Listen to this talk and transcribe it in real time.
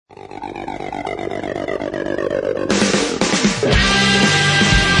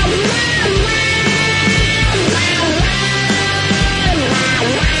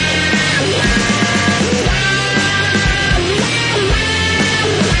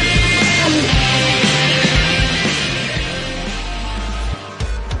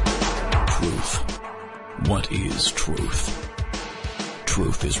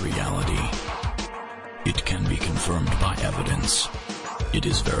It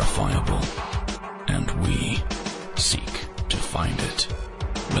is verifiable, and we seek to find it.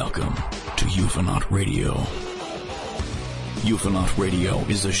 Welcome to Ufonaut Radio. Ufonaut Radio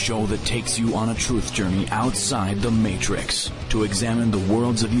is a show that takes you on a truth journey outside the Matrix to examine the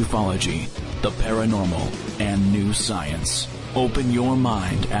worlds of ufology, the paranormal, and new science. Open your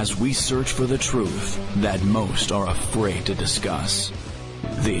mind as we search for the truth that most are afraid to discuss.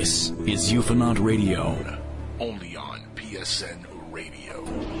 This is Ufonaut Radio. Only on PSN Radio.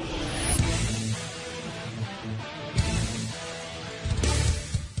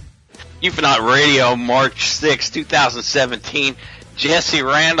 Ufonaut Radio, March 6, 2017. Jesse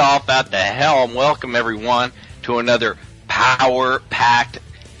Randolph at the helm. Welcome, everyone, to another power-packed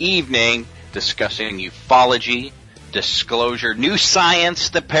evening discussing ufology, disclosure, new science,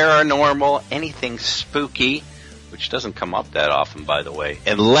 the paranormal, anything spooky, which doesn't come up that often, by the way,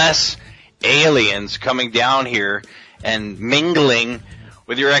 unless aliens coming down here and mingling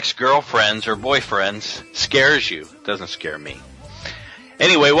with your ex-girlfriends or boyfriends scares you. It doesn't scare me.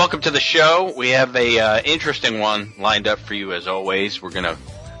 Anyway, welcome to the show. We have a interesting one lined up for you as always. We're going to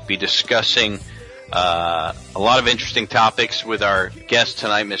be discussing a lot of interesting topics with our guest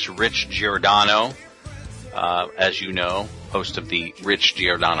tonight, Miss Rich Giordano. As you know, host of the Rich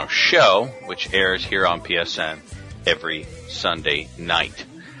Giordano Show, which airs here on PSN every Sunday night.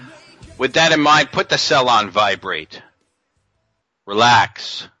 With that in mind, put the cell on vibrate.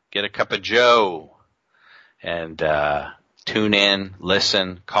 Relax. Get a cup of Joe. And tune in,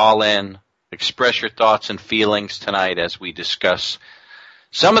 listen, call in, express your thoughts and feelings tonight as we discuss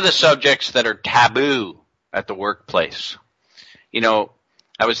some of the subjects that are taboo at the workplace. You know,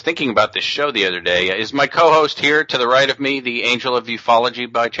 I was thinking about this show the other day. Is my co-host here to the right of me, the angel of ufology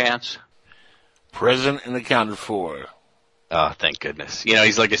by chance? Present and accounted for. Oh, thank goodness. You know,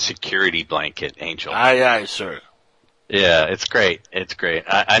 he's like a security blanket, Angel. Aye, aye, sir. Yeah, it's great. It's great.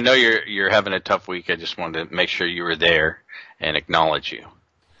 I know you're having a tough week. I just wanted to make sure you were there and acknowledge you.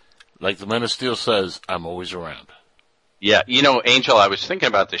 Like the Man of Steel says, I'm always around. Yeah, you know, Angel, I was thinking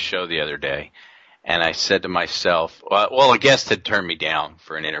about this show the other day, and I said to myself, well, a guest had turned me down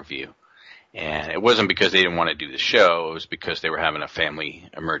for an interview. And it wasn't because they didn't want to do the show. It was because they were having a family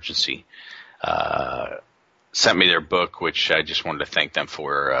emergency. Sent me their book, which I just wanted to thank them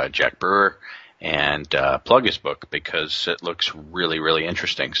for, Jack Brewer, and plug his book because it looks really, really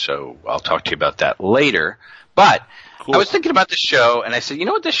interesting. So I'll talk to you about that later. But cool. I was thinking about the show, and I said, you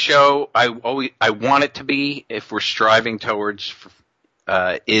know what this show I want it to be, if we're striving towards,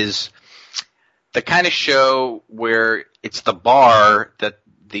 is the kind of show where it's the bar that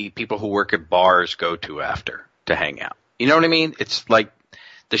the people who work at bars go to after to hang out. You know what I mean? It's like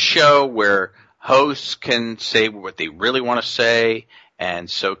the show where hosts can say what they really want to say, and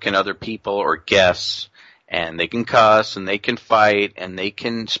so can other people or guests, and they can cuss, and they can fight, and they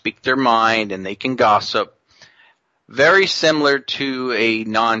can speak their mind, and they can gossip. Very similar to a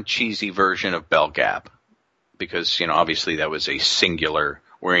non-cheesy version of Bell Gap, because, you know, obviously that was a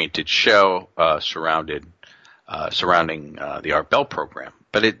singular-oriented show surrounding the Art Bell program.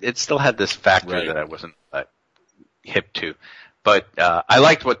 But it still had this factor right that I wasn't hip to. But I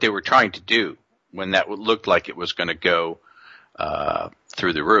liked what they were trying to do when that looked like it was going to go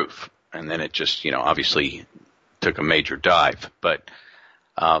through the roof. And then it just, you know, obviously took a major dive. But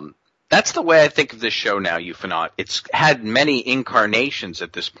that's the way I think of this show now, Ufonaut. It's had many incarnations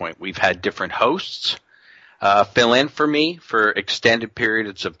at this point. We've had different hosts fill in for me for extended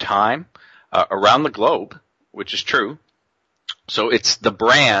periods of time around the globe, which is true. So it's the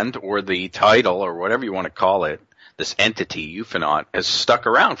brand or the title or whatever you want to call it, this entity, Ufonaut, has stuck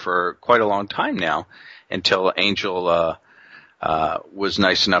around for quite a long time now until Angel was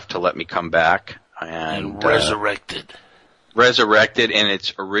nice enough to let me come back. And resurrected. Resurrected in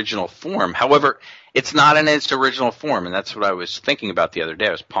its original form. However, it's not in its original form, and that's what I was thinking about the other day.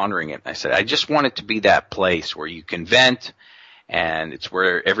 I was pondering it, and I said, I just want it to be that place where you can vent, and it's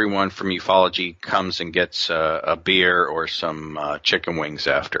where everyone from ufology comes and gets a beer or some chicken wings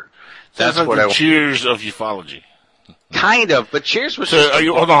after. That's like what the Cheers of ufology. Kind of, but Cheers was. So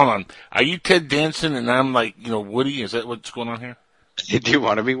hold on. Are you Ted Danson and I'm like, you know, Woody? Is that what's going on here? Do you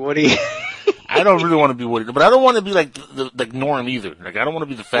want to be Woody? I don't really want to be Woody, but I don't want to be like Norm either. Like, I don't want to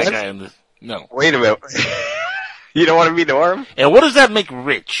be the fat guy in this. No. Wait a minute. You don't want to be Norm? And what does that make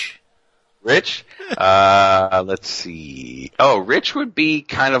Rich? Rich? Let's see. Oh, Rich would be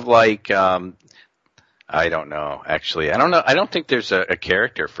kind of like, I don't know, actually. I don't know. I don't think there's a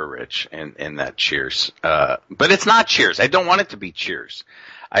character for Rich in that Cheers. But it's not Cheers. I don't want it to be Cheers.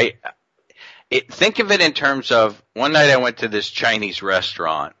 Think of it in terms of, one night I went to this Chinese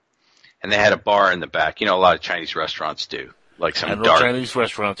restaurant, and they had a bar in the back. You know, a lot of Chinese restaurants do. like some I know dark Chinese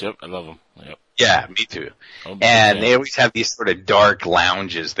restaurants. Yep, I love them. Yep. Yeah, me too. Oh, And they always have these sort of dark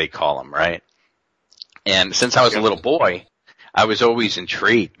lounges, they call them, right? And since I was a little boy, I was always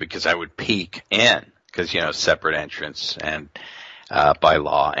intrigued because I would peek in because, separate entrance and by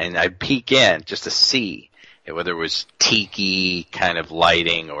law. And I'd peek in just to see whether it was tiki kind of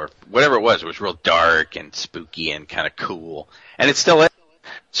lighting or whatever it was. It was real dark and spooky and kind of cool. And it still is.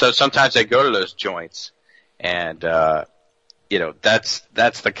 So sometimes I go to those joints and,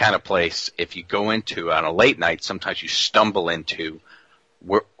 that's the kind of place if you go into on a late night, sometimes you stumble into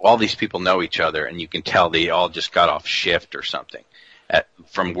where all these people know each other and you can tell they all just got off shift or something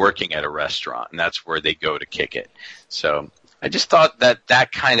from working at a restaurant, and that's where they go to kick it. So I just thought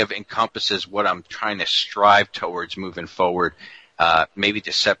that kind of encompasses what I'm trying to strive towards moving forward, maybe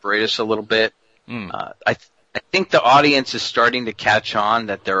to separate us a little bit. I think the audience is starting to catch on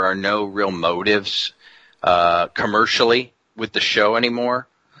that there are no real motives commercially with the show anymore.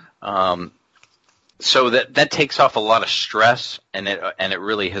 So that takes off a lot of stress, and it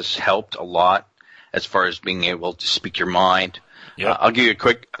really has helped a lot as far as being able to speak your mind. Yeah. I'll give you a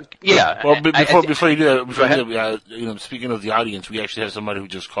quick. Yeah. Well, before you do that, speaking of the audience, we actually have somebody who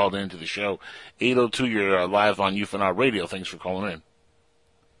just called into the show. 802, you're live on Ufonaut Radio. Thanks for calling in.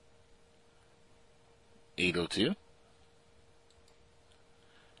 802.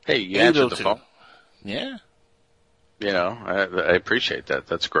 Hey, you answered the phone. Yeah. I appreciate that.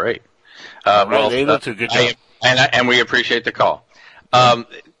 That's great. Well, 802, good job. And we appreciate the call.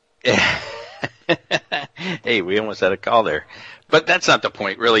 Hey, we almost had a call there. But that's not the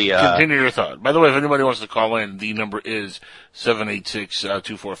point, really. Continue your thought. By the way, if anybody wants to call in, the number is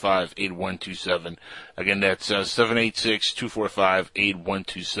 786-245-8127. Again, that's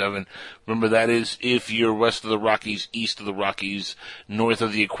 786-245-8127. Remember, that is if you're west of the Rockies, east of the Rockies, north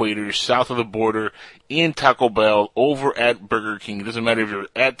of the equator, south of the border, in Taco Bell, over at Burger King. It doesn't matter if you're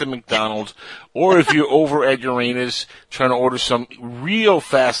at the McDonald's or if you're over at Uranus trying to order some real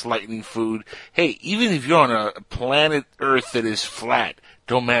fast lightning food. Hey, even if you're on a planet Earth that is flat,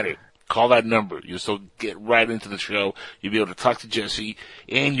 don't matter. Call that number. You'll still get right into the show. You'll be able to talk to Jesse,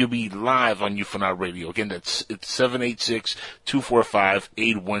 and you'll be live on Ufonaut Radio. Again, it's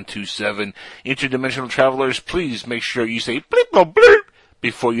 786-245-8127. Interdimensional travelers, please make sure you say bleep, bleep, bleep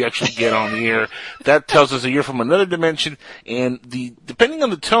before you actually get on the air. That tells us that you're from another dimension, and depending on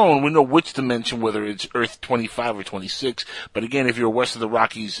the tone, we know which dimension, whether it's Earth 25 or 26. But again, if you're west of the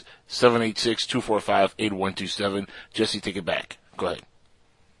Rockies, 786-245-8127. Jesse, take it back. Go ahead.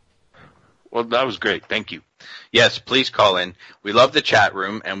 Well, that was great. Thank you. Yes, please call in. We love the chat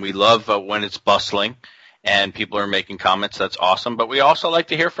room, and we love when it's bustling and people are making comments. That's awesome. But we also like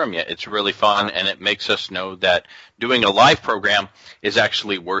to hear from you. It's really fun, and it makes us know that doing a live program is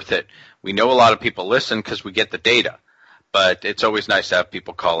actually worth it. We know a lot of people listen because we get the data, but it's always nice to have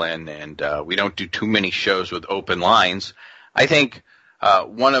people call in, and we don't do too many shows with open lines. I think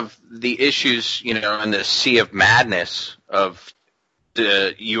one of the issues, in the sea of madness of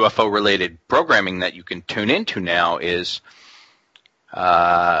the UFO-related programming that you can tune into now is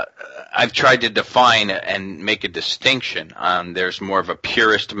I've tried to define and make a distinction. There's more of a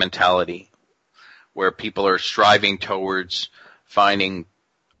purist mentality where people are striving towards finding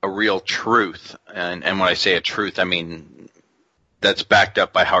a real truth. And when I say a truth, I mean that's backed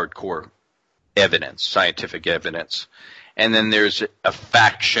up by hardcore evidence, scientific evidence. And then there's a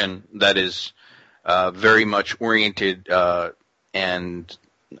faction that is very much oriented and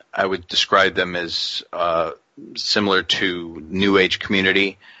I would describe them as similar to New Age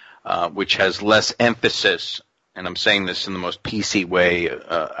community, which has less emphasis, and I'm saying this in the most PC way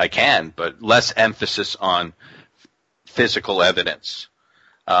I can, but less emphasis on physical evidence.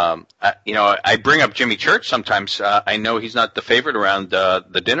 I bring up Jimmy Church sometimes. I know he's not the favorite around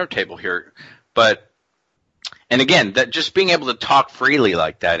the dinner table here, and again, that just being able to talk freely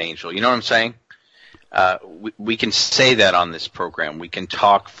like that, Angel, you know what I'm saying? We can say that on this program. We can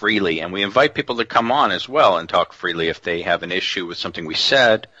talk freely, and we invite people to come on as well and talk freely if they have an issue with something we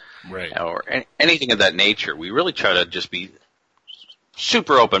said, right, or anything of that nature. We really try to just be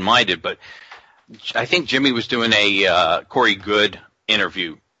super open-minded, but I think Jimmy was doing a Corey Goode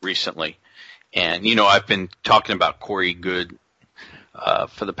interview recently, and, I've been talking about Corey Goode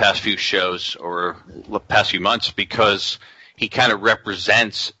for the past few shows or the past few months because he kind of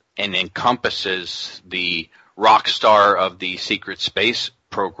represents and encompasses the rock star of the secret space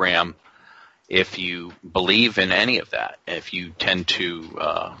program if you believe in any of that. If you tend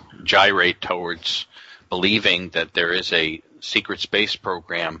to gyrate towards believing that there is a secret space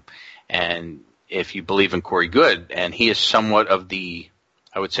program, and if you believe in Corey Goode, and he is somewhat of the,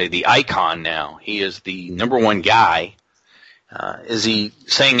 I would say, the icon now. He is the number one guy Is he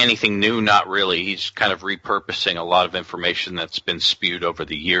saying anything new? Not really. He's kind of repurposing a lot of information that's been spewed over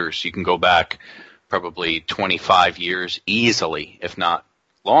the years. You can go back probably 25 years easily, if not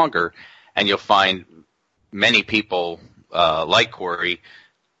longer, and you'll find many people like Corey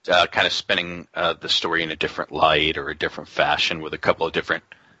kind of spinning the story in a different light or a different fashion with a couple of different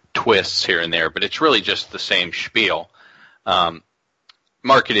twists here and there. But it's really just the same spiel,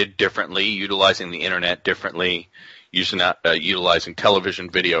 marketed differently, utilizing the internet differently, utilizing television,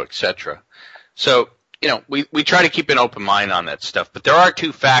 video, etc. So, we try to keep an open mind on that stuff. But there are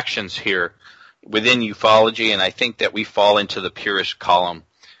two factions here within ufology, and I think that we fall into the purist column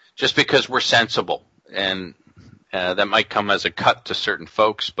just because we're sensible. And that might come as a cut to certain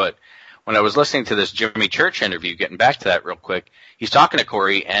folks. But when I was listening to this Jimmy Church interview, getting back to that real quick, he's talking to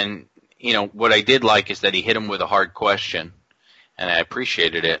Corey, and, what I did like is that he hit him with a hard question, and I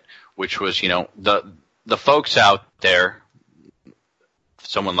appreciated it, which was, the folks out there,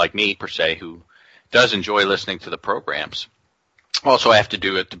 someone like me, per se, who does enjoy listening to the programs. Also, I have to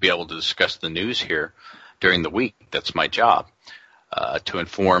do it to be able to discuss the news here during the week. That's my job, to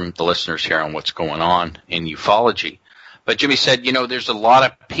inform the listeners here on what's going on in ufology. But Jimmy said, there's a lot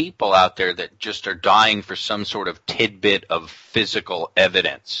of people out there that just are dying for some sort of tidbit of physical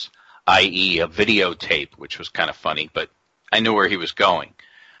evidence, i.e. a videotape, which was kind of funny, but I knew where he was going.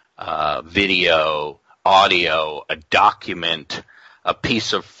 Video, audio, a document, a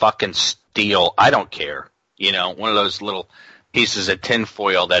piece of fucking steel. I don't care. One of those little pieces of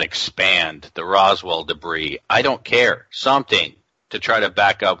tinfoil that expand, the Roswell debris. I don't care. Something to try to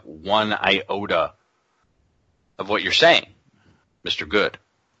back up one iota of what you're saying, Mr. Good.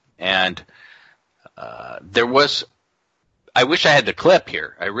 And I wish I had the clip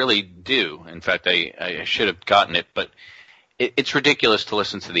here. I really do. In fact, I should have gotten it, but it's ridiculous to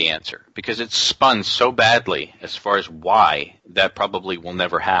listen to the answer because it's spun so badly as far as why that probably will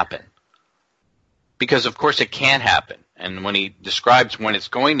never happen. Because, of course, it can happen. And when he describes when it's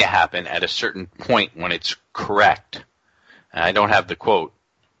going to happen at a certain point when it's correct, and I don't have the quote,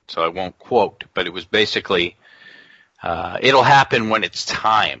 so I won't quote, but it was basically, it'll happen when it's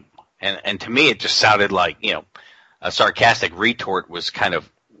time. And to me, it just sounded like, a sarcastic retort was kind of,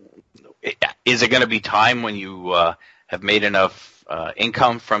 is it going to be time when you have made enough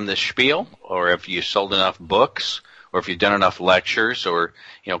income from this spiel, or if you sold enough books, or if you've done enough lectures, or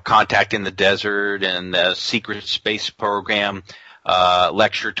Contact in the Desert and the Secret Space Program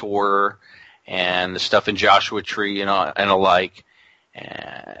lecture tour, and the stuff in Joshua Tree and alike.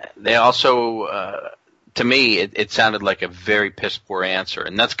 They also, to me, it sounded like a very piss poor answer,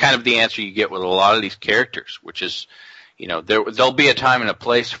 and that's kind of the answer you get with a lot of these characters, which is, there'll be a time and a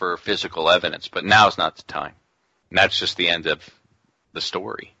place for physical evidence, but now's not the time. And that's just the end of the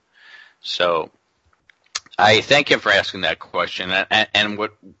story. So I thank him for asking that question. And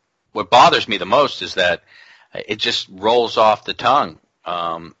what bothers me the most is that it just rolls off the tongue,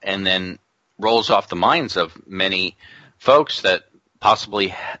 and then rolls off the minds of many folks that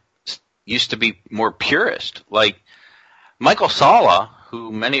possibly used to be more purist. Like Michael Salla,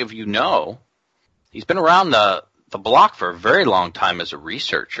 who many of you know, he's been around the block for a very long time as a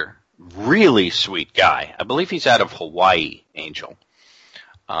researcher. Really sweet guy. I believe he's out of Hawaii, Angel.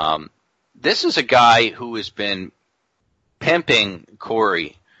 This is a guy who has been pimping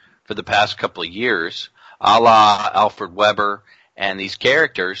Corey for the past couple of years, a la Alfred Weber, and these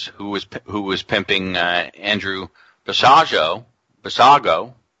characters who was pimping Andrew Basiago. By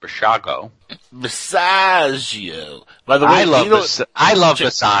the way, I love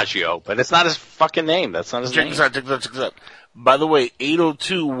Basiago, but it's not his fucking name. That's not his name. Check this out. By the way,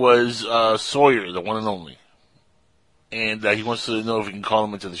 802 was Sawyer, the one and only. And he wants to know if we can call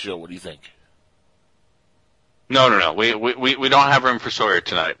him into the show. What do you think? No. We don't have room for Sawyer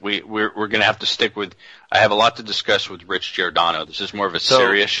tonight. We're going to have to stick with. I have a lot to discuss with Rich Giordano. This is more of a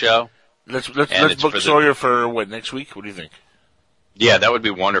serious show. Let's book Sawyer for what, next week? What do you think? Yeah, that would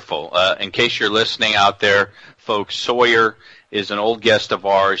be wonderful. In case you're listening out there, folks, Sawyer is an old guest of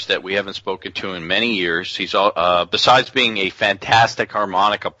ours that we haven't spoken to in many years. He's besides being a fantastic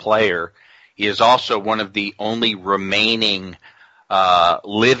harmonica player, he is also one of the only remaining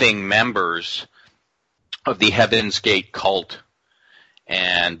living members of the Heaven's Gate cult.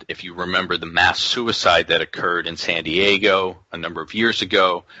 And if you remember the mass suicide that occurred in San Diego a number of years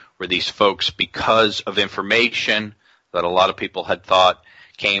ago, where these folks, because of information that a lot of people had thought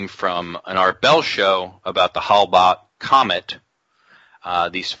came from an Art Bell show about the Hale-Bopp comet,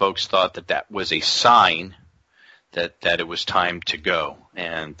 these folks thought that was a sign that it was time to go.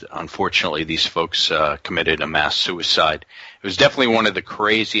 And unfortunately, these folks committed a mass suicide. It was definitely one of the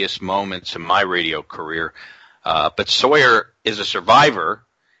craziest moments in my radio career. But Sawyer is a survivor,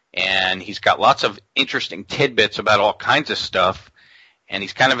 and he's got lots of interesting tidbits about all kinds of stuff, and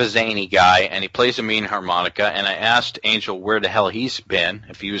he's kind of a zany guy, and he plays a mean harmonica, and I asked Angel where the hell he's been,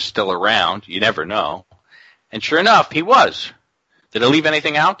 if he was still around. You never know. And sure enough, he was. Did I leave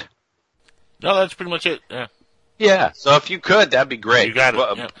anything out? No, that's pretty much it, yeah. Yeah, so if you could, that'd be great. You got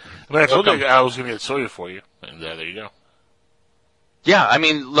it, yeah. I mean, I told you I was going to get Sawyer for you, and there you go. Yeah, I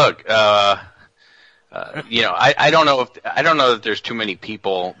mean, look, you know, I don't know that there's too many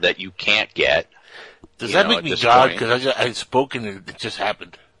people that you can't get. Does that make me God? Because I spoke and it just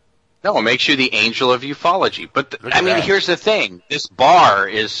happened. No, it makes you the angel of ufology. But I mean, here's the thing: this bar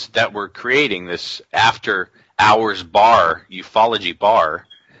that we're creating, this after hours bar, ufology bar,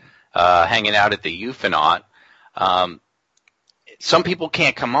 hanging out at the Ufonaut. Some people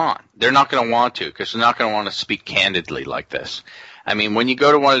can't come on. They're not going to want to because they're not going to want to speak candidly like this. I mean, when you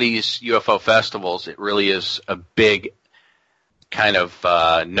go to one of these UFO festivals, it really is a big kind of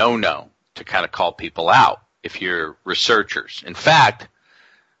no-no to kind of call people out if you're researchers. In fact,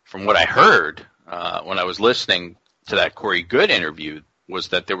 from what I heard when I was listening to that Corey Goode interview, was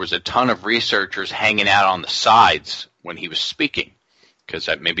that there was a ton of researchers hanging out on the sides when he was speaking because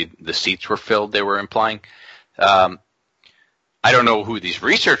maybe the seats were filled, they were implying. I don't know who these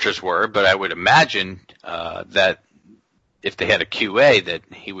researchers were, but I would imagine that if they had a QA that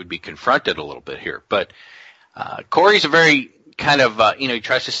he would be confronted a little bit here. But Corey's a very kind of, he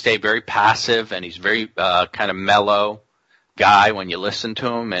tries to stay very passive, and he's very kind of mellow guy when you listen to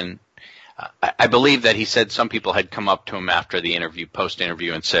him. And I believe that he said some people had come up to him after the interview,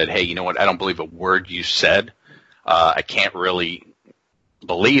 post-interview, and said, hey, you know what, I don't believe a word you said. I can't really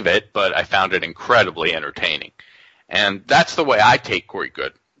believe it, but I found it incredibly entertaining. And that's the way I take Corey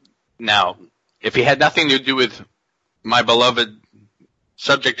Goode. Now, if he had nothing to do with my beloved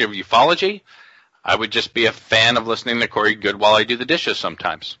subject of ufology, I would just be a fan of listening to Corey Goode while I do the dishes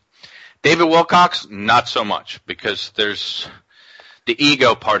sometimes. David Wilcox, not so much, because there's the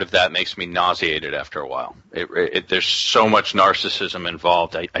ego part of that makes me nauseated after a while. There's so much narcissism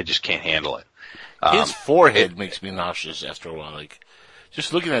involved, I just can't handle it. His forehead makes me nauseous after a while. Like,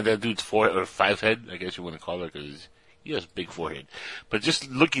 just looking at that dude's forehead, or five head, I guess you want to call it, because he has a big forehead. But just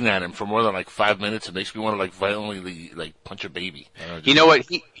looking at him for more than 5 minutes, it makes me want to violently punch a baby. You know what?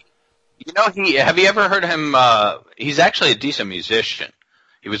 Have you ever heard him? He's actually a decent musician.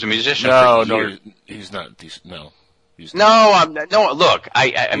 He was a musician. No, he's not decent. No, he's not. No. Look,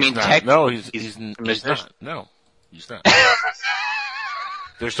 I mean, no, he's not. No, he's not.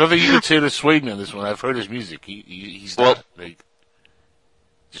 There's nothing you could say to sway me on this one. I've heard his music. He's not.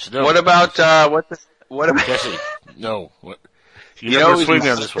 Just no. What about what about Jesse? No. What? You never sway me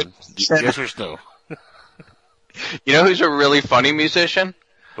on this one. Yes or no? You know who's a really funny musician?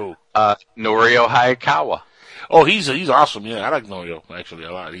 Who? Norio Hayakawa. Oh, he's awesome. Yeah, I like Norio actually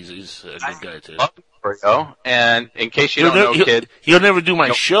a lot. He's a good guy too. Norio, and in case you don't know, kid, he'll never do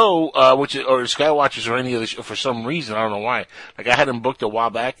my show, or Skywatchers or any of the for some reason. I don't know why. Like I had him booked a while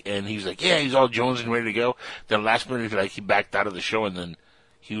back, and he was like, "Yeah, he's all jonesing and ready to go." Then last minute, he backed out of the show, and then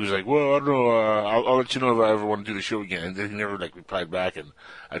he was like, "Well, I don't know. I'll let you know if I ever want to do the show again." And then he never replied back, and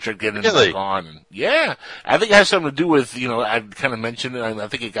I tried getting him back on. And yeah, I think it has something to do with I kind of mentioned it, and I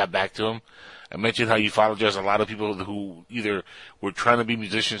think it got back to him. I mentioned how ufologists, a lot of people who either were trying to be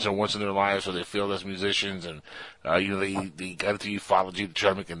musicians or once in their lives, or they failed as musicians, and they got into ufology to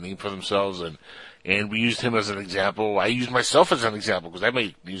try to make a name for themselves, and we used him as an example. I used myself as an example because I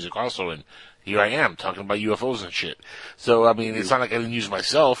make music also, and here I am talking about UFOs and shit. So I mean, it's not like I didn't use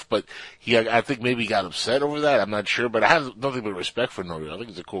myself, but I think maybe he got upset over that. I'm not sure, but I have nothing but respect for Norio. I think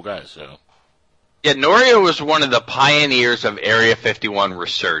he's a cool guy. So. Yeah, Norio was one of the pioneers of Area 51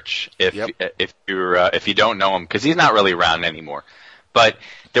 research. If you don't know him, because he's not really around anymore, but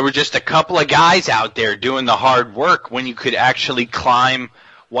there were just a couple of guys out there doing the hard work when you could actually climb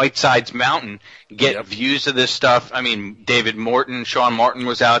Whiteside's Mountain, get views of this stuff. I mean, Sean Martin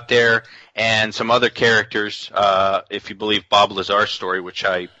was out there, and some other characters. If you believe Bob Lazar's story, which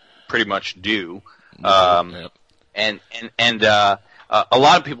I pretty much do, a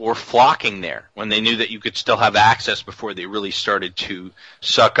lot of people were flocking there when they knew that you could still have access before they really started to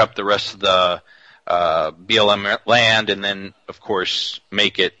suck up the rest of the BLM land, and then, of course,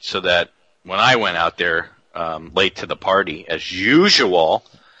 make it so that when I went out there late to the party, as usual,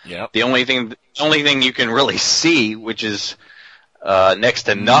 the only thing you can really see, which is next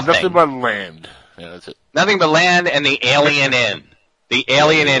to nothing. Nothing but land. Yeah, that's it. Nothing but land and the Alien Inn. The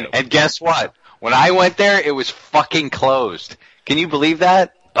Alien Inn. And guess what? When I went there, it was fucking closed. Can you believe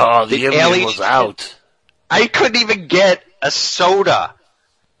that? Oh, the alien was out. I couldn't even get a soda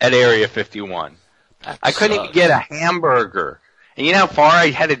at Area 51. I couldn't even get a hamburger. And you know how far I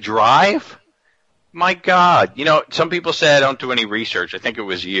had to drive? My God. You know, some people say I don't do any research. I think it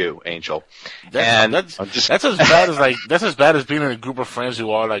was you, Angel. That's as bad as that's as bad as being in a group of friends who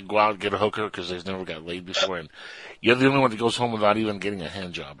all go out and get a hooker because they've never got laid before, and you're the only one that goes home without even getting a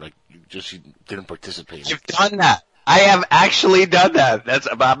hand job. You didn't participate. You've done that. I have actually done that.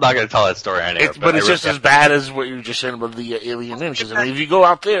 I'm not going to tell that story on air. But it's just as bad as what you were just saying about the Alien Inn. Because if you go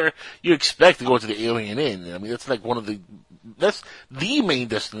out there, you expect to go to the Alien Inn. I mean, that's that's the main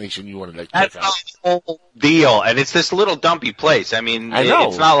destination you want to check out. That's the whole deal, and it's this little dumpy place. I mean, I know.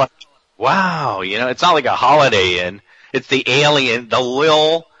 It's not like wow, it's not like a Holiday Inn. It's the Alien, the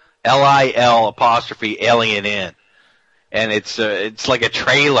Lil L-I-L' Alien Inn. And it's like a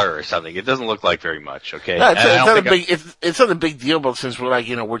trailer or something. It doesn't look like very much, okay? No, it's not a big deal, but since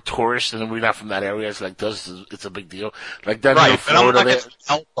we're we're tourists and we're not from that area, it's a big deal. Like down here in Florida, but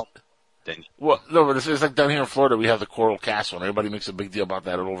it's like down here in Florida, we have the Coral Castle, and everybody makes a big deal about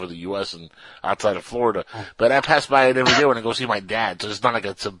that all over the U.S. and outside of Florida. But I pass by it every day when I go see my dad, so it's not like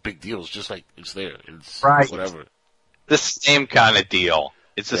it's a big deal. It's just like it's there. It's whatever. The same kind of deal.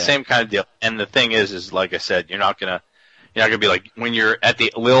 It's the same kind of deal. And the thing is like I said, you're not gonna be like, when you're at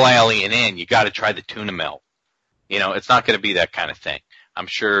the Lil Alien Inn, you gotta try the tuna melt. It's not gonna be that kind of thing. I'm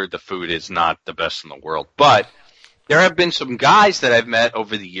sure the food is not the best in the world, but there have been some guys that I've met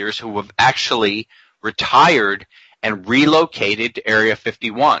over the years who have actually retired and relocated to Area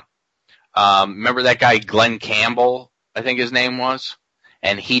 51. Remember that guy, Glenn Campbell, I think his name was?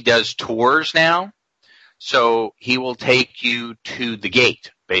 And he does tours now. So he will take you to the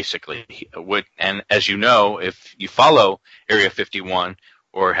gate, basically. And as you know, if you follow Area 51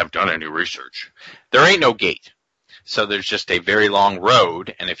 or have done any research, there ain't no gate. So there's just a very long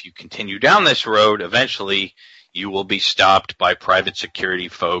road, and if you continue down this road, eventually you will be stopped by private security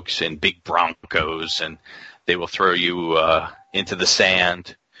folks in big Broncos, and they will throw you into the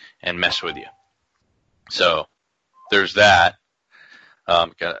sand and mess with you. So there's that.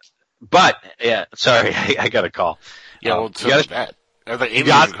 But, yeah, sorry, I got a call. Yeah, well, so is that. I thought aliens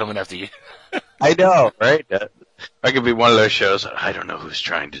are coming after you. I know, right? I could be one of those shows. I don't know who's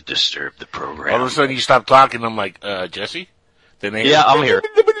trying to disturb the program. All of a sudden you stop talking, I'm like, Jesse? I'm here.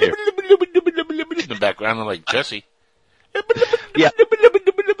 In the background, I'm like, Jesse? Yeah.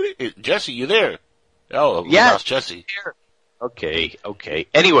 Jesse, you there? Oh, we yeah, lost Jesse. Here. Okay.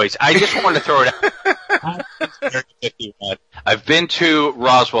 Anyways, I just wanted to throw it out. I've been to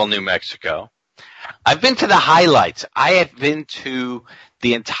Roswell, New Mexico. I've been to the highlights. I have been to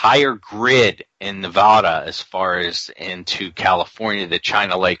the entire grid in Nevada as far as into California, the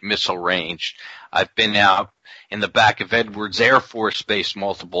China Lake Missile Range. I've been out in the back of Edwards Air Force Base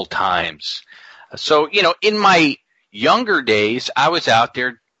multiple times. So, in my younger days, I was out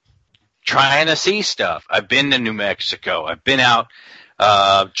there trying to see stuff. I've been to New Mexico. I've been out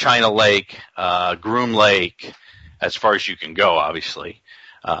China Lake, Groom Lake, as far as you can go, obviously.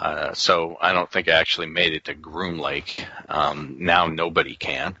 So I don't think I actually made it to Groom Lake. Now nobody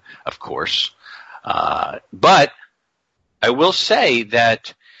can, of course. But I will say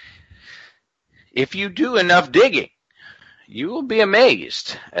that if you do enough digging, you will be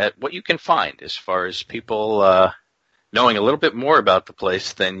amazed at what you can find as far as people knowing a little bit more about the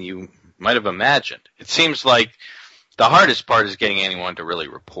place than you might have imagined. It seems like the hardest part is getting anyone to really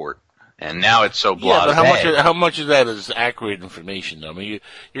report. And now it's so blasé. Yeah, but how much of that is accurate information, though? I mean,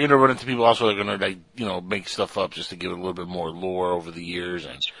 you're going to run into people also that are going to, make stuff up just to give it a little bit more lore over the years,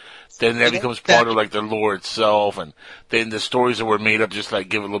 and then that becomes part of, the lore itself, and then the stories that were made up just, give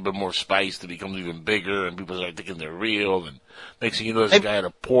it a little bit more spice to become even bigger, and people start thinking they're real, and next thing you know, there's a guy at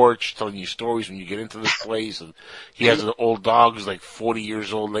a porch telling you stories when you get into this place, and he has an old dog who's 40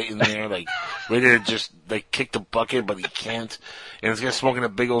 years old laying there, ready to just, kick the bucket, but he can't. And this guy's smoking a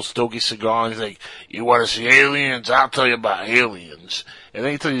big old stogie cigar, and he's like, you want to see aliens? I'll tell you about aliens. And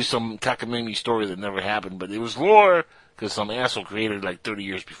then he tells you some cockamamie story that never happened, but it was lore, because some asshole created it 30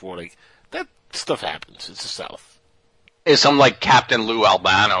 years before. That stuff happens. It's the South. It's some Captain Lou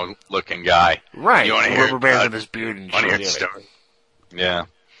Albano looking guy. Right. You want to hear rubber bands in his beard and shit. Story. Yeah.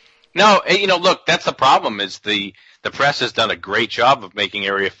 No, look, that's the problem is the press has done a great job of making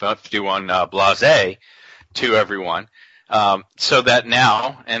Area 51 blasé to everyone. So that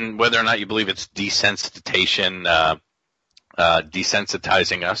now, and whether or not you believe it's desensitizing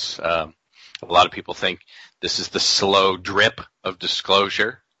us, a lot of people think this is the slow drip of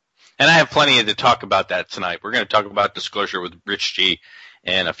disclosure. And I have plenty to talk about that tonight. We're going to talk about disclosure with Rich G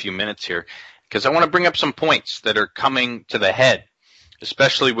in a few minutes here, because I want to bring up some points that are coming to the head,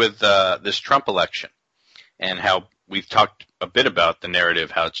 especially with this Trump election, and how we've talked a bit about the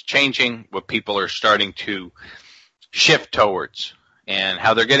narrative, how it's changing, what people are starting to shift towards, and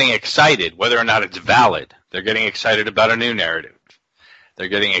how they're getting excited, whether or not it's valid. They're getting excited about a new narrative. They're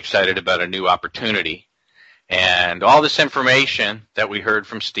getting excited about a new opportunity. And all this information that we heard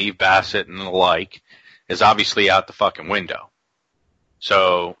from Steve Bassett and the like is obviously out the fucking window.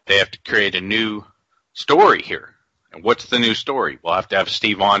 So they have to create a new story here. And what's the new story? We'll have to have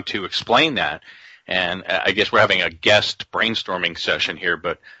Steve on to explain that. And I guess we're having a guest brainstorming session here,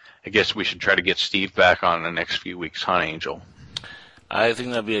 but I guess we should try to get Steve back on in the next few weeks, huh, Angel? I think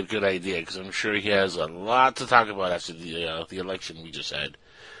that'd be a good idea, because I'm sure he has a lot to talk about after the election we just had.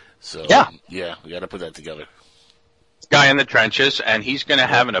 So, yeah, we got to put that together. Guy in the trenches, and he's going to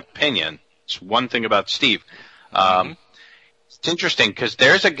have an opinion. It's one thing about Steve. It's interesting, because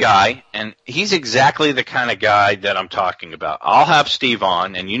there's a guy, and he's exactly the kind of guy that I'm talking about. I'll have Steve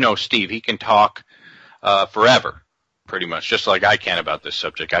on, and you know Steve, he can talk forever, pretty much, just like I can about this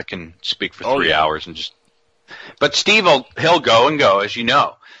subject. I can speak for 3 hours and just... But Steve he'll go and go, as you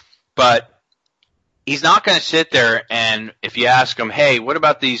know. But he's not going to sit there and if you ask him, hey, what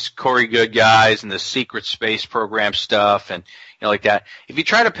about these Corey Good guys and the secret space program stuff and like that? If you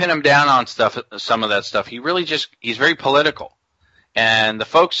try to pin him down on some of that stuff, he's very political. And the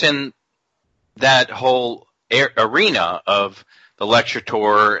folks in that whole arena of the lecture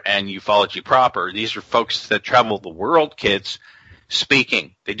tour and ufology proper, these are folks that travel the world, kids,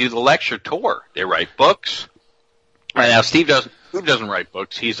 speaking. They do the lecture tour. They write books. Right now, Steve doesn't write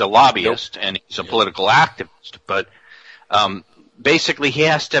books. He's a lobbyist and he's a political activist. But basically, he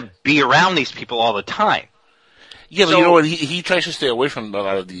has to be around these people all the time. Yeah, but you know what? He tries to stay away from a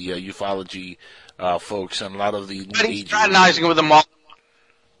lot of the ufology folks and a lot of the. But he's fraternizing with them all.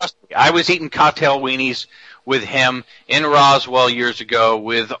 I was eating cocktail weenies with him in Roswell years ago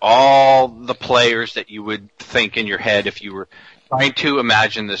with all the players that you would think in your head if you were trying to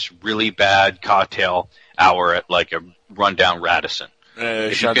imagine this really bad cocktail hour at like a rundown Radisson.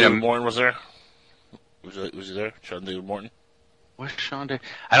 Sean David Morton was there? Was he there? Sean David Morton? What's Sean David?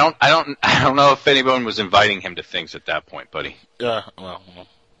 I don't know if anyone was inviting him to things at that point, buddy. Well, I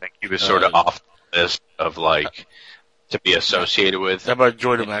think he was sort of off the list of like to be associated with. How about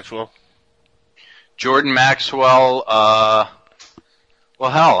Jordan Maxwell? Jordan Maxwell,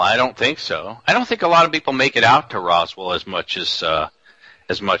 well, hell, I don't think so. I don't think a lot of people make it out to Roswell as much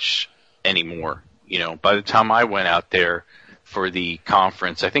anymore. By the time I went out there for the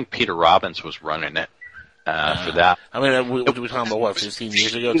conference, I think Peter Robbins was running it for that. I mean, we talking about what, 15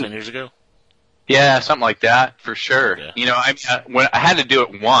 years ago, 10 years ago? Yeah, something like that, for sure. Yeah. When I had to do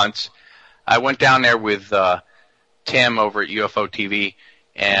it once, I went down there with Tim over at UFO TV,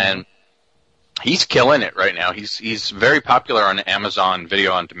 and he's killing it right now. He's very popular on Amazon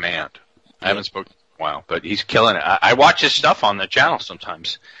Video on Demand. I haven't spoken in a while, but he's killing it. I watch his stuff on the channel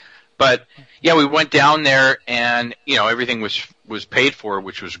sometimes. But yeah, we went down there and everything was paid for,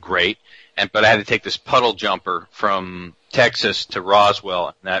 which was great. But I had to take this puddle jumper from Texas to Roswell,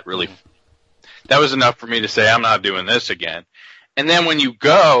 and that was enough for me to say I'm not doing this again. And then when you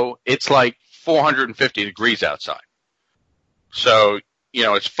go, it's like 450 degrees outside. So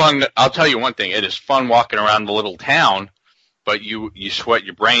it's fun. I'll tell you one thing: it is fun walking around the little town, but you sweat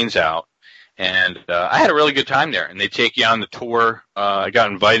your brains out. And I had a really good time there. And they take you on the tour. I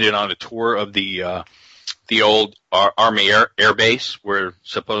got invited on a tour of the old Army Air Base where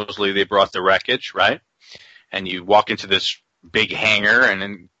supposedly they brought the wreckage, right? And you walk into this big hangar and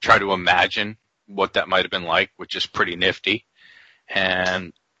then try to imagine what that might have been like, which is pretty nifty.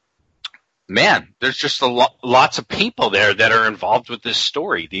 And man, there's just lots of people there that are involved with this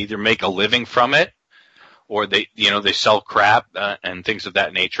story. They either make a living from it, or they sell crap and things of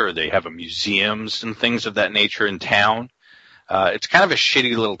that nature, or they have museums and things of that nature in town. It's kind of a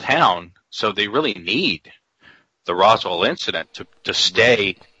shitty little town, so they really need the Roswell incident to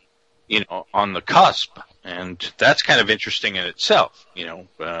stay, on the cusp, and that's kind of interesting in itself.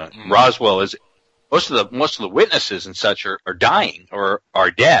 Roswell is most of the witnesses and such are dying or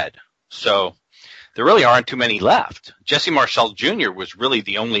are dead, so there really aren't too many left. Jesse Marcel Jr. was really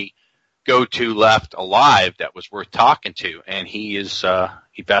the only go-to left alive that was worth talking to, and he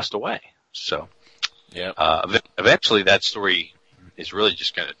passed away. So, yeah, eventually that story is really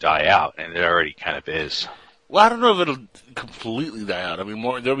just going to die out, and it already kind of is. Well, I don't know if it'll completely die out. I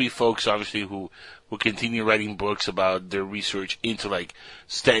mean, there'll be folks obviously who will continue writing books about their research into like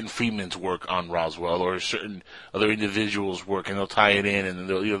Stanton Friedman's work on Roswell or certain other individuals' work, and they'll tie it in, and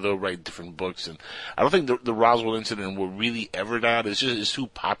they'll write different books. And I don't think the Roswell incident will really ever die out. It's too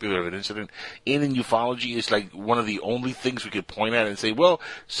popular of an incident. And in ufology, it's like one of the only things we could point at and say, well,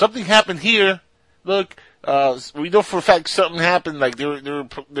 something happened here. Look, We know for a fact something happened. Like they're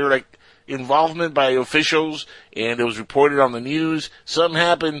like involvement by officials, and it was reported on the news. Something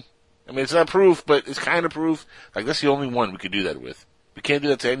happened. I mean, it's not proof, but it's kind of proof. Like that's the only one we could do that with. We can't do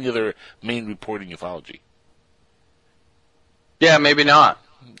that to any other main report in ufology. Yeah, maybe not.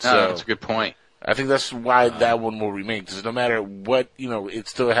 So, No, that's a good point. I think that's why that one will remain, because no matter what, it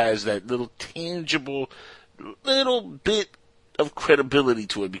still has that little tangible, little bit of credibility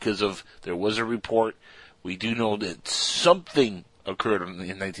to it, because there was a report. We do know that something occurred in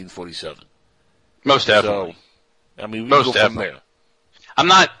 1947. Most definitely. So, I mean, we go from there. I'm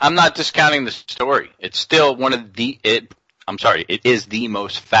not discounting the story. It's still it is the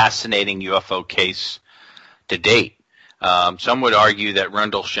most fascinating UFO case to date. Some would argue that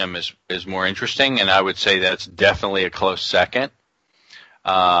Rendlesham is more interesting, and I would say that's definitely a close second.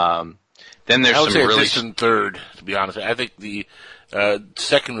 Then there's I would some say really a distant third, to be honest. I think the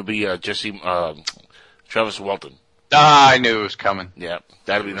second would be Travis Walton. I knew it was coming. Yeah,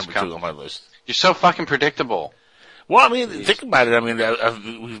 that'd be number 2 on my list. You're so fucking predictable. Well, I mean, think about it. I mean,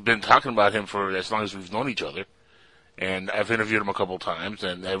 we've been talking about him for as long as we've known each other. And I've interviewed him a couple of times,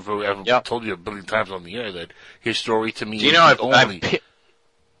 and I've told you a billion times on the air that his story to me is the only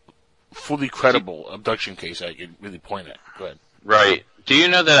fully credible abduction case I could really point at. Go ahead. Right. Do you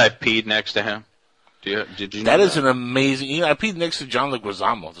know that I've peed next to him? Did you know that is an amazing... I peed next to John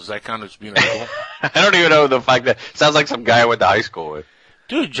Leguizamo. Does that count as being a cool? I don't even know the fact that... Sounds like some guy I went to high school with.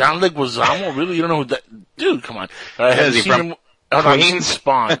 Dude, John Leguizamo? Really? You don't know who that... Dude, come on. Have you seen him... Queens?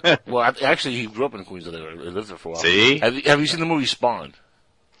 Spawn. Well, actually, he grew up in Queens. He lived there for a while. See? Have you seen the movie Spawn?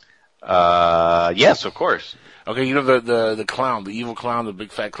 Yes, of course. Okay, you know the clown, the evil clown, the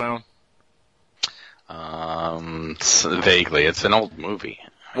big fat clown? Vaguely. It's an old movie.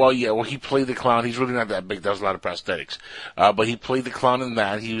 Well, yeah, he played the clown. He's really not that big. That was a lot of prosthetics. But he played the clown in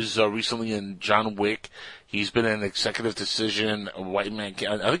that. He was recently in John Wick. He's been in Executive Decision, White Man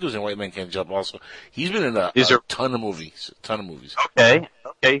Can't... I think it was in White Man Can't Jump also. He's been in a ton of movies. Okay,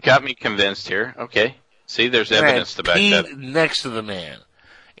 you got me convinced here. Okay. See, there's evidence to back that up. Next to the man.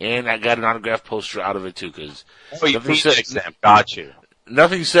 And I got an autographed poster out of it, too, because... Oh, you next to him. Got you.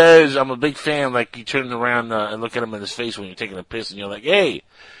 Nothing says I'm a big fan like you turn around and look at him in his face when you're taking a piss and you're like, hey,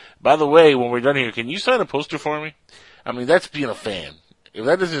 by the way, when we're done here, can you sign a poster for me? I mean, that's being a fan. If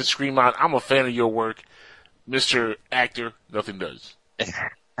that doesn't scream out, I'm a fan of your work, Mr. Actor, nothing does.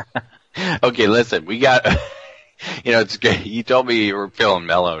 Okay, listen, we got, it's good. You told me you were feeling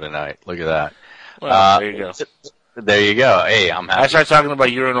mellow tonight. Look at that. Well, there you go. There you go. Hey, I'm happy. I start talking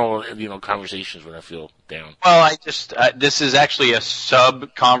about urinal, conversations when I feel down. Well, this is actually a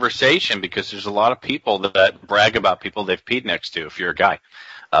sub-conversation because there's a lot of people that brag about people they've peed next to if you're a guy.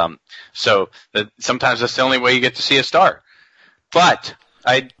 Sometimes that's the only way you get to see a star. But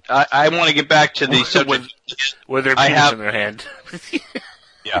I want to get back to the subject. With their penis in their hand.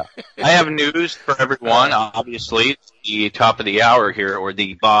 Yeah. I have news for everyone. Obviously, it's the top of the hour here, or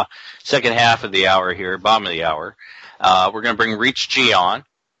the second half of the hour here, bottom of the hour. We're going to bring Reach G on,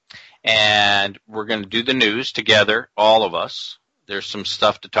 and we're going to do the news together, all of us. There's some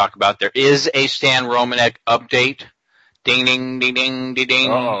stuff to talk about. There is a Stan Romanek update. Ding, ding, ding, ding, ding,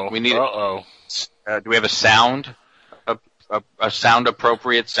 ding. Uh-oh. Do we have a sound? A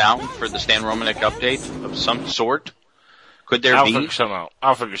sound-appropriate sound for the Stan Romanek update of some sort? Could there be?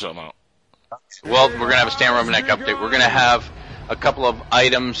 I'll figure something out. Well, we're going to have a Stan Romanek update. We're going to have a couple of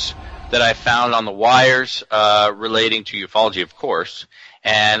items that I found on the wires relating to ufology, of course.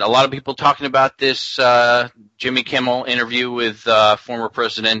 And a lot of people talking about this Jimmy Kimmel interview with former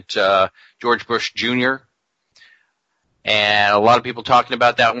President George Bush Jr. And a lot of people talking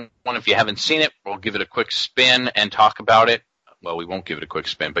about that one. If you haven't seen it, we'll give it a quick spin and talk about it. Well, we won't give it a quick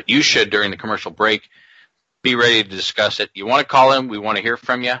spin, but you should during the commercial break. Be ready to discuss it. You want to call in? We want to hear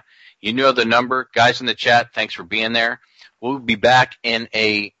from you. You know the number. Guys in the chat, thanks for being there. We'll be back in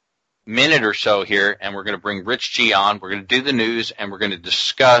a minute or so here, and we're going to bring Rich G on. We're going to do the news, and we're going to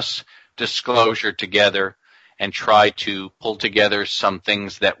discuss disclosure together and try to pull together some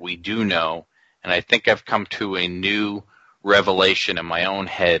things that we do know. And I think I've come to a new revelation in my own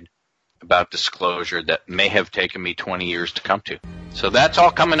head about disclosure that may have taken me 20 years to come to. So that's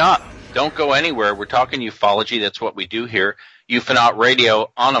all coming up. Don't go anywhere. We're talking ufology. That's what we do here. Ufonaut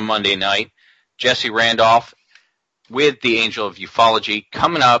Radio on a Monday night. Jesse Randolph with the Angel of Ufology.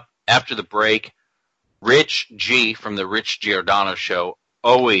 Coming up after the break, Rich G from the Rich Giordano Show.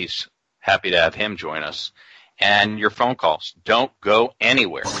 Always happy to have him join us. And your phone calls. Don't go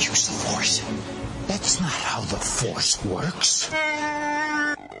anywhere. Don't use the Force. That's not how the Force works.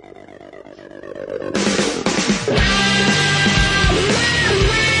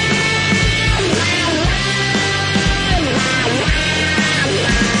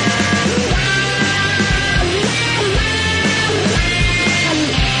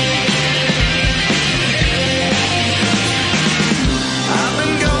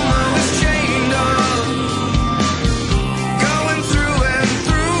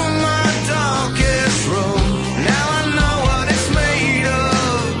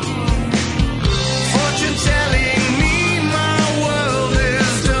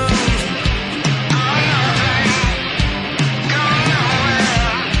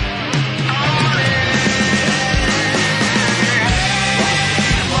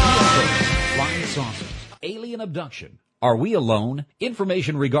 Alien abduction. Are we alone?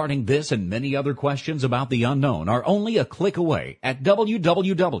 Information regarding this and many other questions about the unknown are only a click away at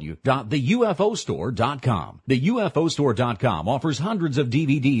www.theufostore.com. The UFOstore.com offers hundreds of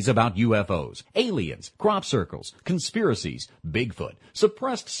DVDs about UFOs, aliens, crop circles, conspiracies, Bigfoot,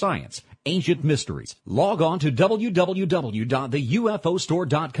 suppressed science, ancient mysteries. Log on to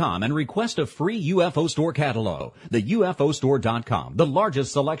www.theufostore.com and request a free UFO Store catalog. The UFOstore.com, the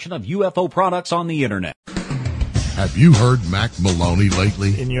largest selection of UFO products on the internet. Have you heard Mac Maloney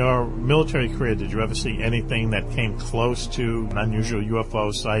lately? In your military career, did you ever see anything that came close to an unusual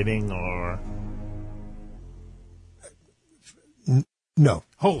UFO sighting or... No.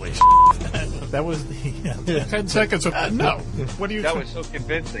 Holy that was the 10 seconds of no. What are you? That was so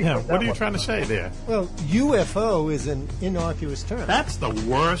convincing. Yeah. What are you trying to say there? Well, UFO is an innocuous term. That's the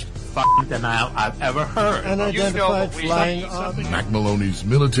worst fucking denial I've ever heard. Unidentified flying object. Mac Maloney's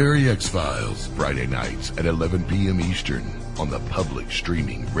Military X-Files, Friday nights at 11 p.m. Eastern on the Public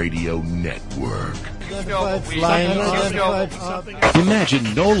Streaming Radio Network.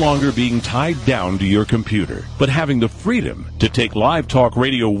 Imagine no longer being tied down to your computer, but having the freedom to take live talk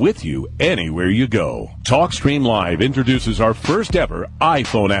radio with you anywhere you go. TalkStream Live introduces our first ever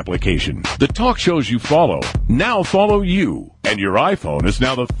iPhone application. The talk shows you follow now follow you, and your iPhone is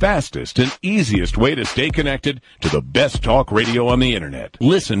now the fastest and easiest way to stay connected to the best talk radio on the internet.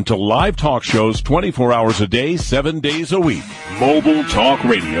 Listen to live talk shows 24 hours a day, 7 days a week. Mobile talk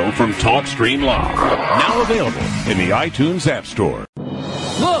radio from TalkStream Live. Now available in the iTunes App Store.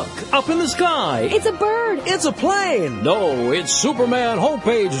 Look, up in the sky. It's a bird. It's a plane. No, it's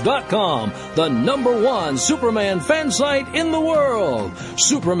SupermanHomepage.com, the #1 Superman fan site in the world.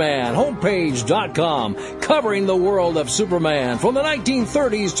 SupermanHomepage.com, covering the world of Superman from the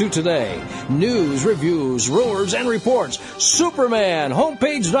 1930s to today. News, reviews, rumors, and reports.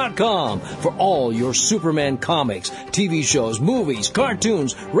 SupermanHomepage.com for all your Superman comics, TV shows, movies,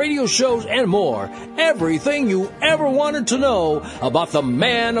 cartoons, radio shows, and more. Everything you ever wanted to know about the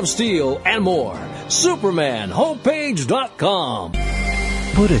Man of Steel and more. SupermanHomepage.com.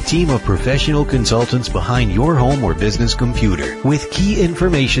 Put a team of professional consultants behind your home or business computer with Key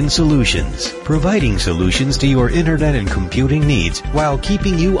Information Solutions, providing solutions to your internet and computing needs while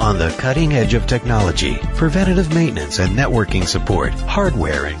keeping you on the cutting edge of technology, preventative maintenance and networking support,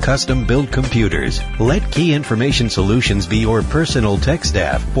 hardware and custom-built computers. Let Key Information Solutions be your personal tech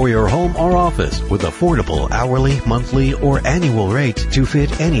staff for your home or office with affordable hourly, monthly, or annual rates to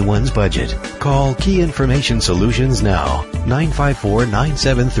fit anyone's budget. Call Key Information Solutions now, 954-973-3374.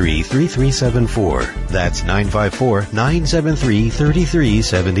 That's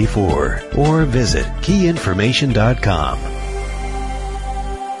 954-973-3374. Or visit keyinformation.com.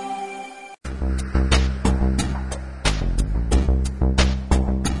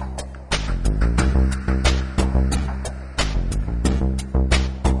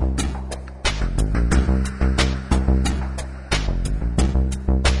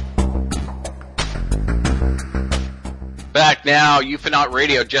 Back now, Ufonaut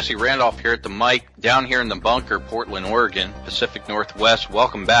Radio, Jesse Randolph here at the mic, down here in the bunker, Portland, Oregon, Pacific Northwest.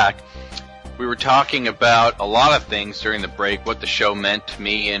 Welcome back. We were talking about a lot of things during the break, what the show meant to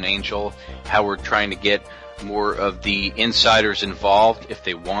me and Angel, how we're trying to get more of the insiders involved if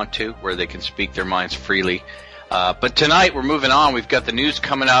they want to, where they can speak their minds freely. But tonight we're moving on. We've got the news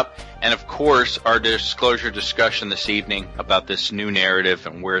coming up, and of course our disclosure discussion this evening about this new narrative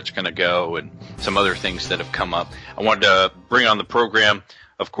and where it's going to go and some other things that have come up. I wanted to bring on the program,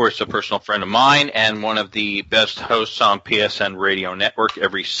 of course, a personal friend of mine and one of the best hosts on PSN Radio Network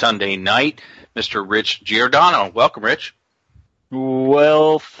every Sunday night, Mr. Rich Giordano. Welcome, Rich.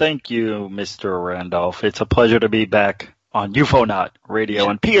 Well, thank you, Mr. Randolph. It's a pleasure to be back on Ufonaut Radio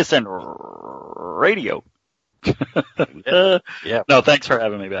and PSN Radio. Yeah. No, thanks for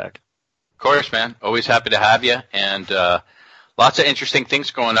having me back. Of course, man. Always happy to have you, and lots of interesting things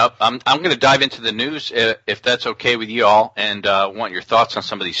going up. I'm going to dive into the news if that's okay with you all, and want your thoughts on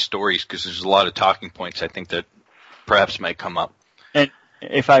some of these stories because there's a lot of talking points I think that perhaps may come up. And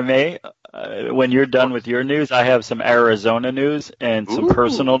if I may, when you're done with your news, I have some Arizona news and some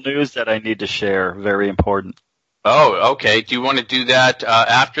personal news that I need to share. Very important. Oh, okay. Do you want to do that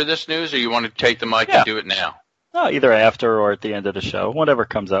after this news, or you want to take the mic and do it now? No, either after or at the end of the show, whatever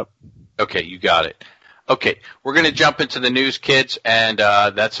comes up. Okay, you got it. Okay, we're going to jump into the news, kids, and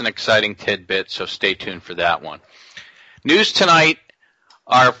that's an exciting tidbit, so stay tuned for that one. News tonight,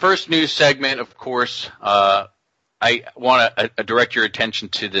 our first news segment, of course, I want to direct your attention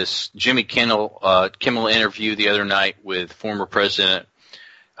to this Jimmy Kimmel interview the other night with former President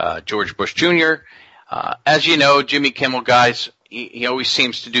George Bush Jr. As you know, Jimmy Kimmel, guys, he always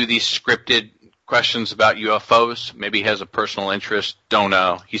seems to do these scripted questions about UFOs. Maybe he has a personal interest. Don't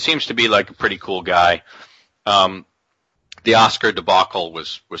know. He seems to be like a pretty cool guy. The Oscar debacle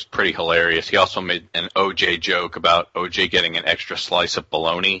was pretty hilarious. He also made an OJ joke about OJ getting an extra slice of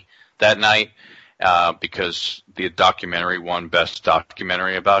bologna that night because the documentary won Best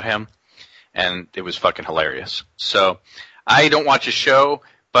Documentary about him, and it was fucking hilarious. So I don't watch his show,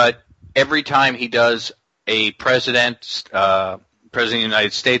 but every time he does a president of the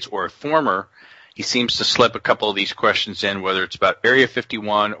United States or a former, he seems to slip a couple of these questions in, whether it's about Area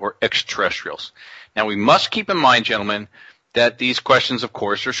 51 or extraterrestrials. Now, we must keep in mind, gentlemen, that these questions, of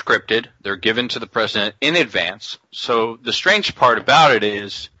course, are scripted. They're given to the president in advance. So the strange part about it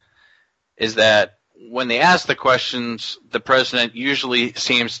is that when they ask the questions, the president usually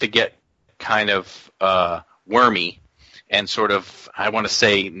seems to get kind of wormy and sort of, I want to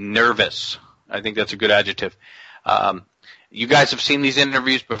say, nervous. I think that's a good adjective. You guys have seen these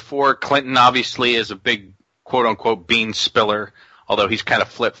interviews before. Clinton obviously is a big, quote-unquote, bean spiller, although he's kind of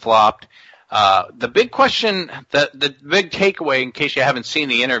flip-flopped. The big question, the big takeaway, in case you haven't seen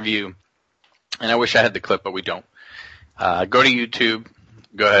the interview, and I wish I had the clip, but we don't, go to YouTube.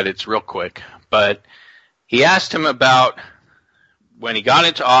 Go ahead, it's real quick. But he asked him about when he got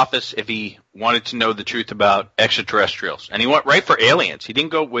into office if he wanted to know the truth about extraterrestrials. And he went right for aliens. He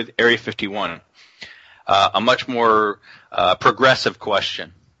didn't go with Area 51. A much more progressive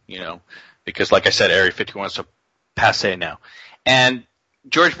question, because like I said, Area 51 is so passé now. And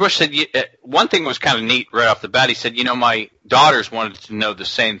George Bush said one thing was kind of neat right off the bat. He said, my daughters wanted to know the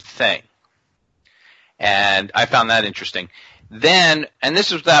same thing. And I found that interesting. Then, and this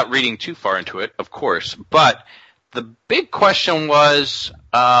is without reading too far into it, of course, but the big question was,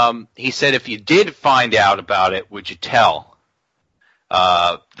 he said, if you did find out about it, would you tell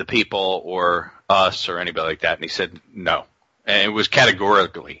the people or us or anybody like that? And he said no. And it was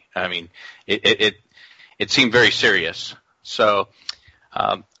categorically. I mean, it seemed very serious. So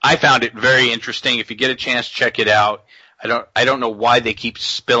I found it very interesting. If you get a chance, check it out. I don't know why they keep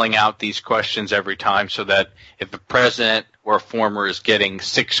spilling out these questions every time, so that if a president or a former is getting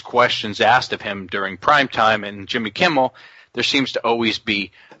 6 questions asked of him during prime time and Jimmy Kimmel, there seems to always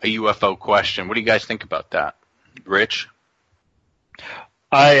be a UFO question. What do you guys think about that? Rich?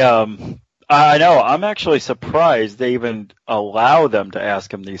 I know. I'm actually surprised they even allow them to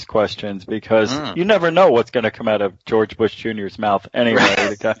ask him these questions, because you never know what's going to come out of George Bush Jr.'s mouth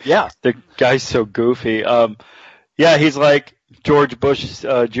anyway. The guy's so goofy. Yeah, he's like George Bush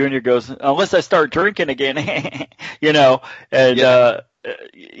Jr. goes, unless I start drinking again,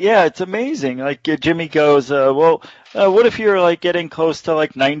 it's amazing. Like Jimmy goes, what if you're like getting close to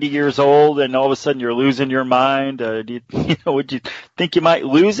like 90 years old and all of a sudden you're losing your mind? Would you think you might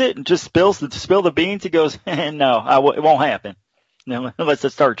lose it and just spill the beans? He goes, no, it won't happen. Unless I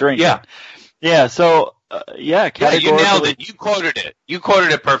start drinking. Yeah. So, you nailed it. You quoted it. You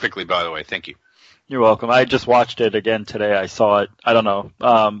quoted it perfectly, by the way. Thank you. You're welcome. I just watched it again today. I saw it. I don't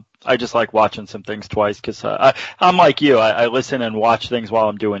know. I just like watching some things twice because I'm like you. I listen and watch things while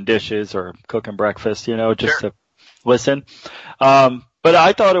I'm doing dishes or cooking breakfast, just to listen. But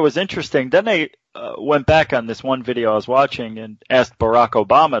I thought it was interesting. Then they went back on this one video I was watching and asked Barack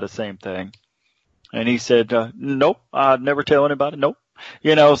Obama the same thing. And he said, nope, I'd never tell anybody. Nope.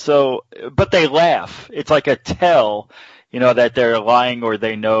 But they laugh. It's like a tell, that they're lying or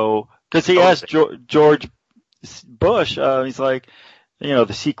they know. Because he asked George Bush, he's like,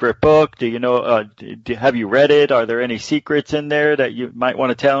 the secret book, do you know, have you read it? Are there any secrets in there that you might want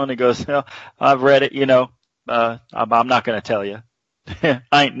to tell? And he goes, I've read it, I'm not going to tell you.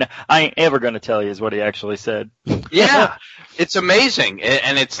 I ain't ever going to tell you is what he actually said. Yeah, it's amazing.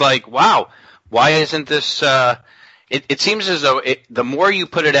 And it's like, wow, why isn't this, it seems as though the more you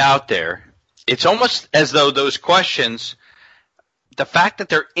put it out there, it's almost as though those questions, the fact that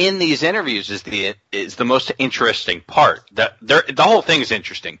they're in these interviews is the most interesting part. The whole thing is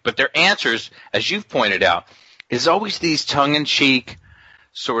interesting, but their answers, as you've pointed out, is always these tongue-in-cheek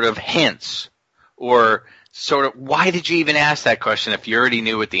sort of hints, or sort of, why did you even ask that question if you already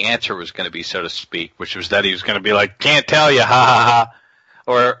knew what the answer was going to be, so to speak, which was that he was going to be like, can't tell you, ha ha ha.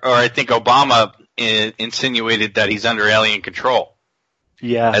 Or I think Obama insinuated that he's under alien control.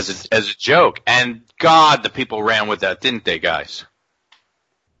 Yes. As a joke. And God, the people ran with that, didn't they, guys?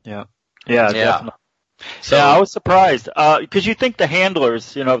 Yeah, definitely. So I was surprised because you think the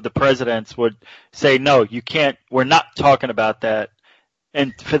handlers, of the presidents would say, no, you can't. We're not talking about that.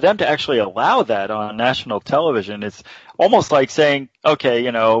 And for them to actually allow that on national television, it's almost like saying, okay,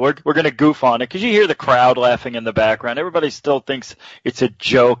 we're going to goof on it, because you hear the crowd laughing in the background. Everybody still thinks it's a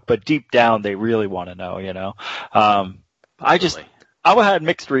joke, but deep down they really want to know. I had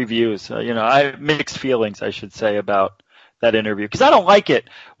mixed reviews. I have mixed feelings, I should say, about that interview, because I don't like it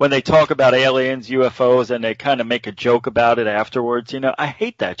when they talk about aliens, UFOs, and they kind of make a joke about it afterwards. I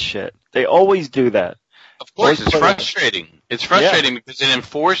hate that shit. They always do that. Of course, it's frustrating. It's frustrating because it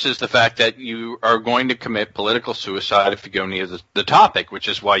enforces the fact that you are going to commit political suicide if you go near the topic, which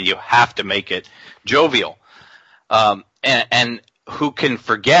is why you have to make it jovial. And who can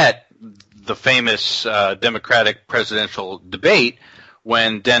forget the famous Democratic presidential debate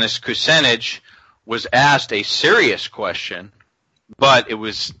when Dennis Kucinich was asked a serious question, but it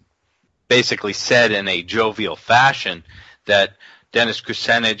was basically said in a jovial fashion that Dennis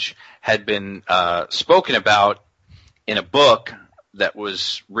Kucinich had been spoken about in a book that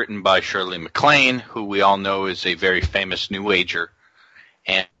was written by Shirley MacLaine, who we all know is a very famous New Ager.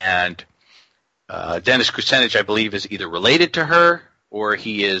 And Dennis Kucinich, I believe, is either related to her or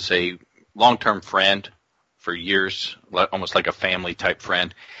he is a long-term friend for years, almost like a family-type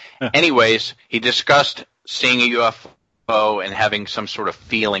friend. Anyways, he discussed seeing a UFO and having some sort of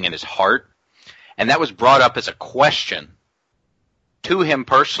feeling in his heart, and that was brought up as a question to him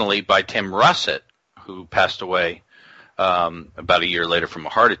personally by Tim Russett, who passed away about a year later from a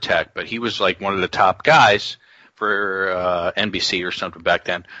heart attack, but he was like one of the top guys for NBC or something back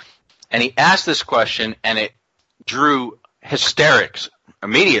then. And he asked this question, and it drew hysterics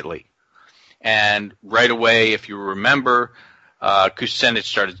immediately. And right away, if you remember, Kucinich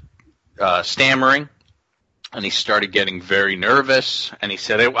started stammering, and he started getting very nervous, and he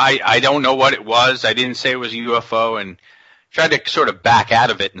said, I don't know what it was. I didn't say it was a UFO, and tried to sort of back out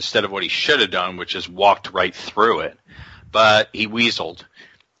of it instead of what he should have done, which is walked right through it. But he weaseled,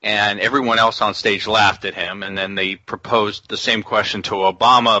 and everyone else on stage laughed at him, and then they proposed the same question to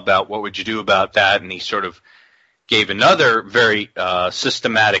Obama about what would you do about that, and he sort of gave another very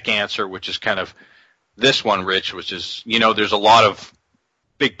systematic answer, which is kind of this one, Rich, which is, there's a lot of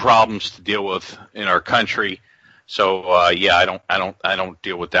big problems to deal with in our country. So, I don't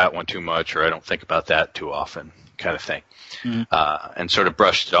deal with that one too much, or I don't think about that too often, kind of thing. Mm-hmm. And sort of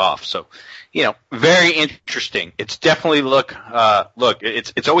brushed it off. So, very interesting. It's definitely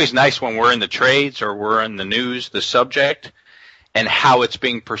it's always nice when we're in the trades or we're in the news, the subject, and how it's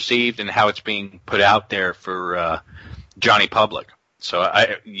being perceived and how it's being put out there for Johnny Public. So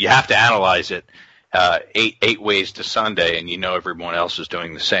you have to analyze it. 8 ways to Sunday, and everyone else is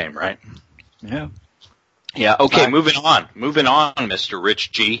doing the same, right? Yeah. Yeah. Okay. Moving on, Mr.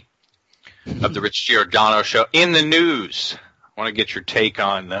 Rich G of the Rich Giordano Show. In the news, I want to get your take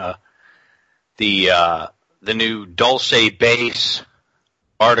on the new Dulce Base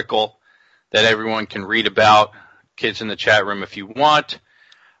article that everyone can read about. Kids in the chat room, if you want,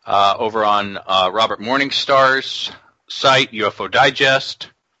 over on Robert Morningstar's site, UFO Digest,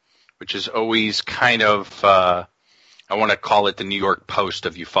 which is always kind of, I want to call it the New York Post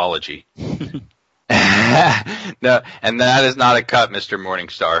of ufology. No, and that is not a cut, Mr.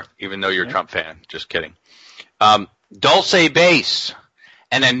 Morningstar, even though you're a Trump fan. Just kidding. Dulce Base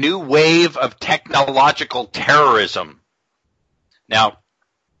and a new wave of technological terrorism. Now,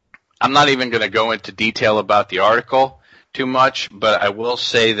 I'm not even going to go into detail about the article too much, but I will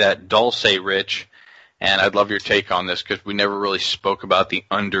say that Dulce, Rich, and I'd love your take on this because we never really spoke about the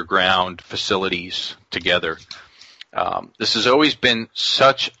underground facilities together. This has always been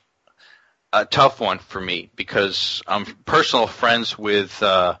such a tough one for me because I'm personal friends with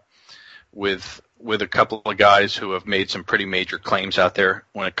a couple of guys who have made some pretty major claims out there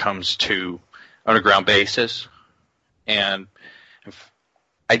when it comes to underground bases. And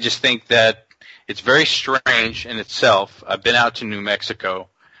I just think that it's very strange in itself. I've been out to New Mexico,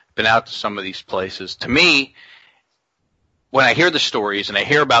 been out to some of these places. To me, when I hear the stories and I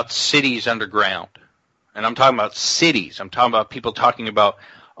hear about cities underground, and I'm talking about cities, I'm talking about people talking about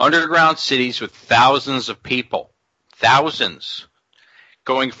underground cities with thousands of people, thousands,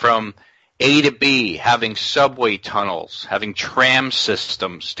 going from A to B, having subway tunnels, having tram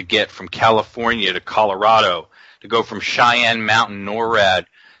systems to get from California to Colorado, to go from Cheyenne Mountain, NORAD,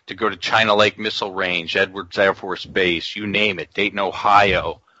 to go to China Lake Missile Range, Edwards Air Force Base, you name it, Dayton,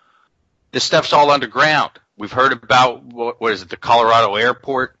 Ohio. This stuff's all underground. We've heard about, what is it, the Colorado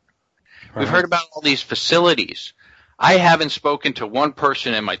Airport? Right. We've heard about all these facilities. I haven't spoken to one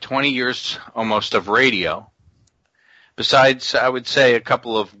person in my 20 years almost of radio, besides, I would say, a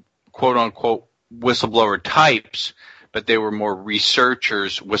couple of quote-unquote whistleblower types, but they were more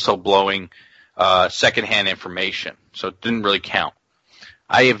researchers whistleblowing secondhand information, so it didn't really count.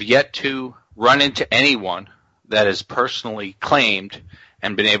 I have yet to run into anyone that has personally claimed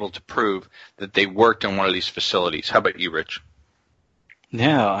and been able to prove that they worked in one of these facilities. How about you, Rich?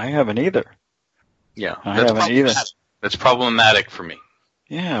 Yeah, I haven't either. Yeah, I haven't either. That's problematic for me.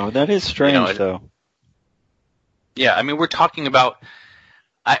 Yeah, well, that is strange, though. Yeah, I mean, we're talking about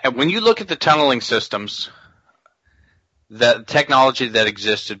when you look at the tunneling systems, the technology that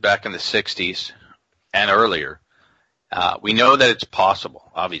existed back in the 60s and earlier, we know that it's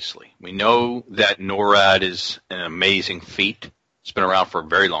possible, obviously. We know that NORAD is an amazing feat. It's been around for a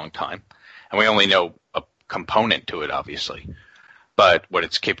very long time. And we only know a component to it, obviously. But what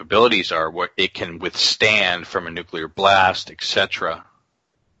its capabilities are, what it can withstand from a nuclear blast, etc.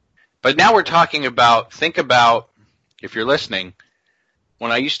 But now we're talking about, think about, if you're listening,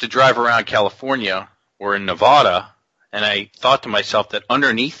 when I used to drive around California or in Nevada, and I thought to myself that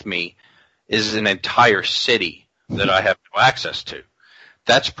underneath me is an entire city that I have no access to.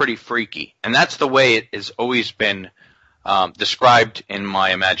 That's pretty freaky. And that's the way it has always been described in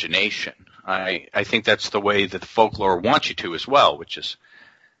my imagination. I think that's the way that the folklore wants you to as well, which is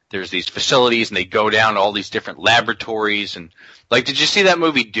there's these facilities and they go down to all these different laboratories. And like, did you see that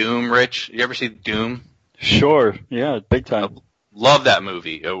movie Doom, Rich? You ever see Doom? Sure. Yeah, big time. Love that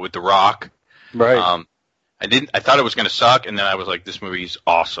movie with The Rock. Right. I thought it was going to suck, and then I was like, this movie's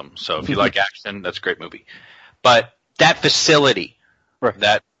awesome. So if you like action, that's a great movie. But that facility, right,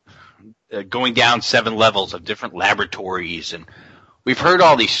 that going down 7 levels of different laboratories, and we've heard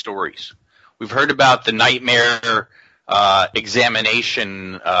all these stories. We've heard about the nightmare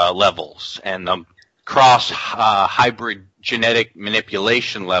examination levels and the cross hybrid genetic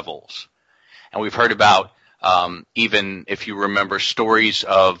manipulation levels. And we've heard about even, if you remember, stories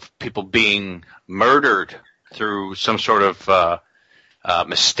of people being murdered through some sort of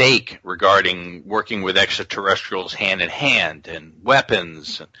mistake regarding working with extraterrestrials hand in hand and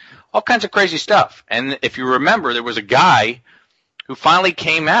weapons and all kinds of crazy stuff. And if you remember, there was a guy who finally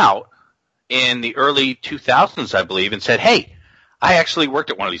came out in the early 2000s, I believe, and said, hey, I actually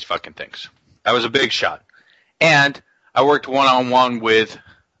worked at one of these fucking things. I was a big shot. And I worked one-on-one with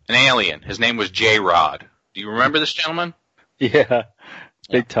an alien. His name was J-Rod. Do you remember this gentleman? Yeah,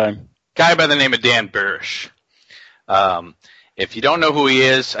 big time. Guy by the name of Dan Barish. If you don't know who he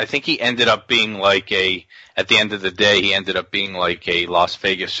is, I think he ended up being like at the end of the day, he ended up being like a Las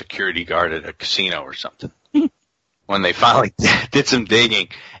Vegas security guard at a casino or something. When they finally did some digging.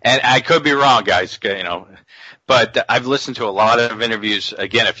 And I could be wrong, guys, but I've listened to a lot of interviews.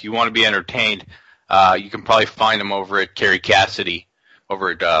 Again, if you want to be entertained, you can probably find them over at Kerry Cassidy,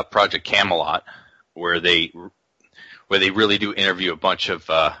 over at Project Camelot, where they really do interview a bunch of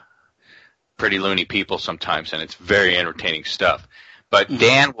pretty loony people sometimes, and it's very entertaining stuff. But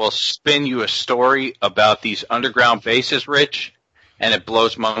Dan will spin you a story about these underground bases, Rich, and it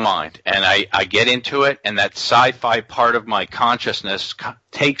blows my mind. And I get into it, and that sci-fi part of my consciousness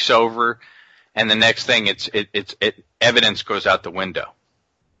takes over, and the next thing, evidence goes out the window.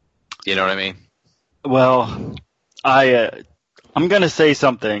 You know what I mean? Well, I'm going to say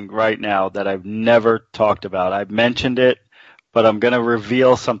something right now that I've never talked about. I've mentioned it, but I'm going to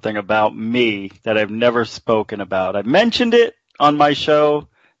reveal something about me that I've never spoken about. I mentioned it on my show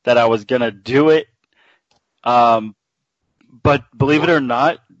that I was going to do it. But believe it or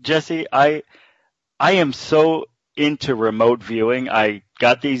not, Jesse, I am so into remote viewing. I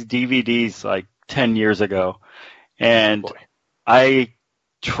got these DVDs like 10 years ago, and I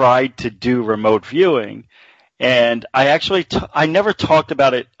tried to do remote viewing. And I I never talked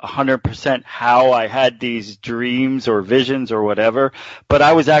about it 100% how I had these dreams or visions or whatever, but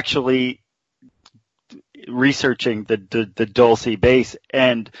I was actually researching the Dulce base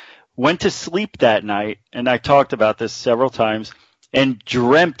and went to sleep that night, and I talked about this several times, and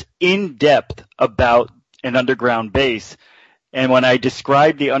dreamt in depth about an underground base. And when I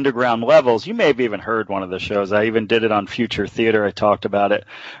described the underground levels, you may have even heard one of the shows. I even did it on Future Theater. I talked about it,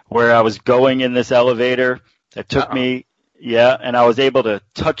 where I was going in this elevator. It took me, and I was able to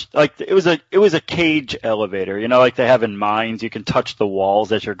touch, like, it was a cage elevator, like they have in mines. You can touch the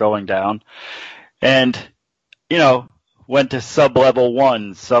walls as you're going down. And, went to sub-level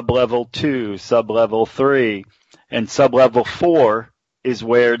 1, sub-level 2, sub-level 3, and sub-level 4 is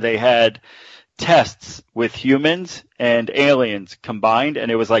where they had tests with humans and aliens combined, and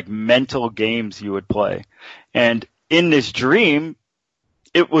it was like mental games you would play. And in this dream,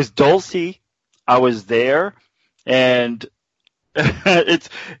 it was Dulce. I was there, and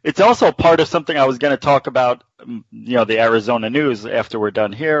it's also part of something I was going to talk about, the Arizona news after we're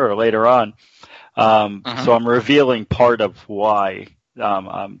done here or later on. So I'm revealing part of why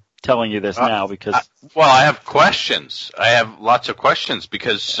I'm telling you this now because. I have questions. I have lots of questions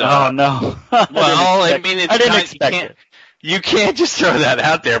because. Oh no! I didn't expect it. You can't just throw that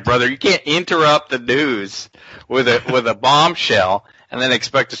out there, brother. You can't interrupt the news with a bombshell and then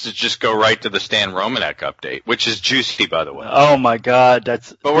expect us to just go right to the Stan Romanek update, which is juicy, by the way. Oh my God,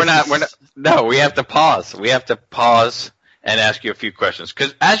 But we're not. No, we have to pause. We have to pause and ask you a few questions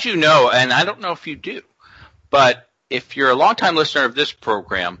because, as you know, and I don't know if you do, but if you're a longtime listener of this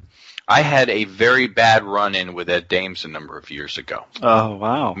program, I had a very bad run-in with Ed Dames a number of years ago. Oh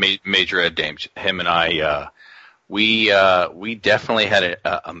wow, Major Ed Dames. Him and I, we definitely had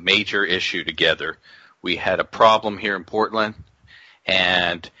a major issue together. We had a problem here in Portland,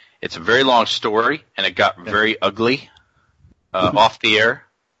 and it's a very long story, and it got very ugly off the air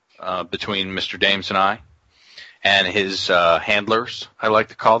between Mr. Dames and I, and his handlers, I like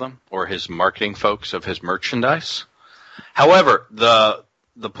to call them, or his marketing folks of his merchandise. However, the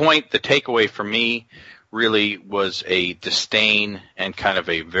point, the takeaway for me really was a disdain and kind of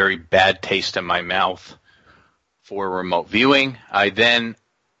a very bad taste in my mouth for remote viewing. I then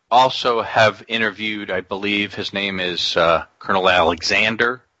also have interviewed, I believe his name is Colonel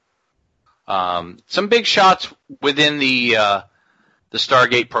Alexander. Some big shots within the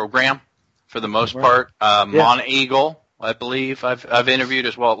Stargate program, for the most part. Mon Eagle, I believe, I've interviewed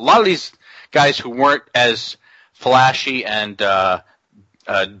as well. A lot of these guys who weren't as flashy and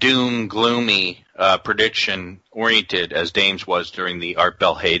doom, gloomy, prediction oriented as Dames was during the Art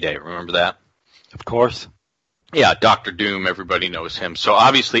Bell heyday. Remember that? Of course. Yeah, Dr. Doom, everybody knows him. So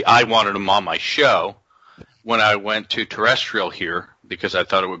obviously I wanted him on my show when I went to terrestrial here because I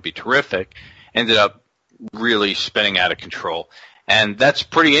thought it would be terrific. Ended up really spinning out of control. And that's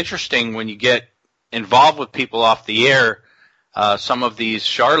pretty interesting when you get involved with people off the air, some of these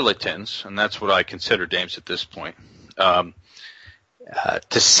charlatans, and that's what I consider Dames at this point,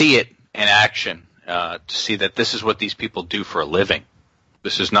 to see it in action, to see that this is what these people do for a living.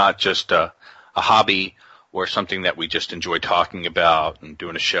 This is not just a hobby or something that we just enjoy talking about and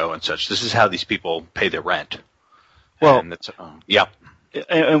doing a show and such. This is how these people pay their rent. Well, and that's, yeah.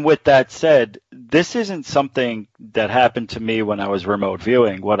 And with that said, this isn't something that happened to me when I was remote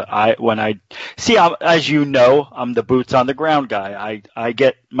viewing. As you know, I'm the boots on the ground guy. I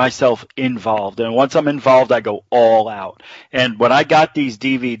get myself involved, and once I'm involved, I go all out. And when I got these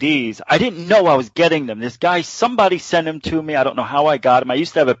DVDs, I didn't know I was getting them. This guy, somebody sent them to me. I don't know how I got them. I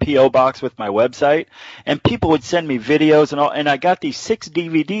used to have a P.O. box with my website, and people would send me videos and all. And I got these 6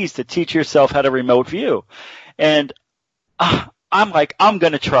 DVDs to teach yourself how to remote view, and I'm like, I'm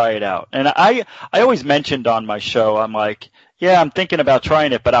going to try it out. And I always mentioned on my show, I'm like, yeah, I'm thinking about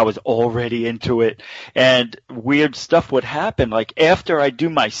trying it, but I was already into it. And weird stuff would happen. Like after I do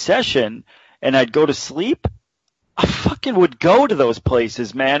my session and I'd go to sleep, I fucking would go to those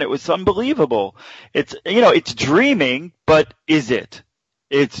places, man. It was unbelievable. It's, it's dreaming, but is it?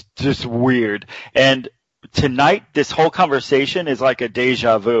 It's just weird. And tonight, this whole conversation is like a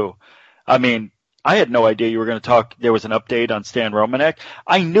deja vu. I mean, I had no idea you were going to talk. There was an update on Stan Romanek.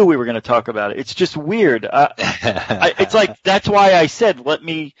 I knew we were going to talk about it. It's just weird. It's like, that's why I said, let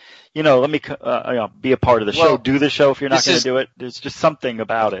me be a part of the show. Do the show if you're not going to do it. There's just something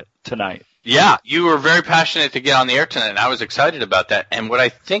about it tonight. Yeah, you were very passionate to get on the air tonight, and I was excited about that. And what I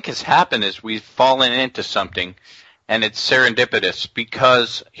think has happened is we've fallen into something, and it's serendipitous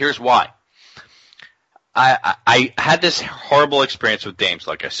because here's why. I had this horrible experience with Dames,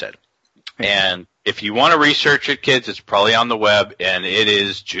 like I said. And if you want to research it, kids, it's probably on the web, and it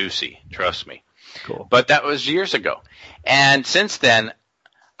is juicy. Trust me. Cool. But that was years ago. And since then,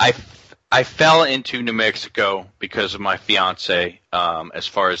 I fell into New Mexico because of my fiance, as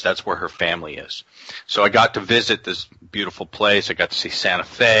far as that's where her family is. So I got to visit this beautiful place. I got to see Santa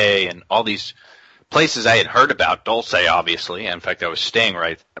Fe and all these places I had heard about, Dulce, obviously. In fact, I was staying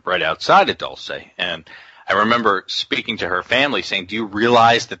right outside of Dulce. And I remember speaking to her family saying, do you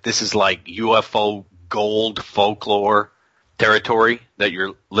realize that this is like UFO gold folklore territory that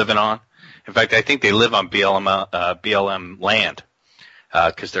you're living on? In fact, I think they live on BLM land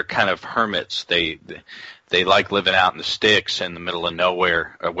because they're kind of hermits. They like living out in the sticks in the middle of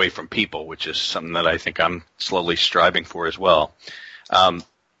nowhere away from people, which is something that I think I'm slowly striving for as well.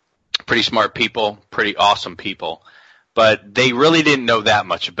 Pretty smart people, pretty awesome people. But they really didn't know that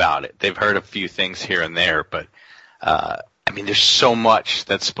much about it. They've heard a few things here and there, but there's so much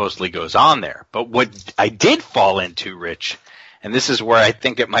that supposedly goes on there. But what I did fall into, Rich, and this is where I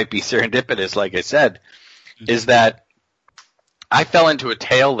think it might be serendipitous, like I said, is that I fell into a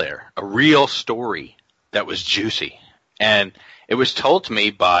tale there, a real story that was juicy. And it was told to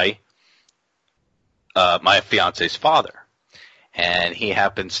me by my fiance's father. And he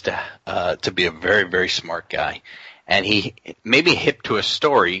happens to be a very, very smart guy. And he maybe hip to a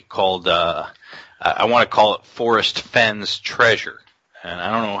story called, I want to call it Forrest Fenn's Treasure. And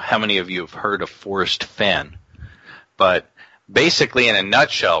I don't know how many of you have heard of Forrest Fenn, but basically, in a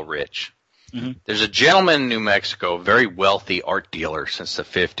nutshell, Rich, there's a gentleman in New Mexico, a very wealthy art dealer since the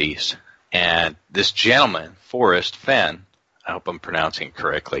 50s, and this gentleman, Forrest Fenn, I hope I'm pronouncing it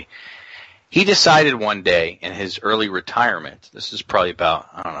correctly, he decided one day in his early retirement, this is probably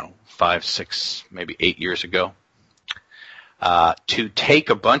about, 5, 6, maybe 8 years ago, to take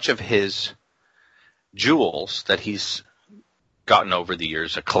a bunch of his jewels that he's gotten over the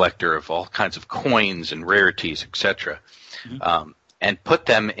years, a collector of all kinds of coins and rarities, etc., and put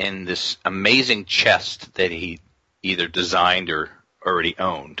them in this amazing chest that he either designed or already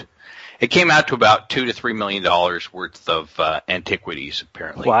owned. It came out to about $2 to $3 million worth of antiquities,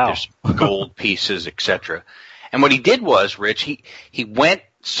 apparently. Wow. There's gold pieces, etc. And what he did was, Rich, he went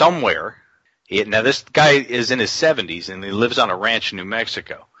somewhere. Now, this guy is in his 70s, and he lives on a ranch in New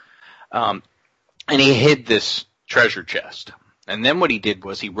Mexico. And he hid this treasure chest. And then what he did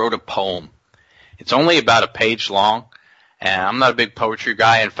was he wrote a poem. It's only about a page long, and I'm not a big poetry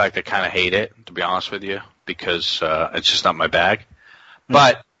guy. In fact, I kind of hate it, to be honest with you, because it's just not my bag.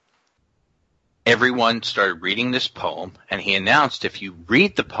 But everyone started reading this poem, and he announced if you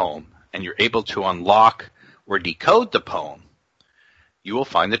read the poem and you're able to unlock or decode the poem, you will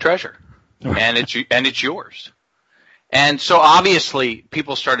find the treasure, and it's yours. And so obviously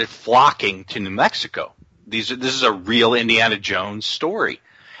people started flocking to New Mexico. This is a real Indiana Jones story.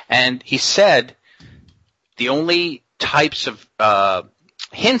 And he said the only types of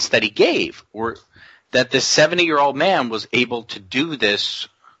hints that he gave were that this 70-year-old man was able to do this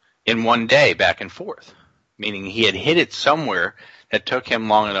in one day back and forth, meaning he had hid it somewhere that took him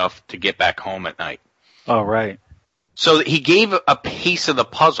long enough to get back home at night. Oh, right. So he gave a piece of the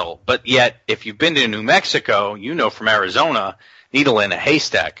puzzle, but yet if you've been to New Mexico, you know from Arizona, needle in a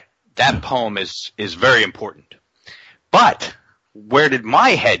haystack, that poem is very important. But where did my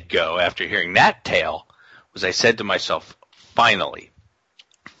head go after hearing that tale was I said to myself, finally,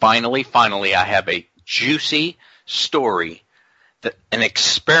 I have a juicy story, an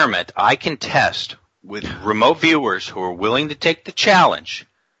experiment I can test with remote viewers who are willing to take the challenge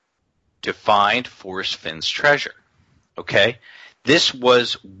to find Forrest Fenn's treasure. Okay? This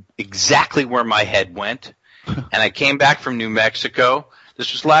was exactly where my head went, and I came back from New Mexico.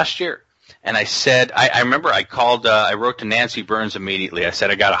 This was last year. And I said, I remember I called, I wrote to Nancy Burns immediately. I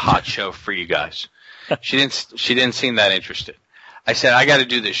said, I got a hot show for you guys. She didn't seem that interested. I said, I got to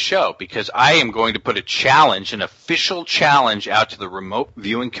do this show because I am going to put a challenge, an official challenge out to the remote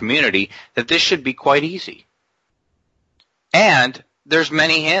viewing community that this should be quite easy. And there's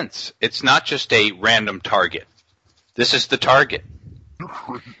many hints. It's not just a random target. This is the target.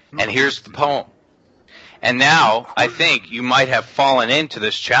 And here's the poem. And now I think you might have fallen into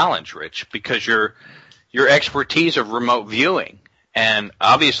this challenge, Rich, because your expertise of remote viewing, and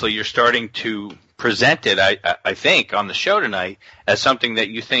obviously you're starting to present it, I think, on the show tonight as something that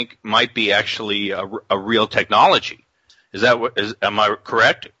you think might be actually a real technology. Am I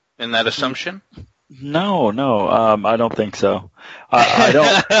correct in that assumption? No, I don't think so. I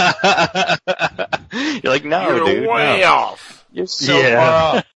don't. You're like, no, You're dude. way off. You're so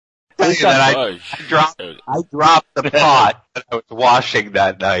far off. I dropped the pot that I was washing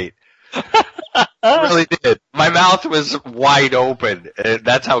that night. I really did. My mouth was wide open.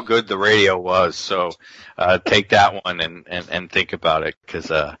 That's how good the radio was. So take that one and think about it, because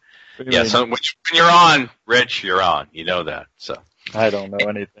so when you're on, Rich, you're on. You know that. So I don't know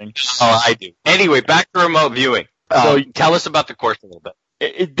anything. Oh, I do. Anyway, back to remote viewing. So tell us about the course a little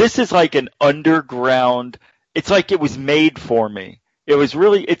bit. This is like an underground. It's like it was made for me. It was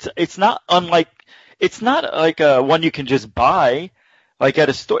really. It's not unlike. It's not like one you can just buy. Like at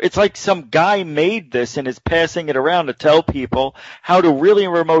a store, it's like some guy made this and is passing it around to tell people how to really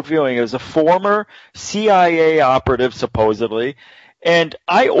remote viewing. It was a former CIA operative, supposedly, and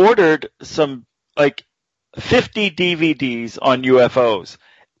I ordered some, like, 50 DVDs on UFOs,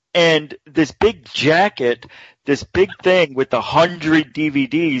 and this big jacket, this big thing with 100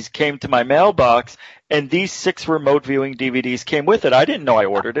 DVDs came to my mailbox, and these 6 remote viewing DVDs came with it. I didn't know I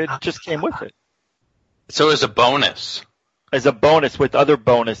ordered it. It just came with it. So as a bonus. As a bonus with other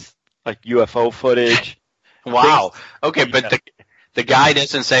bonus, like UFO footage. Wow. Okay, but the guy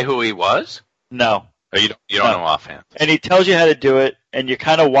doesn't say who he was? No. Or you don't know offhand. And he tells you how to do it, and you're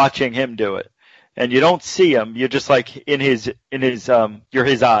kind of watching him do it. And you don't see him. You're just like you're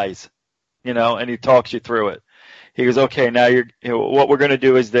his eyes, and he talks you through it. He goes, okay, now what we're going to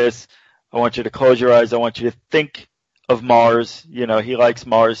do is this. I want you to close your eyes. I want you to think of Mars. He likes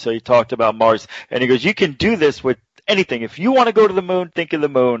Mars, so he talked about Mars. And he goes, you can do this with anything. If you want to go to the moon, think of the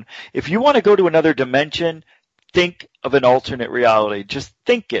moon. If you want to go to another dimension, think of an alternate reality. Just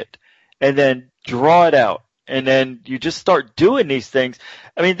think it and then draw it out. and then you just start doing these things.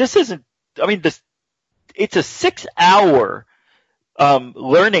 I mean, it's a 6-hour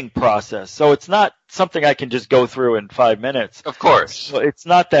learning process, so it's not something I can just go through in 5 minutes. Of course. So it's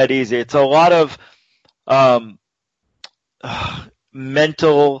not that easy. It's a lot of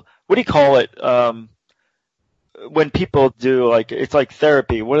mental, what do you call it? When people do it's like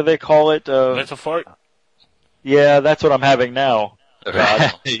therapy. What do they call it? Mental fart? Yeah, that's what I'm having now.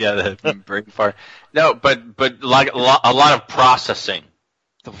 Yeah, the brain fart. No, but like a lot of processing.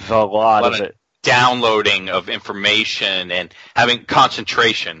 A lot of it. Downloading of information and having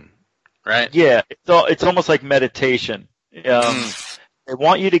concentration, right? Yeah, it's almost like meditation. They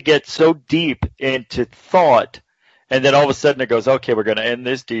want you to get so deep into thought, and then all of a sudden it goes, okay, we're going to end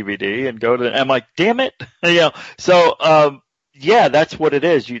this DVD and go to. I'm like, damn it, So yeah, that's what it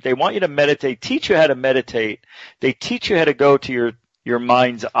is. They want you to meditate, teach you how to meditate. They teach you how to go to your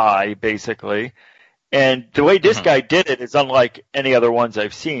mind's eye, basically. And the way this guy did it is unlike any other ones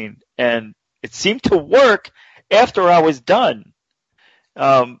I've seen, and it seemed to work after I was done.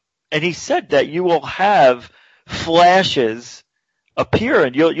 And he said that you will have flashes appear,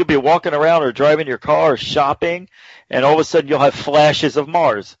 and you'll be walking around or driving your car or shopping, and all of a sudden you'll have flashes of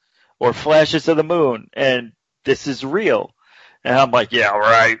Mars or flashes of the moon, and this is real. And I'm like, yeah,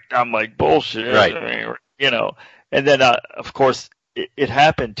 right. I'm like, bullshit. Right. And then, of course, it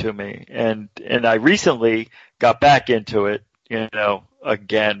happened to me, and I recently got back into it,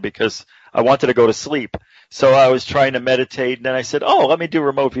 again, because I wanted to go to sleep. So I was trying to meditate, and then I said, let me do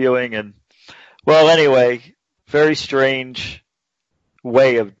remote viewing. And, well, anyway, very strange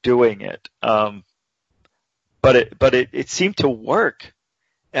way of doing it. But it seemed to work.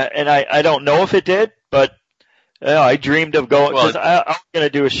 And I don't know if it did, but I dreamed of going, because I was going to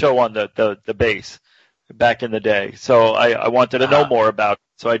do a show on the base back in the day. So I wanted to know more about it.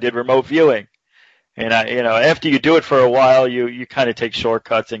 So I did remote viewing. And after you do it for a while, you kind of take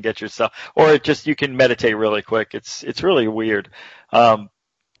shortcuts and get yourself, or you can meditate really quick. It's really weird. Well,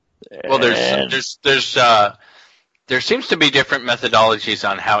 there seems to be different methodologies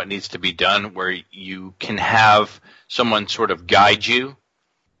on how it needs to be done, where you can have someone sort of guide you.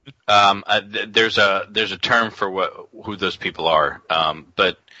 There's a term for who those people are.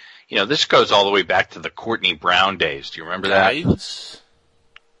 But this goes all the way back to the Courtney Brown days. Do you remember that? Guides?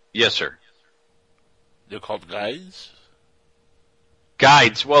 Yes, sir. They're called guides?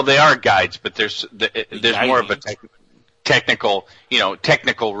 Guides. Well, they are guides, but there's more of a technical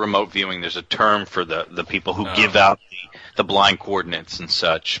remote viewing. There's a term for the people who give out the blind coordinates and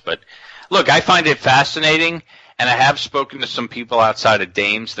such. But look, I find it fascinating, and I have spoken to some people outside of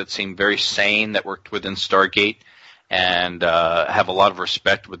Dames that seem very sane, that worked within Stargate, and have a lot of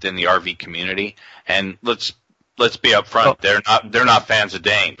respect within the RV community. And let's be upfront. They're not fans of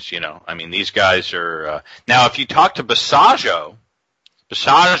Dames. I mean, these guys are. Now, if you talk to Bisagio,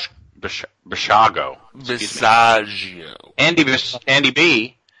 Andy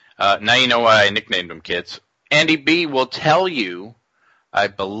B. Now you know why I nicknamed him, kids. Andy B. will tell you, I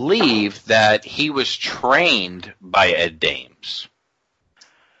believe, that he was trained by Ed Dames,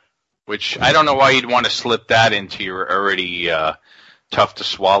 which I don't know why you'd want to slip that into your already tough to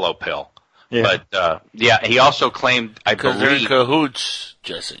swallow pill. Yeah. But he also claimed, I believe, they're in cahoots,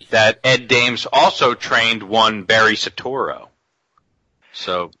 Jesse, that Ed Dames also trained one Barry Soetoro.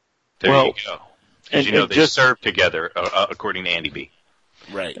 So there you go. And they served together, according to Andy B.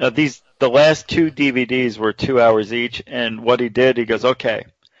 Right. The last 2 DVDs were 2 hours each, and what he did, he goes, okay,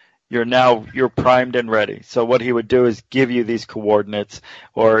 you're primed and ready. So what he would do is give you these coordinates,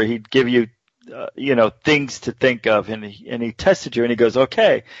 or he'd give you things to think of, and he tested you, and he goes,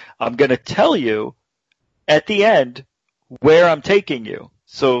 okay, I'm going to tell you at the end where I'm taking you.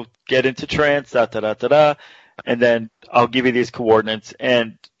 So get into trance, and then I'll give you these coordinates,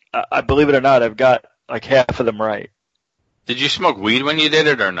 and I believe it or not, I've got like half of them right. Did you smoke weed when you did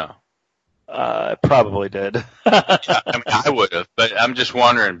it or no? I probably did. I would have, but I'm just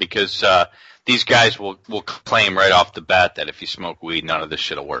wondering because these guys will claim right off the bat that if you smoke weed, none of this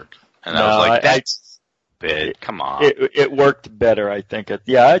shit will work. And I was like, that's bit. Come on. It worked better, I think.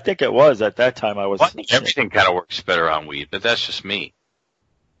 I think it was at that time. I think everything kind of works better on weed, but that's just me.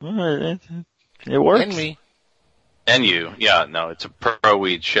 It works. And me. And you. Yeah, no, it's a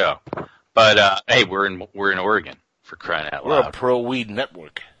pro-weed show. But, hey, we're in Oregon, for crying out loud. We're a pro-weed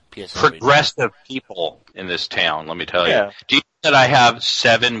network. Progressive people in this town, let me tell you. Do you know that I have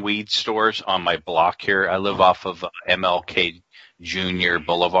 7 weed stores on my block here? I live off of MLK Jr.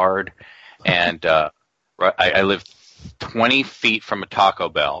 Boulevard, and I live 20 feet from a Taco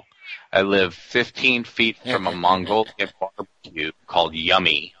Bell. I live 15 feet from a Mongolian barbecue called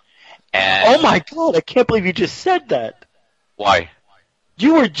Yummy, And oh my God, I can't believe you just said that. Why?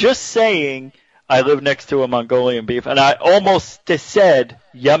 You were just saying I live next to a Mongolian beef, and I almost said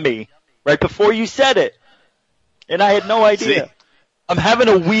yummy right before you said it, and I had no idea. See? I'm having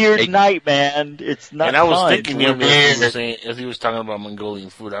a weird night, man. It's not. And I was fun. thinking yummy as he was talking about Mongolian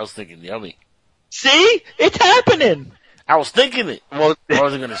food. I was thinking yummy. See, it's happening. I was thinking it. Well, I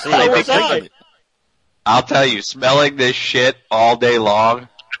wasn't going to say it. I was thinking it. I'll tell you, smelling this shit all day long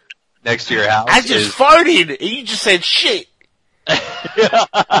next to your house. I just farted, and you just said shit.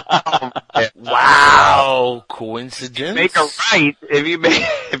 Wow, coincidence. Make a right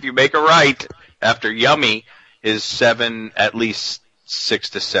if you make a right after yummy is at least 6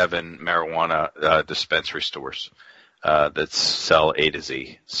 to 7 marijuana dispensary stores that sell A to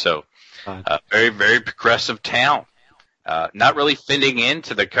Z. So very, very progressive town. Not really fitting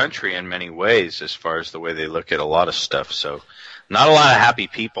into the country in many ways as far as the way they look at a lot of stuff. So not a lot of happy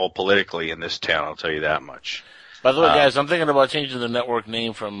people politically in this town, I'll tell you that much. By the way, guys, I'm thinking about changing the network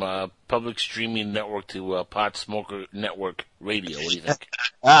name from Public Streaming Network to Pot Smoker Network Radio. What do you think?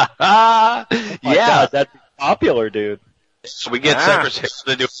 Yeah, that'd be popular, dude. So we get Cypress Hill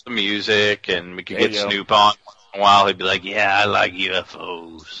to do some music, and we could get Snoop on once in a while. He'd be like, yeah, I like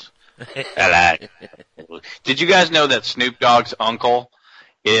UFOs. I like. Did you guys know that Snoop Dogg's uncle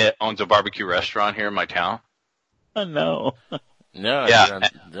owns a barbecue restaurant here in my town? No. No. Yeah.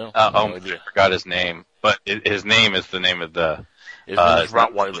 I forgot his name, but his name is the name of the. His name is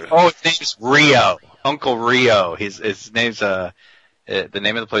Rottweiler. Oh, his name's Rio. Uncle Rio. His name's the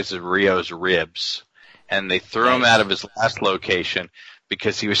name of the place is Rio's Ribs, and they threw him out of his last location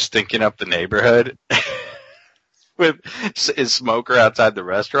because he was stinking up the neighborhood. With his smoker outside the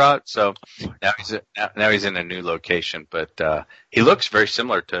restaurant, so now he's in a new location. But he looks very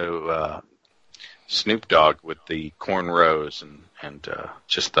similar to Snoop Dogg with the cornrows and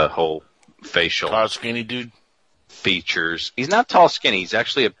just the whole facial. Tall, skinny dude. Features. He's not tall, skinny. He's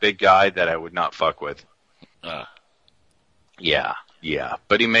actually a big guy that I would not fuck with. Yeah.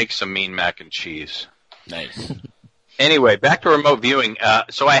 But he makes some mean mac and cheese. Nice. Anyway, back to remote viewing.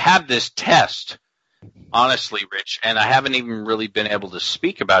 So I have this test. Honestly, Rich, and I haven't even really been able to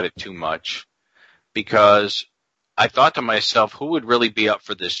speak about it too much because I thought to myself, who would really be up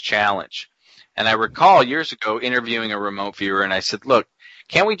for this challenge? And I recall years ago interviewing a remote viewer, and I said, look,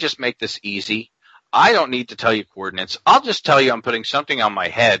 can't we just make this easy? I don't need to tell you coordinates. I'll just tell you I'm putting something on my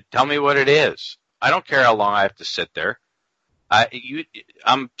head. Tell me what it is. I don't care how long I have to sit there.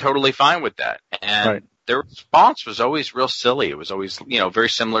 I'm totally fine with that. And their response was always real silly. It was always, very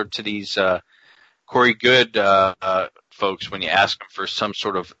similar to these Corey Good folks when you ask them for some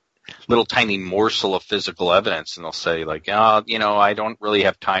sort of little tiny morsel of physical evidence, and they'll say like, I don't really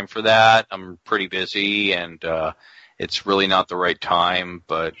have time for that. I'm pretty busy, and it's really not the right time.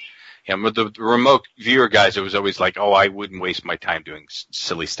 But with the remote viewer guys, it was always like, I wouldn't waste my time doing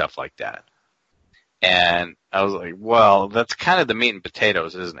silly stuff like that. And I was like, well, that's kind of the meat and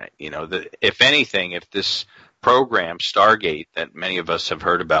potatoes, isn't it? If anything, if this program, Stargate, that many of us have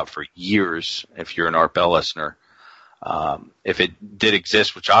heard about for years, if you're an Art Bell listener, if it did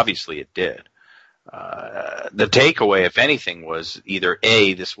exist, which obviously it did, the takeaway, if anything, was either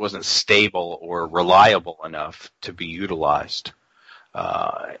A, this wasn't stable or reliable enough to be utilized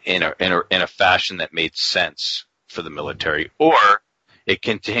in a fashion that made sense for the military, or it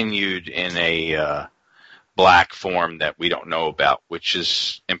continued in a black form that we don't know about, which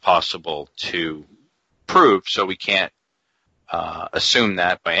is impossible to prove, so we can't assume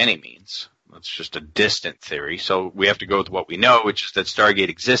that by any means. It's just a distant theory. So we have to go with what we know, which is that Stargate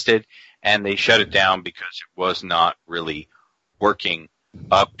existed, and they shut it down because it was not really working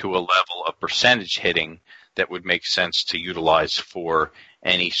up to a level of percentage hitting that would make sense to utilize for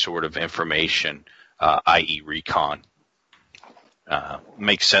any sort of information, i.e. recon.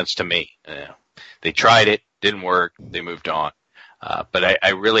 Makes sense to me. They tried it, didn't work, they moved on. But I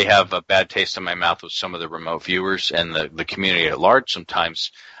really have a bad taste in my mouth with some of the remote viewers and the community at large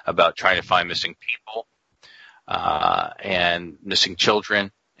sometimes about trying to find missing people and missing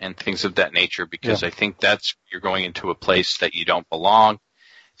children and things of that nature, because I think you're going into a place that you don't belong.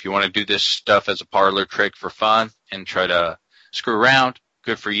 If you want to do this stuff as a parlor trick for fun and try to screw around,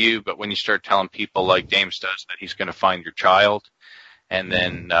 good for you. But when you start telling people like Dames does that he's going to find your child, and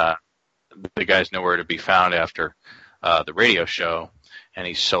then the guy's nowhere to be found after the radio show, and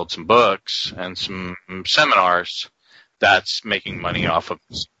he sold some books and some seminars, that's making money off of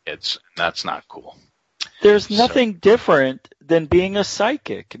kids, and that's not cool. There's nothing different than being a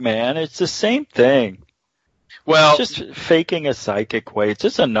psychic, man. It's the same thing. Well, it's just faking a psychic way. It's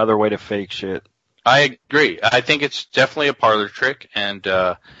just another way to fake shit. I agree. I think it's definitely a parlor trick, and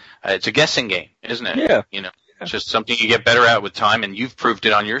it's a guessing game, isn't it? Yeah. You know, it's just something you get better at with time, and you've proved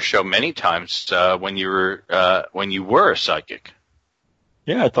it on your show many times when you were a psychic.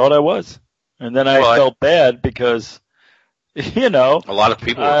 Yeah, I thought I was, and then I felt bad because, a lot of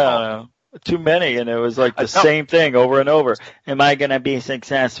people. I don't know, too many, and it was like the same thing over and over. Am I going to be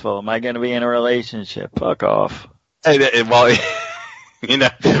successful? Am I going to be in a relationship? Fuck off. Well,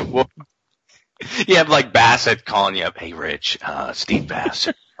 well, you have like Bassett calling you up. Hey, Rich, Steve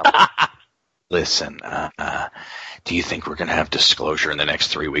Bassett. Listen, do you think we're going to have disclosure in the next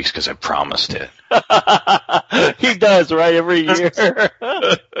 3 weeks? Because I promised it. He does, right? Every year.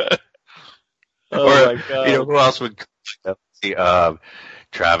 My God. Who else would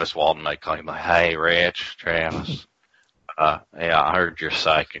Travis Walton might call him like, hey, Rich, Travis. Yeah, I heard you're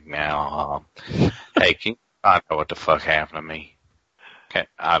psychic now. Hey, can you find out what the fuck happened to me? Okay,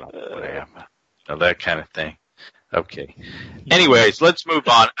 I don't know what happened. That kind of thing. Okay. Anyways, let's move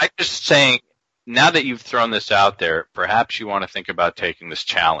on. I'm just saying, now that you've thrown this out there, perhaps you want to think about taking this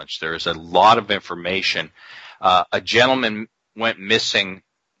challenge. There is a lot of information. A gentleman went missing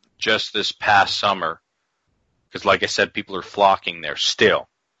just this past summer because, like I said, people are flocking there still.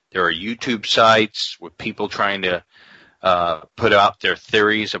 There are YouTube sites with people trying to put out their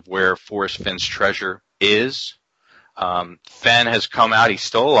theories of where Forrest Finn's treasure is. Fenn has come out. He's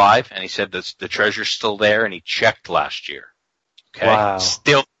still alive, and he said that the treasure's still there, and he checked last year. Okay, wow.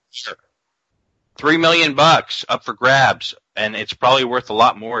 Still there. $3 million up for grabs, and it's probably worth a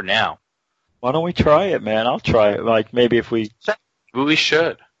lot more now. Why don't we try it, man? I'll try it. Like maybe if we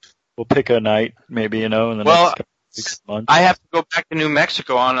should. We'll pick a night, maybe in the next couple weeks, months. I have to go back to New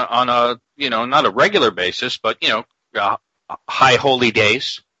Mexico on a not a regular basis, but high holy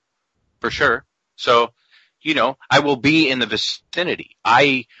days for sure. So. I will be in the vicinity.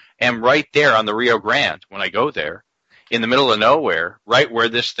 I am right there on the Rio Grande when I go there, in the middle of nowhere, right where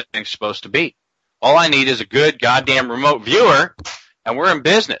this thing's supposed to be. All I need is a good goddamn remote viewer, and we're in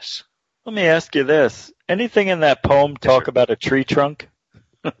business. Let me ask you this. Anything in that poem talk about a tree trunk?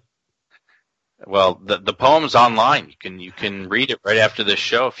 Well, the poem's online. You can read it right after this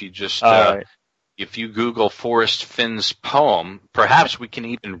show if you just if you Google Forrest Finn's poem. Perhaps we can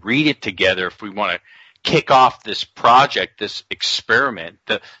even read it together if we want to kick off this project, this experiment,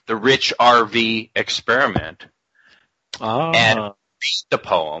 the Rich RV experiment, and read the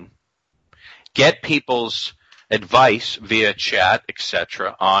poem, get people's advice via chat,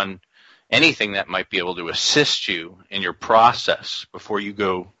 etc., on anything that might be able to assist you in your process before you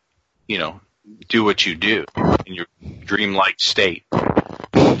go, do what you do in your dreamlike state.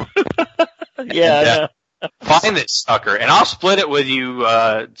 Yeah. Find this sucker, and I'll split it with you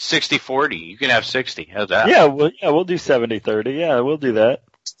 60-40. You can have 60. How's that? Yeah, we'll do 70-30. Yeah, we'll do that.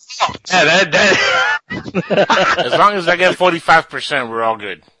 Yeah, As long as I get 45%, we're all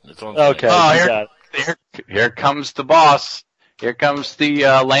good. That's all I'm saying. Here comes the boss. Here comes the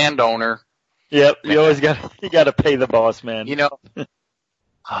landowner. Yep, you always got to pay the boss, man. Yeah.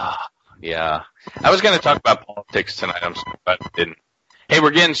 I was going to talk about politics tonight, but I didn't. Hey, we're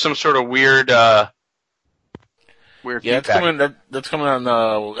getting some sort of weird feedback. That's coming on,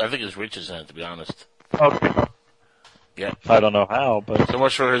 I think it's Rich's end, to be honest. Okay. Yeah. I don't know how, but. So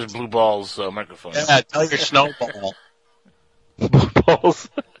much for his Blue Balls microphone. Yeah, tell your snowball. Blue Balls.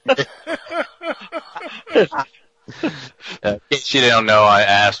 In case you don't know, I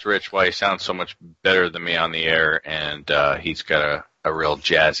asked Rich why he sounds so much better than me on the air, and he's got a real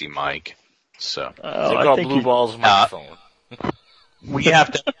jazzy mic. So. They call Blue Balls microphone. We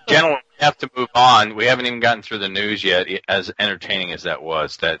have to move on. We haven't even gotten through the news yet, as entertaining as that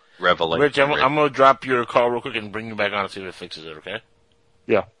was, that revelation. Rich, I'm going to drop your call real quick and bring you back on and see if it fixes it, okay?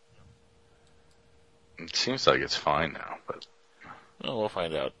 Yeah. It seems like it's fine now, but. Well, we'll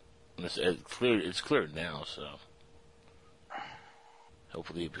find out. It's clear now, so.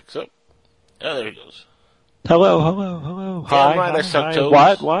 Hopefully it picks up. Oh, there he goes. Hello. Hi. Right, I suck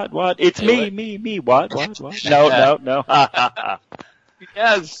toes. What? It's hey, me. What? No.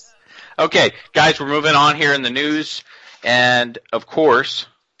 Yes. Okay, guys, we're moving on here in the news. And, of course,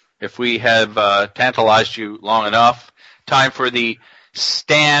 if we have tantalized you long enough, time for the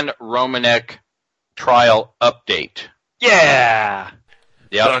Stan Romanek trial update. Yeah!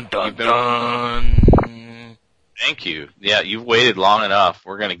 Yep. Dun. Thank you. Yeah, you've waited long enough.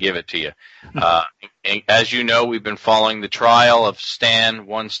 We're going to give it to you. As you know, we've been following the trial of Stan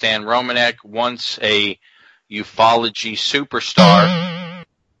Romanek, once a ufology superstar,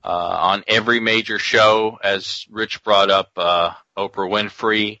 on every major show, as Rich brought up, Oprah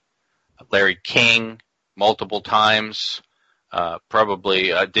Winfrey, Larry King, multiple times.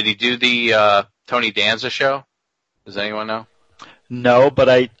 Probably, did he do the Tony Danza show? Does anyone know? No, but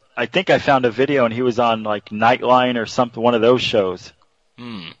I think I found a video and he was on like Nightline or something, one of those shows.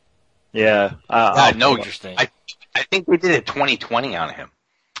 Yeah. No, interesting. I think we did a 2020 on him.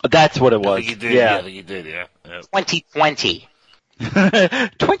 That's what it was. I think you did. Yeah. I think you did. Yeah. 2020.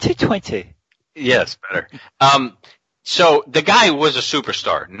 2020. Yes, better. So the guy was a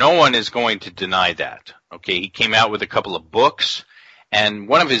superstar. No one is going to deny that. Okay, he came out with a couple of books, and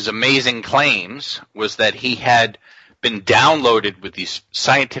one of his amazing claims was that he had been downloaded with these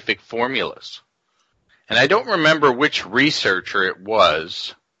scientific formulas. And I don't remember which researcher it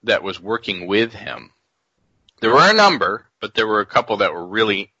was that was working with him. There were a number, but there were a couple that were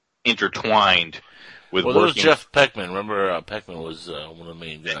really intertwined with there was working. Jeff Peckman. Remember, Peckman was one of the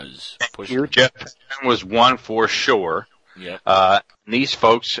main guys pushing. Jeff Peckman was one for sure. Yeah. These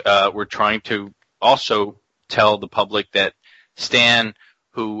folks were trying to also tell the public that Stan,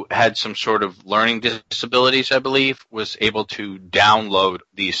 who had some sort of learning disabilities, I believe, was able to download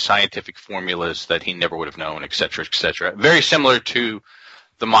these scientific formulas that he never would have known, et cetera, et cetera. Very similar to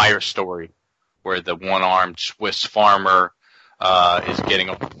the Meyer story, where the one-armed Swiss farmer is getting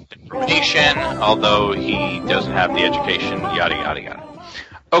information, although he doesn't have the education, yada, yada, yada.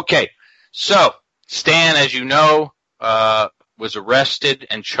 Okay, so Stan, as you know, was arrested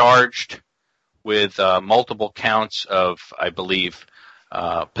and charged with multiple counts of, I believe,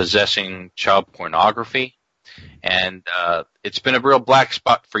 possessing child pornography. And it's been a real black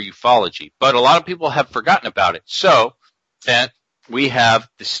spot for ufology. But a lot of people have forgotten about it. So we have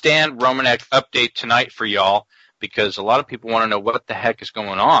the Stan Romanek update tonight for y'all, because a lot of people want to know what the heck is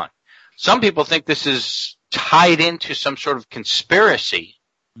going on. Some people think this is tied into some sort of conspiracy.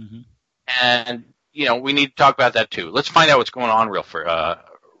 Mm-hmm. And, you know, we need to talk about that too. Let's find out what's going on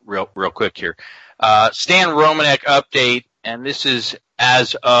real quick here. Stan Romanek update, and this is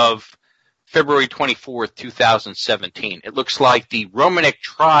as of February 24th, 2017. It looks like the Romanek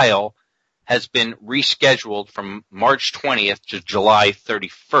trial has been rescheduled from March 20th to July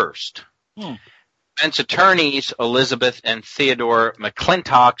 31st. Defense attorneys Elizabeth and Theodore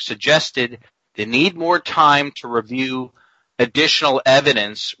McClintock suggested they need more time to review additional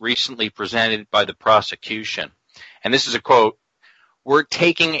evidence recently presented by the prosecution. And this is a quote, we're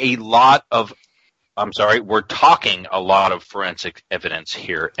talking a lot of forensic evidence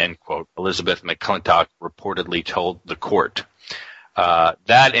here, end quote, Elizabeth McClintock reportedly told the court.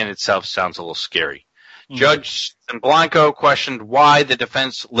 That in itself sounds a little scary. Mm-hmm. Judge Blanco questioned why the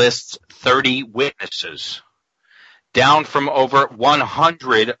defense lists 30 witnesses, down from over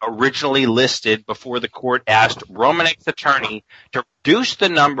 100 originally listed before the court asked Romanek's attorney to reduce the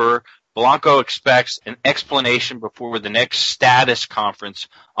number. Blanco expects an explanation before the next status conference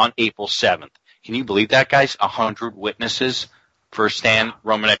on April 7th. Can you believe that, guys? 100 witnesses for Stan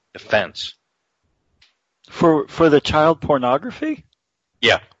Romanek defense. For the child pornography?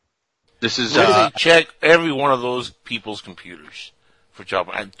 Yeah. This is check every one of those people's computers for child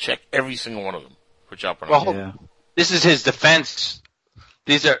pornography. I check every single one of them for child pornography. Well, this is his defense.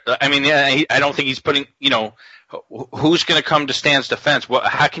 These are, I mean, I don't think he's putting, you know, who's going to come to Stan's defense? Well,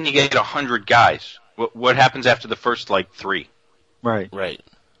 how can you get 100 guys? What happens after the first, 3? Right.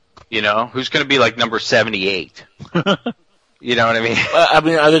 You know, who's going to be number 78? You know what I mean?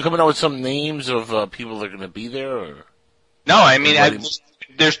 Are they coming out with some names of people that are going to be there? Or? No, I mean,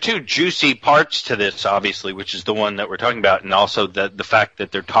 there's two juicy parts to this, obviously, which is the one that we're talking about, and also the fact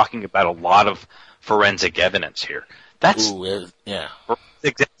that they're talking about a lot of forensic evidence here. That's forensic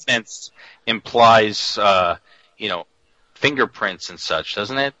evidence implies, fingerprints and such,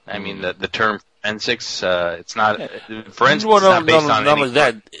 doesn't it? I mean, the term forensics, it's not forensics. Well, is not based on not any like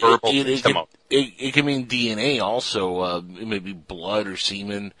that. verbal testimony. It can mean DNA also. It may be blood or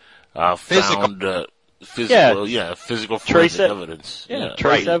semen found. Physical forensic evidence.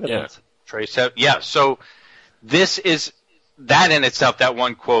 Trace evidence. So this is that in itself. That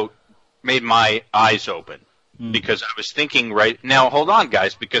one quote made my eyes open because I was thinking right now. Hold on,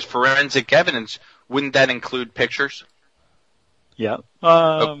 guys, because forensic evidence, wouldn't that include pictures? Yeah.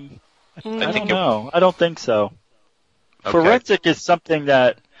 I don't know. I don't think so. Okay. Forensic is something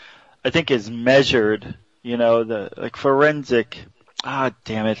that I think is measured. You know, forensic.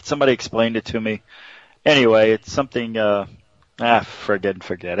 Damn it! Somebody explained it to me. Anyway, it's something. Forget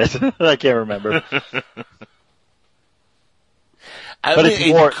it. I can't remember.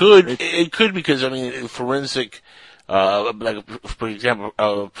 It could because forensic. For example,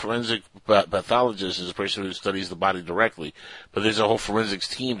 a forensic pathologist is a person who studies the body directly, but there's a whole forensics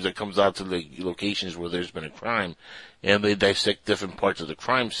team that comes out to the locations where there's been a crime, and they dissect different parts of the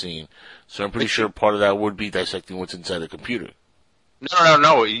crime scene. So I'm pretty sure part of that would be dissecting what's inside the computer.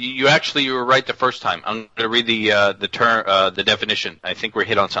 No. You were right the first time. I'm going to read the definition. I think we're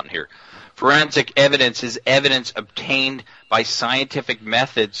hit on something here. Forensic evidence is evidence obtained by scientific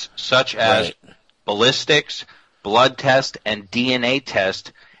methods such as ballistics, blood test, and DNA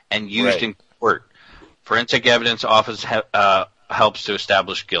test, and used in court. Forensic evidence often helps to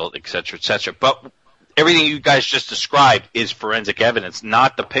establish guilt, etc., etc. But everything you guys just described is forensic evidence,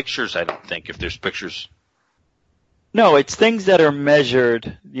 not the pictures, I don't think, if there's pictures. No, it's things that are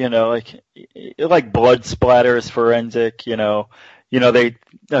measured, like blood splatter is forensic,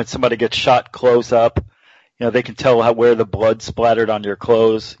 somebody gets shot close up, they can tell where the blood splattered on your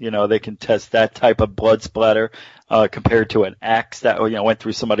clothes, they can test that type of blood splatter, compared to an axe that, went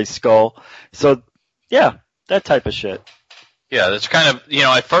through somebody's skull. So, yeah, that type of shit. Yeah, that's kind of,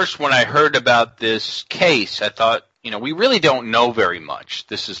 at first when I heard about this case, I thought, we really don't know very much.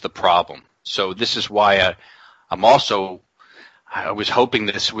 This is the problem. So this is why I was hoping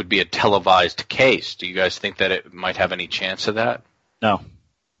this would be a televised case. Do you guys think that it might have any chance of that? No.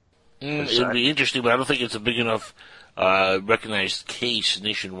 It'd be interesting, but I don't think it's a big enough recognized case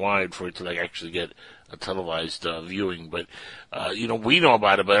nationwide for it to actually get a televised viewing. But we know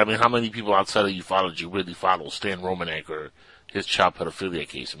about it. But I mean, how many people outside of ufology really follow Stan Romanek or his child pedophilia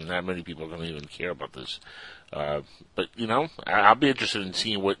case? I mean, not many people are going to even care about this. But I'll be interested in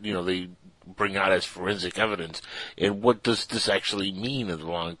seeing what they bring out as forensic evidence, and what does this actually mean in the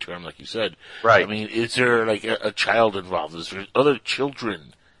long term, like you said. Right. I mean, is there a child involved? Is there other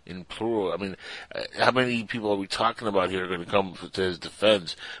children in plural? I mean, how many people are we talking about here are going to come to his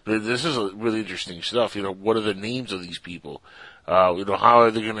defense? But this is really interesting stuff. What are the names of these people? How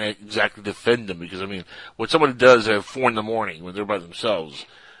are they going to exactly defend them? Because, I mean, what somebody does at 4 a.m. when they're by themselves,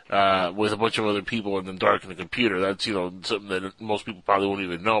 with a bunch of other people in the dark in the computer, that's, something that most people probably won't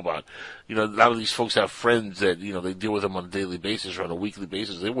even know about. A lot of these folks have friends that, they deal with them on a daily basis or on a weekly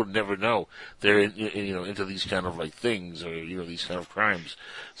basis. They would never know they're, into these kind of things or, these kind of crimes.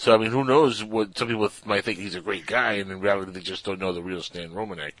 So, I mean, who knows what some people might think he's a great guy, and in reality they just don't know the real Stan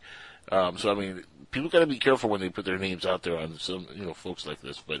Romanek. So, I mean, people got to be careful when they put their names out there on some, folks like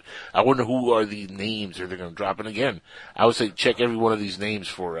this. But I wonder who are the names that they're going to drop. And again, I would say check every one of these names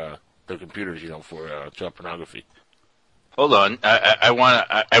for their computers, for child pornography. Hold on, I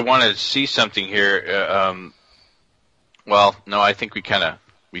want to see something here. Well, no, I think we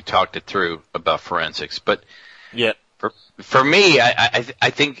talked it through about forensics, but yeah, for me, I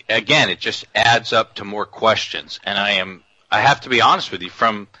think again it just adds up to more questions, and I have to be honest with you,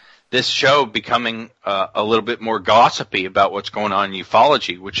 from this show becoming a little bit more gossipy about what's going on in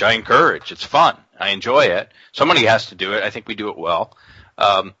ufology, which I encourage. It's fun. I enjoy it. Somebody has to do it. I think we do it well.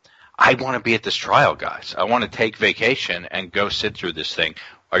 I want to be at this trial, guys. I want to take vacation and go sit through this thing.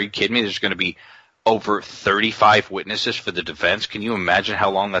 Are you kidding me? There's going to be over 35 witnesses for the defense. Can you imagine how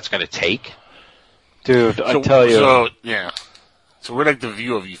long that's going to take? Dude, I tell you. So, yeah. So we're like the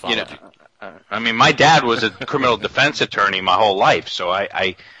View of ufology. I mean, my dad was a criminal defense attorney my whole life, so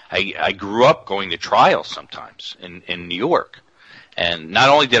I grew up going to trials sometimes in New York. And not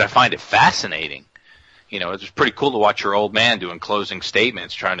only did I find it fascinating, it was pretty cool to watch your old man doing closing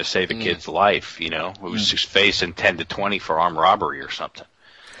statements trying to save a kid's life, who was facing 10 to 20 for armed robbery or something.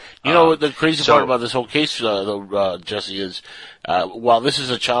 The crazy part about this whole case, though, Jesse, is while this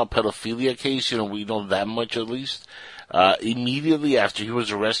is a child pedophilia case, we know that much at least. Immediately after he was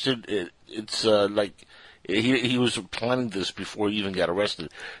arrested, it's he was planning this before he even got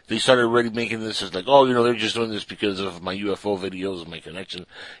arrested. They started already making this as they're just doing this because of my UFO videos and my connection.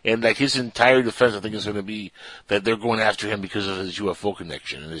 And his entire defense, I think, is going to be that they're going after him because of his UFO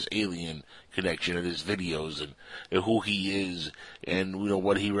connection and his alien connection and his videos and who he is and,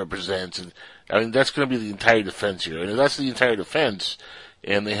 what he represents. And I mean, that's going to be the entire defense here. And if that's the entire defense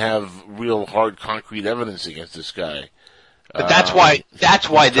and they have real hard concrete evidence against this guy, but that's why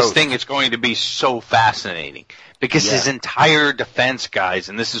this thing is going to be so fascinating, because his entire defense, guys,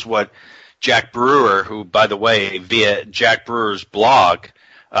 and this is what Jack Brewer, who, by the way, via Jack Brewer's blog,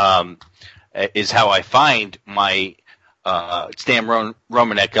 is how I find my Stan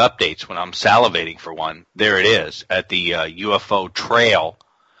Romanek updates when I'm salivating for one. There it is at the UFO Trail,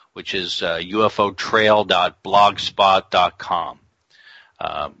 which is ufotrail.blogspot.com.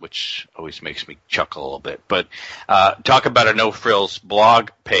 Which always makes me chuckle a little bit. But talk about a no-frills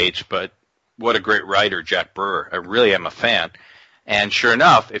blog page, but what a great writer, Jack Brewer. I really am a fan. And sure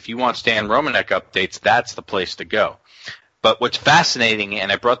enough, if you want Stan Romanek updates, that's the place to go. But what's fascinating,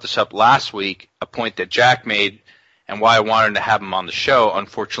 and I brought this up last week, a point that Jack made and why I wanted to have him on the show.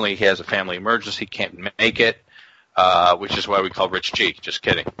 Unfortunately, he has a family emergency, can't make it, which is why we call Rich G. Just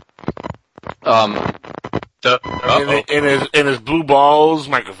kidding. In his blue balls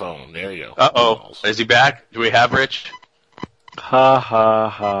microphone. There you go. Uh-oh. Is he back? Do we have Rich? Ha, ha,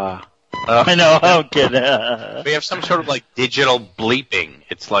 ha. I know, I'm kidding. We have some sort of like digital bleeping.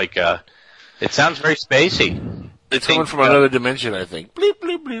 It's like, it sounds very spacey. It's coming from another dimension, I think. Bleep,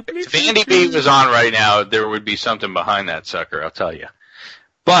 bleep, bleep, bleep. If Andy B was on right now, there would be something behind that sucker, I'll tell you.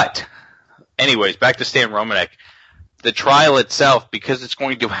 But, anyways, back to Stan Romanek. The trial itself, because it's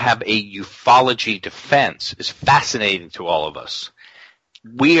going to have a ufology defense, is fascinating to all of us.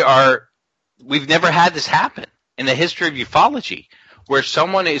 We've never had this happen in the history of ufology, where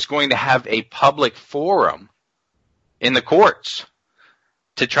someone is going to have a public forum in the courts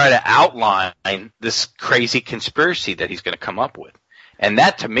to try to outline this crazy conspiracy that he's going to come up with. And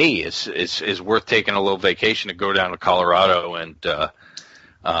that, to me, is worth taking a little vacation to go down to Colorado and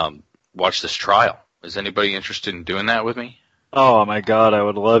watch this trial. Is anybody interested in doing that with me? Oh, my God, I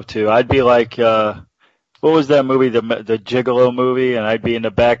would love to. I'd be like, what was that movie, the Gigolo movie? And I'd be in the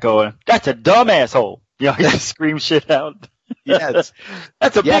back going, that's a dumb asshole. You know, I just scream shit out. Yes.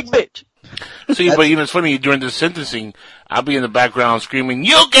 That's a big bitch. See, but you know, it's funny, during the sentencing, I'll be in the background screaming,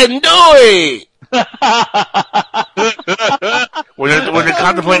 you can do it! when they're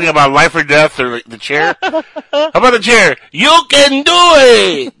contemplating about life or death or the chair. How about the chair? You can do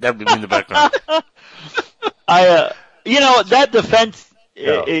it! That would be in the background. That defense,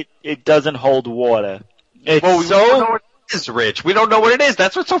 it doesn't hold water. It's we don't know what it is, Rich. We don't know what it is.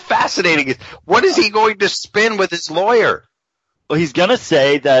 That's what's so fascinating. What is he going to spin with his lawyer? Well, he's going to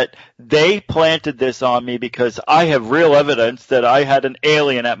say that they planted this on me because I have real evidence that I had an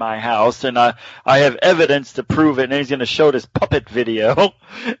alien at my house, and I have evidence to prove it, and he's going to show this puppet video.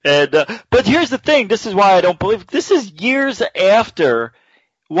 And but here's the thing. This is why I don't believe. This is years after.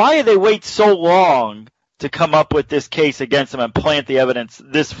 Why do they wait so long to come up with this case against him and plant the evidence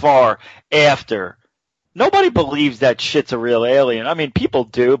this far after? Nobody believes that shit's a real alien. I mean, people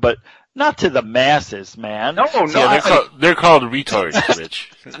do, but not to the masses, man. No. Yeah, they're called retards,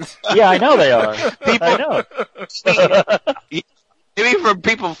 Rich. Yeah, I know they are. I know. Maybe from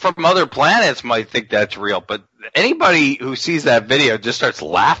people from other planets might think that's real, but anybody who sees that video just starts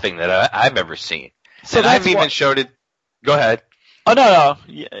laughing that I've ever seen. So and I've even showed it. Go ahead. Oh, no.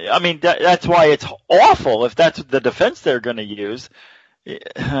 I mean, that's why it's awful if that's the defense they're going to use. You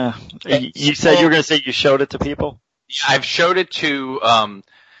said you were going to say you showed it to people? Yeah, I've showed it to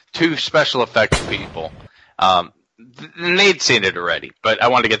two special effects people. And they'd seen it already, but I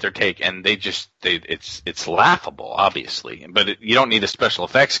wanted to get their take, and it's laughable, obviously, but you don't need a special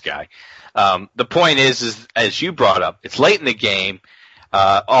effects guy. The point is, as you brought up, it's late in the game.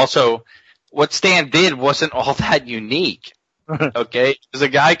 Also, what Stan did wasn't all that unique. Okay? There's a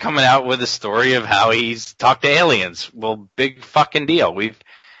guy coming out with a story of how he's talked to aliens. Well, big fucking deal. We've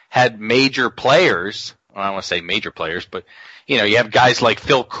had major players. Well, I don't want to say major players, but, you know, you have guys like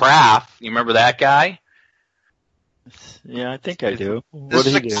Phil Kraft. You remember that guy? Yeah, I think I do. What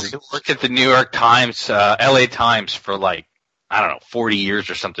did he do? He worked at the New York Times, LA Times for 40 years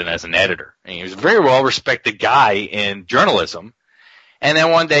or something as an editor. And he was a very well-respected guy in journalism. And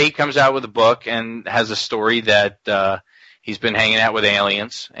then one day he comes out with a book and has a story that he's been hanging out with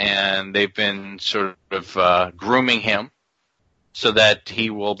aliens, and they've been sort of grooming him so that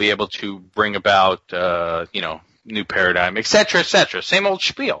he will be able to bring about, new paradigm, et cetera, et cetera. Same old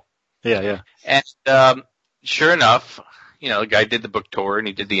spiel. Yeah. And sure enough, the guy did the book tour and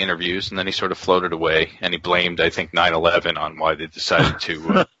he did the interviews, and then he sort of floated away, and he blamed, I think, 9/11 on why they decided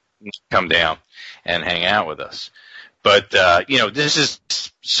to come down and hang out with us. But, this is,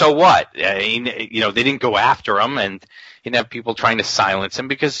 so what? I mean, they didn't go after him, and he didn't have people trying to silence him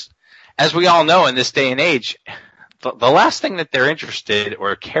because, as we all know in this day and age, the last thing that they're interested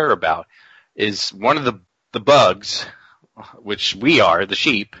or care about is one of the bugs, which we are, the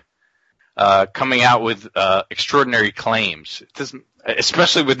sheep, coming out with extraordinary claims. It doesn't,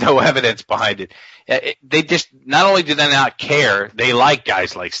 especially with no evidence behind it. They just, not only do they not care, they like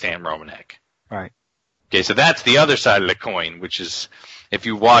guys like Stan Romanek. Right. Okay, so that's the other side of the coin, which is, if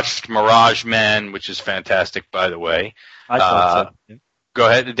you watched Mirage Men, which is fantastic, by the way. I thought so. Go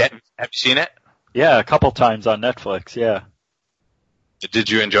ahead. Have you seen it? Yeah, a couple times on Netflix, yeah. Did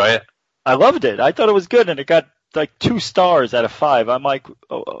you enjoy it? I loved it. I thought it was good, and it got 2 stars out of 5. I'm like,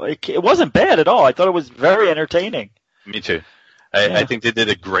 it wasn't bad at all. I thought it was very entertaining. Me too. I think they did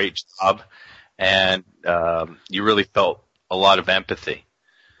a great job, and you really felt a lot of empathy.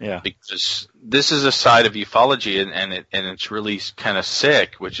 Yeah. Because this is a side of ufology, and it's really kind of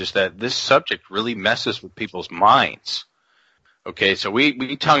sick, which is that this subject really messes with people's minds. Okay, so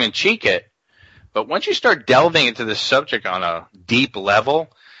we tongue-in-cheek it, but once you start delving into this subject on a deep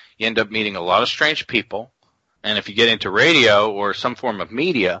level, you end up meeting a lot of strange people, And if you get into radio or some form of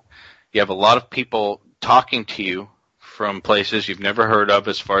media, you have a lot of people talking to you from places you've never heard of,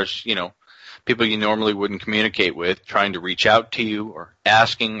 as far as, people you normally wouldn't communicate with, trying to reach out to you or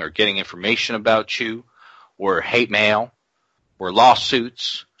asking or getting information about you, or hate mail, or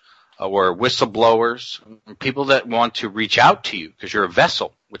lawsuits, or whistleblowers, people that want to reach out to you because you're a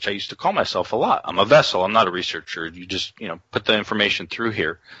vessel, which I used to call myself a lot. I'm a vessel. I'm not a researcher. You just, put the information through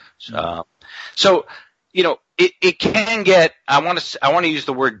here. So, it can get, I want to use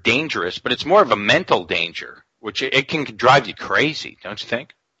the word dangerous, but it's more of a mental danger, which it can drive you crazy, don't you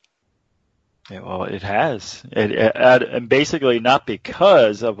think? Yeah, well, it has. And basically not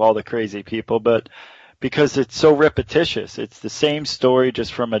because of all the crazy people, but because it's so repetitious. It's the same story,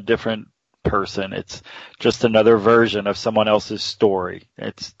 just from a different person. It's just another version of someone else's story.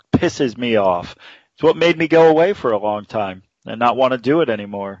 It pisses me off. It's what made me go away for a long time and not want to do it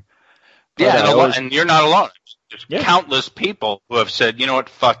anymore. But and you're not alone. There's countless people who have said, you know what,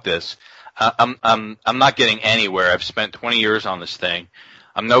 fuck this. I'm not getting anywhere. I've spent 20 years on this thing.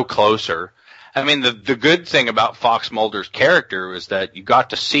 I'm no closer. I mean, the good thing about Fox Mulder's character was that you got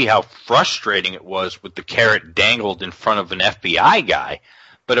to see how frustrating it was with the carrot dangled in front of an FBI guy.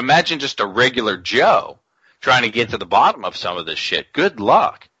 But imagine just a regular Joe trying to get to the bottom of some of this shit. Good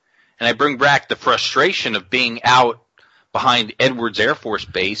luck. And I bring back the frustration of being out behind Edwards Air Force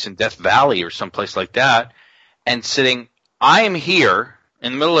Base in Death Valley or someplace like that and sitting, I am here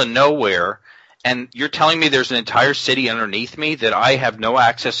in the middle of nowhere, and you're telling me there's an entire city underneath me that I have no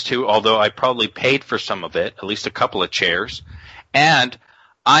access to, although I probably paid for some of it, at least a couple of chairs, and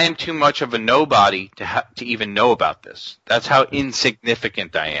I am too much of a nobody to even know about this. That's how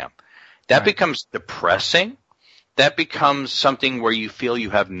insignificant I am. That becomes depressing. That becomes something where you feel you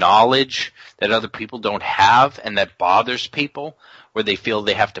have knowledge that other people don't have, and that bothers people, where they feel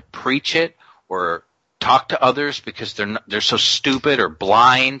they have to preach it or talk to others because they're so stupid or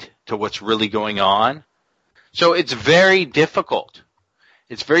blind to what's really going on. So it's very difficult.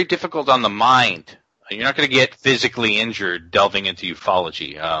 It's very difficult on the mind. You're not going to get physically injured delving into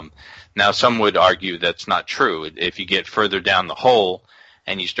ufology. Now, some would argue that's not true. If you get further down the hole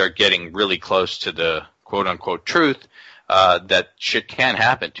and you start getting really close to the quote-unquote truth, that shit can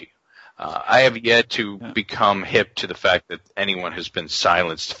happen to you. I have yet to become hip to the fact that anyone has been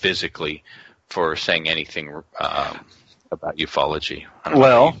silenced physically for saying anything about ufology.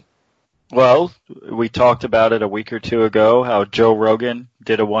 Well, we talked about it a week or two ago, how Joe Rogan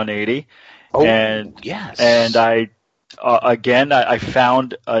did a 180. Yes. And I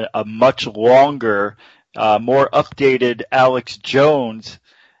found a much longer, more updated Alex Jones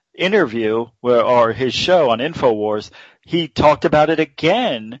interview or his show on InfoWars. He talked about it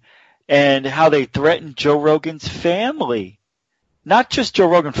again and how they threatened Joe Rogan's family. Not just Joe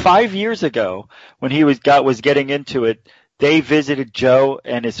Rogan. 5 years ago, when he was getting into it, they visited Joe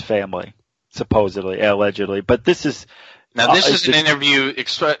and his family, supposedly, allegedly. But this is this is an interview.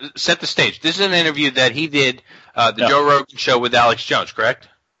 Set the stage. This is an interview that he did Joe Rogan show with Alex Jones, correct?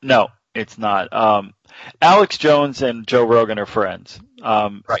 No, it's not. Alex Jones and Joe Rogan are friends.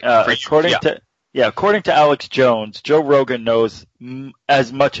 According to Alex Jones, Joe Rogan knows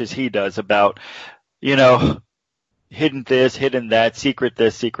as much as he does about, hidden this, hidden that, secret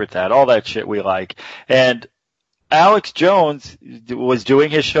this, secret that, all that shit we like. And Alex Jones was doing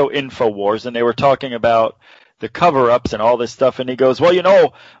his show InfoWars, and they were talking about the cover-ups and all this stuff, and he goes, well,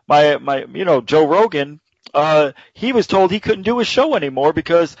 Joe Rogan, he was told he couldn't do his show anymore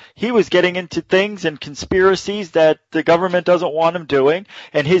because he was getting into things and conspiracies that the government doesn't want him doing,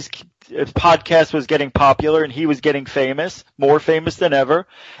 and his podcast was getting popular and he was getting famous, more famous than ever,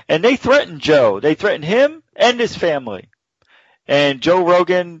 and they threatened Joe. They threatened him and his family. And Joe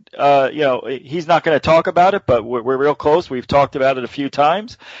Rogan, he's not going to talk about it, but we're real close. We've talked about it a few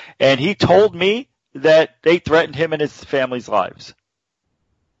times, and he told me that they threatened him and his family's lives.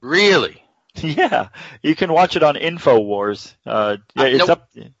 Really? Yeah, you can watch it on InfoWars.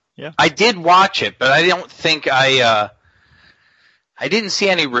 I did watch it, but I don't think I didn't see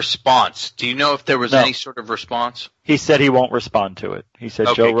any response. Do you know if there was any sort of response? He said he won't respond to it. He said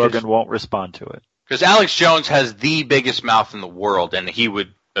Joe Rogan won't respond to it. Because Alex Jones has the biggest mouth in the world, and he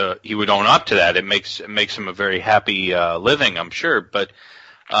would own up to that. It makes him a very happy living, I'm sure. But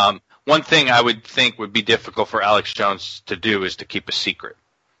one thing I would think would be difficult for Alex Jones to do is to keep a secret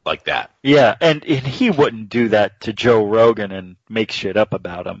like that. Yeah, and he wouldn't do that to Joe Rogan and make shit up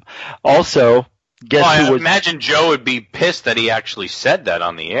about him. Also, imagine Joe would be pissed that he actually said that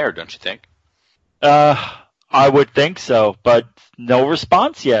on the air, don't you think? I would think so, but no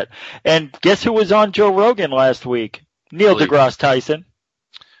response yet. And guess who was on Joe Rogan last week? Neil deGrasse Tyson.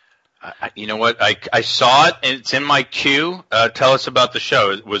 You know what? I saw it, and it's in my queue. Tell us about the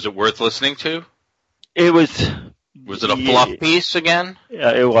show. Was it worth listening to? It was. Was it a fluff piece again?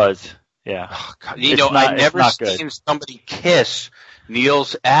 Yeah, it was. Yeah. Oh, God. I've never seen somebody kiss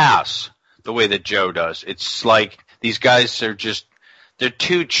Neil's ass the way that Joe does. It's like these guys are they're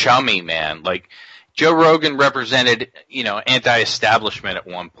too chummy, man. Like Joe Rogan represented, anti-establishment at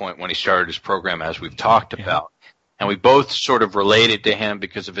one point when he started his program, as we've talked about. And we both sort of related to him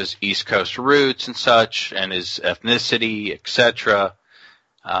because of his East Coast roots and such, and his ethnicity, etc.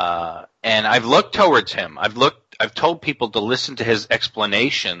 And I've looked towards him. I've told people to listen to his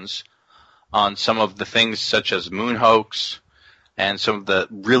explanations on some of the things such as moon hoax and some of the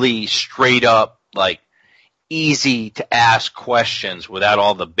really straight up, like, easy to ask questions without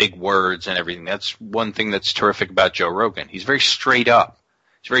all the big words and everything. That's one thing that's terrific about Joe Rogan. He's very straight up.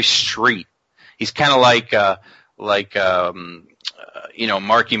 He's very street. He's kind of like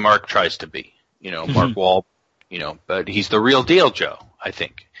Marky Mark tries to be, Mark Wahlberg, but he's the real deal, Joe, I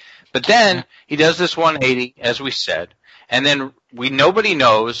think. But then he does this 180, as we said, and then nobody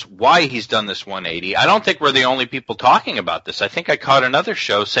knows why he's done this 180. I don't think we're the only people talking about this. I think I caught another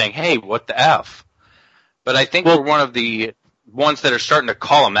show saying, hey, what the F? But I think we're one of the ones that are starting to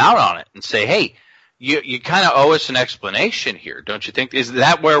call him out on it and say, hey, you kind of owe us an explanation here, don't you think? Is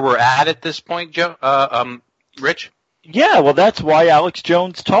that where we're at this point, Joe? Rich? Yeah, well, that's why Alex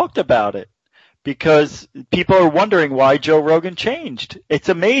Jones talked about it. Because people are wondering why Joe Rogan changed. It's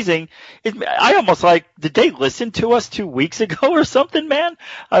amazing. I almost did they listen to us 2 weeks ago or something, man?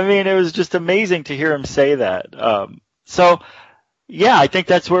 I mean, it was just amazing to hear him say that. Yeah, I think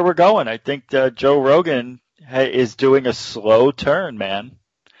that's where we're going. I think Joe Rogan is doing a slow turn, man.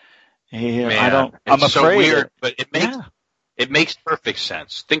 I'm afraid. So weird, but it makes perfect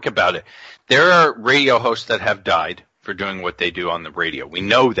sense. Think about it. There are radio hosts that have died for doing what they do on the radio. We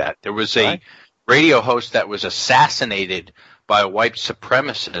know that. There was a radio host that was assassinated by a white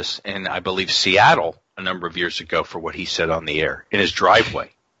supremacist in, I believe, Seattle a number of years ago for what he said on the air in his driveway.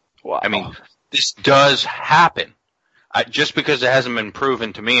 Wow. I mean, this does happen. Just because it hasn't been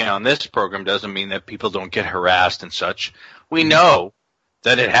proven to me on this program doesn't mean that people don't get harassed and such. We know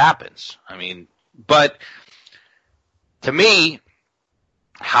that it happens. I mean, but to me,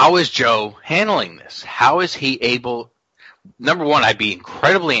 how is Joe handling this? How is he able? Number one, I'd be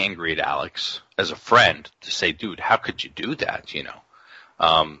incredibly angry at Alex as a friend to say, dude, how could you do that?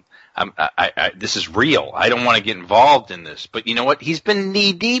 This is real. I don't want to get involved in this. But you know what? He's been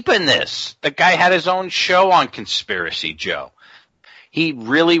knee deep in this. The guy had his own show on conspiracy, Joe. He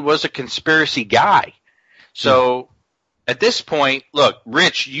really was a conspiracy guy. So at this point, look,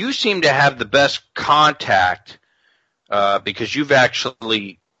 Rich, you seem to have the best contact because you've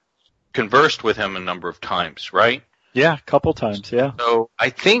actually conversed with him a number of times, right? Yeah, a couple times, yeah. So I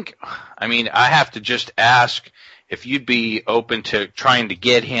have to just ask if you'd be open to trying to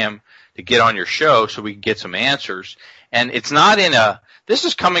get him to get on your show so we can get some answers. And it's not this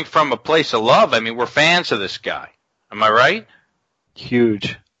is coming from a place of love. I mean, we're fans of this guy. Am I right?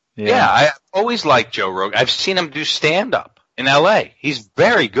 Huge. Yeah, I've always liked Joe Rogan. I've seen him do stand-up in L.A. He's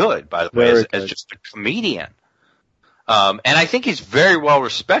very good, by the way, as just a comedian. And I think he's very well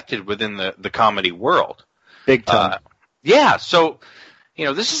respected within the comedy world. Big time. Yeah, so,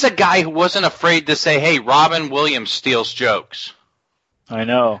 this is a guy who wasn't afraid to say, hey, Robin Williams steals jokes. I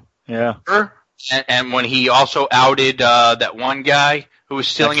know, yeah. And when he also outed that one guy who was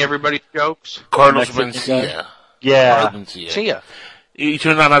stealing everybody's jokes. Carlos Mencia. Yeah. Mencia. He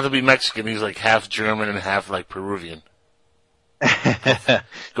turned out not to be Mexican. He's like half German and half like Peruvian.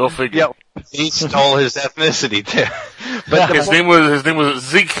 Go figure. Yeah, he stole his ethnicity too. But his name was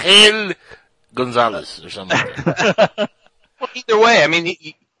Ezequiel Gonzalez or something like that. Well, either way, I mean,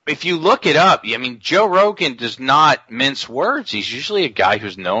 if you look it up, I mean, Joe Rogan does not mince words. He's usually a guy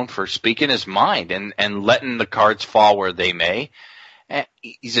who's known for speaking his mind and letting the cards fall where they may.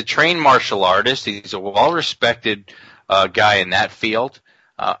 He's a trained martial artist. He's a well-respected guy in that field.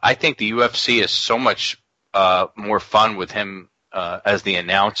 I think the UFC is so much more fun with him as the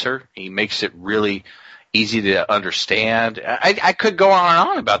announcer. He makes it really easy to understand. I could go on and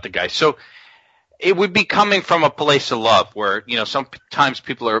on about the guy. So it would be coming from a place of love where, sometimes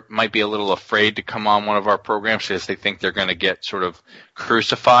people might be a little afraid to come on one of our programs because they think they're going to get sort of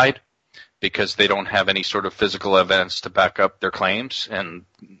crucified because they don't have any sort of physical evidence to back up their claims. And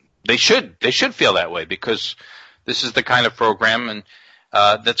they should feel that way because this is the kind of program and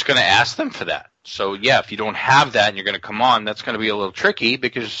that's going to ask them for that. So, yeah, if you don't have that and you're going to come on, that's going to be a little tricky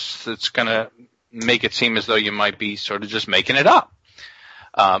because it's going to make it seem as though you might be sort of just making it up.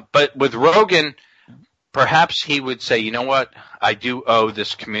 But with Rogan, perhaps he would say, you know what, I do owe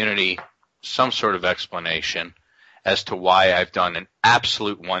this community some sort of explanation as to why I've done an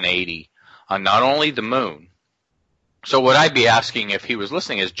absolute 180 on not only the moon. So what I'd be asking if he was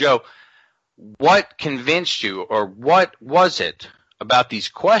listening is, Joe, what convinced you, or what was it about these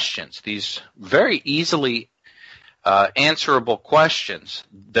questions, these very easily answerable questions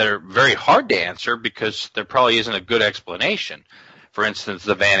that are very hard to answer because there probably isn't a good explanation? For instance,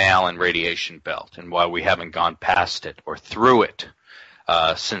 the Van Allen radiation belt and why we haven't gone past it or through it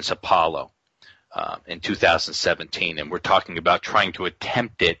since Apollo in 2017. And we're talking about trying to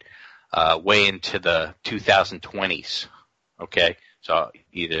attempt it way into the 2020s. Okay, so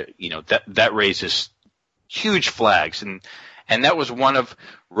either that raises huge flags, and that was one of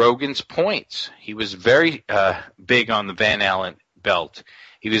Rogan's points. He was very big on the Van Allen belt.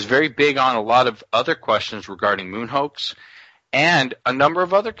 He was very big on a lot of other questions regarding moon hoax and a number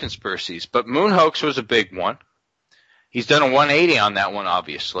of other conspiracies. But moon hoax was a big one. He's done a 180 on that one,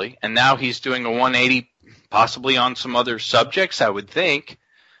 obviously, and now he's doing a 180 possibly on some other subjects, I would think.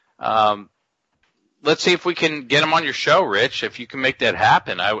 Let's see if we can get him on your show, Rich. If you can make that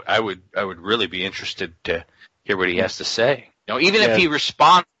happen, I would really be interested to hear what he has to say. Even if he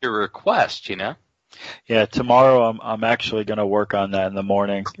responds to a request, Yeah, tomorrow I'm actually going to work on that in the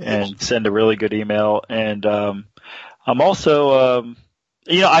morning and send a really good email. And I'm also,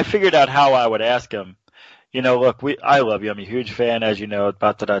 I figured out how I would ask him. Look, I love you. I'm a huge fan, as you know.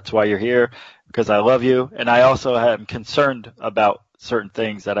 That's why you're here, because I love you, and I also am concerned about certain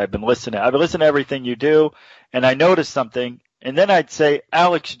things that I've been listening. I've been listening to everything you do, and I noticed something, and then I'd say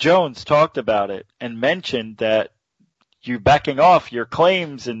Alex Jones talked about it and mentioned that you backing off your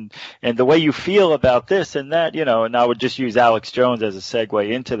claims and the way you feel about this and that, and I would just use Alex Jones as a segue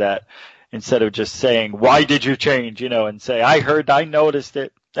into that instead of just saying, why did you change, and say, I noticed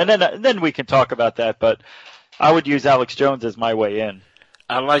it. And then we can talk about that, but I would use Alex Jones as my way in.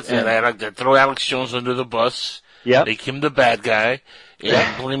 I like that. I like that. Throw Alex Jones under the bus. Yeah. Make him the bad guy.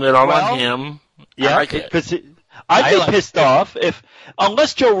 And blame it all on him. Yeah, because I'd be pissed off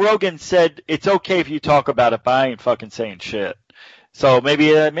unless Joe Rogan said it's okay if you talk about it, but I ain't fucking saying shit. So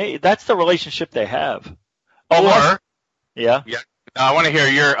maybe that's the relationship they have. Yeah. I want to hear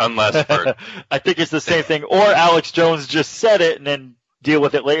your unless first. I think it's the same thing. Or Alex Jones just said it and then deal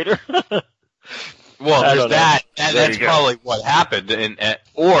with it later. Well, there's that. That's probably what happened.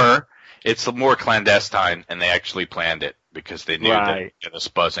 Or it's more clandestine and they actually planned it because they knew they'd get us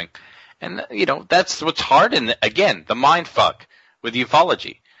buzzing. And, that's what's hard. And again, the mind fuck with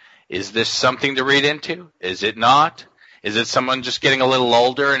ufology. Is this something to read into? Is it not? Is it someone just getting a little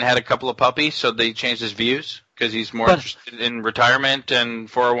older and had a couple of puppies so they changed his views? Because he's more interested in retirement and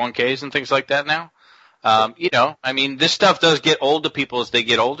 401ks and things like that now. This stuff does get old to people as they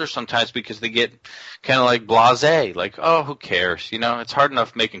get older sometimes because they get kind of like blasé, like, oh, who cares? It's hard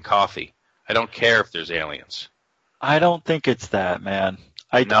enough making coffee. I don't care if there's aliens. I don't think it's that, man.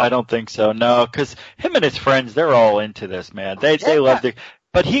 I don't think so. No, because him and his friends, they're all into this, man. They love the.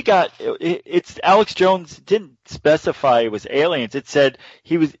 But it's Alex Jones didn't specify it was aliens. It said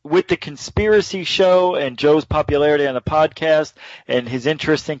he was with the conspiracy show and Joe's popularity on the podcast and his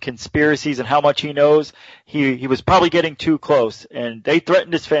interest in conspiracies and how much he knows. He was probably getting too close and they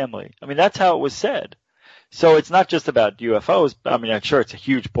threatened his family. I mean, that's how it was said. So it's not just about UFOs. I mean, I'm sure it's a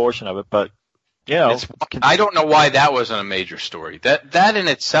huge portion of it, but I don't know why that wasn't a major story. That in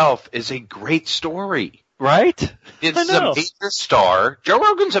itself is a great story. Right? It's a major star. Joe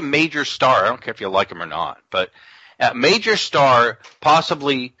Rogan's a major star. I don't care if you like him or not. But a major star,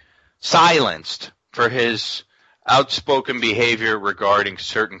 possibly silenced for his outspoken behavior regarding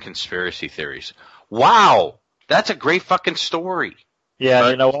certain conspiracy theories. Wow. That's a great fucking story. Yeah,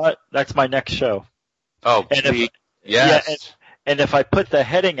 you know what? That's my next show. Oh, yes. Yeah, and if I put the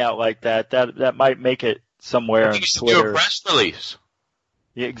heading out like that might make it somewhere on Twitter. Do a press release.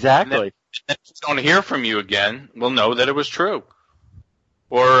 Yeah, exactly. If we don't hear from you again, we'll know that it was true.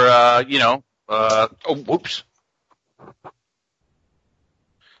 Or, whoops.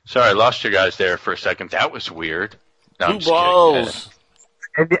 Sorry, I lost you guys there for a second. That was weird. No, I'm just balls.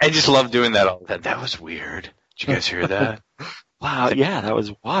 kidding. I just love doing that all the time. That was weird. Did you guys hear that? Wow, yeah, that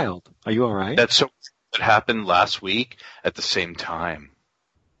was wild. Are you all right? That's so that happened last week at the same time.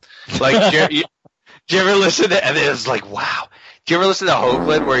 Like, did you ever listen to, and it was like, wow. Did you ever listen to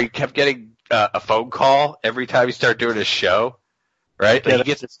Hoagland where he kept getting a phone call every time he started doing his show? Right? Like he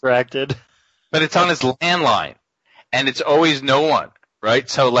gets distracted. But it's on his landline. And it's always no one. Right?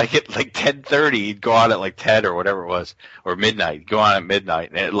 So like at like 10:30, he'd go on at like 10 or whatever it was, or midnight. He'd go on at midnight.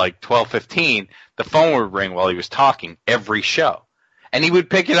 And at like 12:15, the phone would ring while he was talking every show. And he would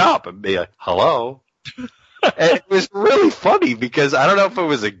pick it up and be like, hello? And it was really funny because I don't know if it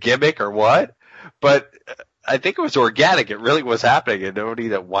was a gimmick or what, but I think it was organic. It really was happening. And nobody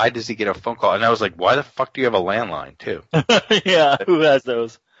why does he get a phone call? And I was like, why the fuck do you have a landline too? Yeah, who has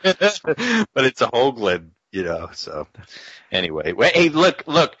those? But it's a Hoagland, so anyway. Hey,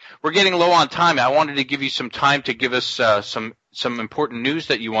 look, we're getting low on time. I wanted to give you some time to give us some important news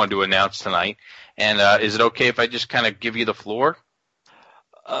that you wanted to announce tonight. And is it okay if I just kind of give you the floor?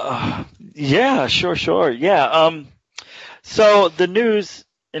 Yeah, sure. Yeah. So the news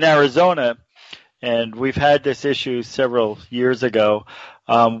in Arizona, and we've had this issue several years ago,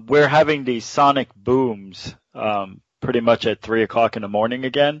 we're having these sonic booms pretty much at 3 o'clock in the morning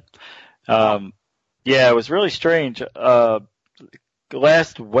again. Yeah, it was really strange.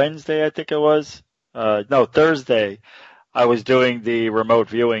 Last Wednesday, I think it was. Thursday, I was doing the remote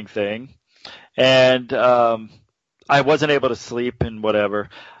viewing thing, and I wasn't able to sleep and whatever.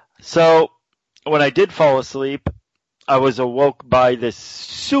 So when I did fall asleep, I was awoke by this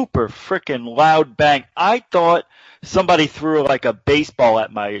super freaking loud bang. I thought somebody threw like a baseball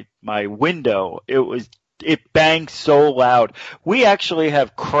at my window. It banged so loud. We actually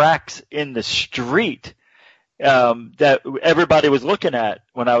have cracks in the street that everybody was looking at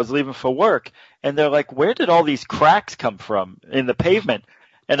when I was leaving for work. And they're like, where did all these cracks come from in the pavement?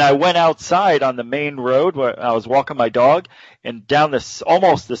 And I went outside on the main road where I was walking my dog, and down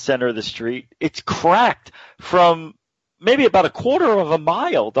almost the center of the street, it's cracked from maybe about a quarter of a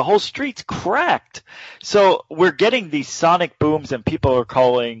mile. The whole street's cracked. So we're getting these sonic booms, and people are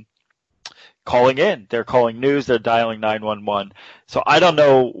calling in. They're calling news. They're dialing 911. So I don't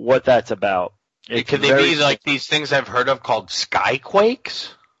know what that's about. Could they be like these things I've heard of called skyquakes?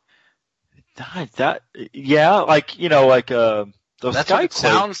 Those that's what it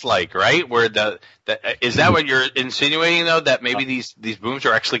sounds like, right? Where is that what you're insinuating though? That maybe these booms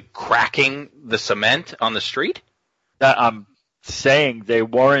are actually cracking the cement on the street? That I'm saying they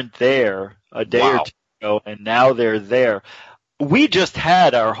weren't there a day or two ago, and now they're there. We just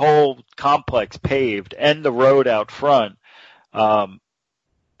had our whole complex paved and the road out front.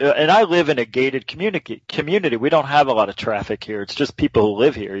 And I live in a gated community. We don't have a lot of traffic here. It's just people who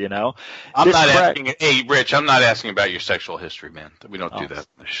live here, Hey, Rich, I'm not asking about your sexual history, man. We don't do that on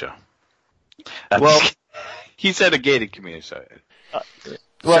this show. He said a gated community.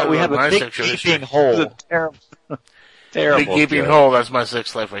 We have a big gaping hole. Terrible. Big gaping hole. That's my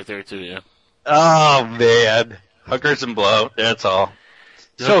sex life right there, too, yeah. Oh, man. Hookers and blow. That's all.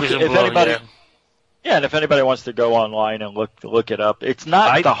 So if anybody... Yeah, and if anybody wants to go online and look it up, it's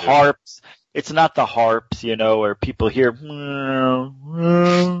not the harps. It's not the harps, where people hear,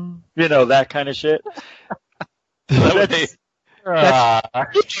 that kind of shit. That's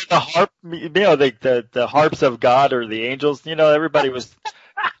the harp, the harps of God or the angels. Everybody was.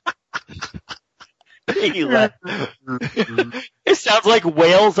 It sounds like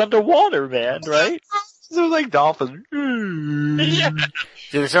whales underwater, man. Right? It was like dolphins. Yeah.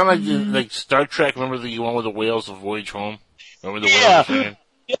 Did it sound like Star Trek? Remember the one with the whales of Voyage Home? Remember the whales singing?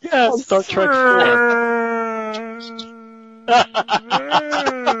 Yeah, Star Trek 4.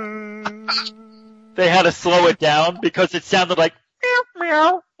 They had to slow it down because it sounded like meow,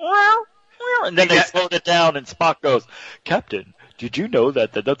 meow, meow, and then they slowed it down, and Spock goes, "Captain, did you know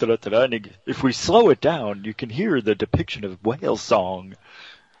that and if we slow it down, you can hear the depiction of whale song."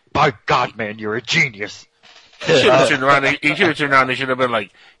 By God, man, you're a genius. He should have turned around. He should have been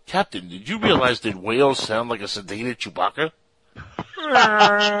like, "Captain, did you realize that whales sound like a sedated Chewbacca?"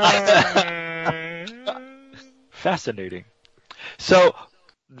 Fascinating. So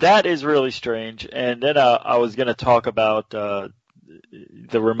that is really strange. And then I was going to talk about the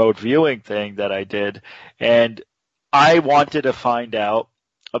remote viewing thing that I did, and I wanted to find out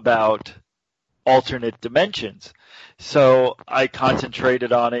about alternate dimensions. So I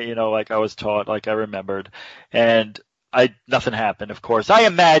concentrated on it, like I was taught, like I remembered, and nothing happened, of course. I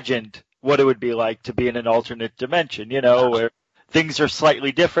imagined what it would be like to be in an alternate dimension, where things are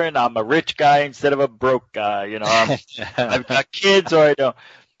slightly different. I'm a rich guy instead of a broke guy, I've got kids or I don't.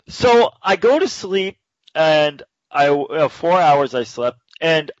 So I go to sleep, and 4 hours I slept,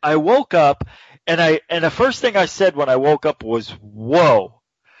 and I woke up, and the first thing I said when I woke up was, "Whoa."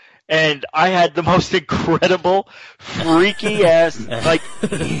 And I had the most incredible, freaky ass,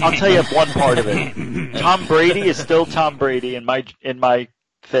 I'll tell you one part of it. Tom Brady is still Tom Brady in my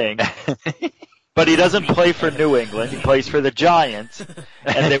thing. But he doesn't play for New England. He plays for the Giants.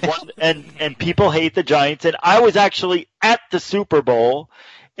 And they won, and people hate the Giants. And I was actually at the Super Bowl,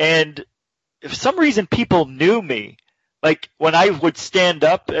 and for some reason people knew me. like when I would stand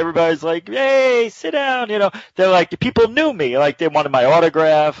up, everybody's like, "Hey, sit down." They're like, people knew me, like they wanted my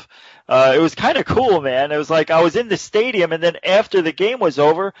autograph. It was kind of cool, man. It was like I was in the stadium, and then after the game was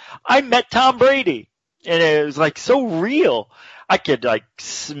over, I met Tom Brady, and it was like so real. I could like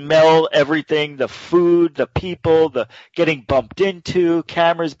smell everything, the food, the people, the getting bumped into,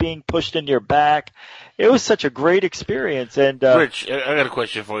 cameras being pushed in your back. It was such a great experience. And Rich, I got a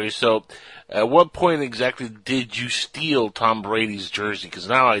question for you. So, at what point exactly did you steal Tom Brady's jersey? Because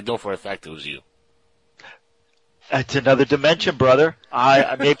now I know for a fact it was you. It's another dimension, brother.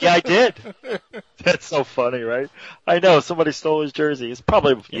 Maybe I did. That's so funny, right? I know somebody stole his jersey. It's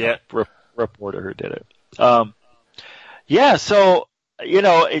probably reporter who did it. Yeah, so,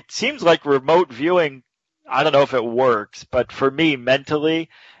 it seems like remote viewing, I don't know if it works, but for me, mentally,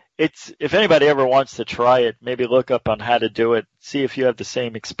 if anybody ever wants to try it, maybe look up on how to do it, see if you have the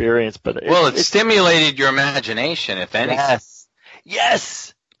same experience. But it stimulated your imagination, if anything.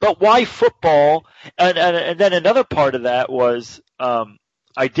 Yes! But why football? And then another part of that was,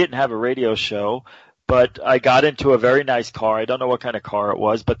 I didn't have a radio show, but I got into a very nice car. I don't know what kind of car it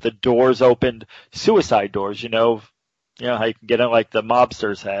was, but the doors opened, suicide doors, how you can get in like the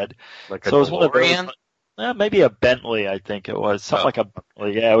mobsters had. Like so a DeLorean? Maybe a Bentley, I think it was. Something like a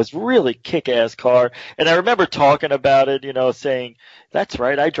Bentley. Yeah, it was really kick-ass car. And I remember talking about it, saying, that's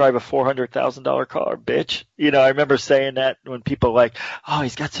right, I drive a $400,000 car, bitch. I remember saying that when people like, oh,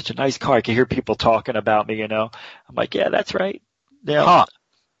 he's got such a nice car. I could hear people talking about me, I'm like, yeah, that's right.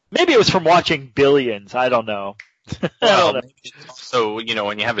 Maybe it was from watching Billions. I don't know. So,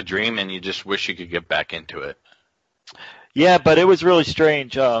 when you have a dream and you just wish you could get back into it. Yeah, but it was really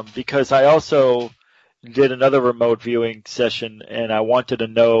strange because I also did another remote viewing session, and I wanted to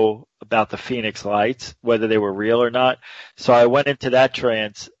know about the Phoenix Lights, whether they were real or not. So I went into that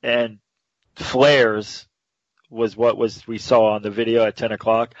trance, and flares was what we saw on the video at 10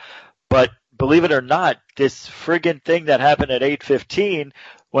 o'clock. But believe it or not, this friggin' thing that happened at 8:15,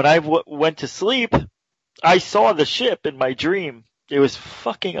 when I went to sleep, I saw the ship in my dream. It was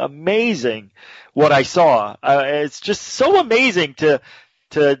fucking amazing what I saw. It's just so amazing to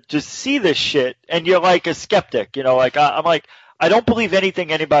just see this shit, and you're like a skeptic, I'm like, I don't believe anything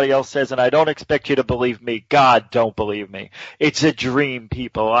anybody else says, and I don't expect you to believe me. God, don't believe me. It's a dream,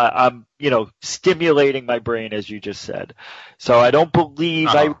 people. I'm stimulating my brain, as you just said. So I don't believe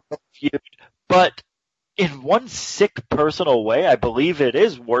I reviewed, but in one sick personal way, I believe it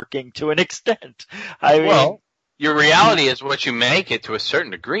is working to an extent. Your reality is what you make it to a certain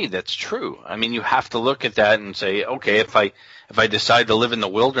degree. That's true. I mean, you have to look at that and say, okay, if I decide to live in the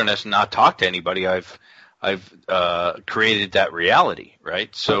wilderness and not talk to anybody, I've created that reality, right?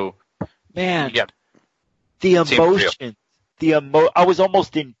 So, man, the emotion, I was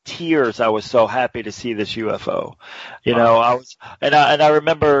almost in tears. I was so happy to see this UFO. I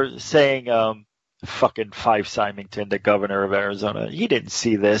remember saying, fucking Fife Symington, the governor of Arizona, he didn't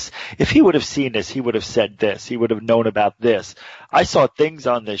see this. If he would have seen this, he would have said this. He would have known about this. I saw things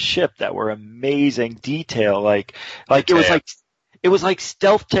on this ship that were amazing detail. It was like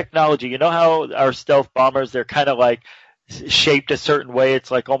stealth technology. You know how our stealth bombers, they're kind of like shaped a certain way.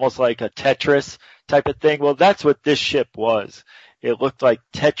 It's like almost like a Tetris type of thing. Well, that's what this ship was. It looked like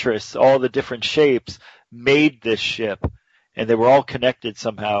Tetris. All the different shapes made this ship. And they were all connected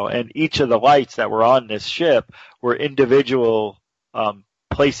somehow. And each of the lights that were on this ship were individual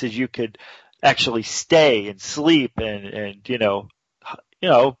places you could actually stay and sleep and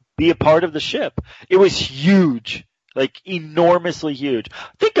be a part of the ship. It was huge, like enormously huge.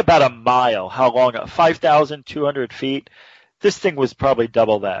 Think about a mile, how long, 5,200 feet. This thing was probably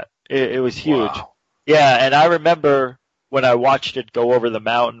double that. It was huge. Wow. Yeah, and I remember when I watched it go over the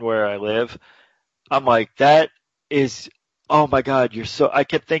mountain where I live, I'm like, that is... oh my God, I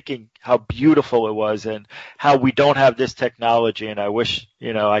kept thinking how beautiful it was and how we don't have this technology, and I wish,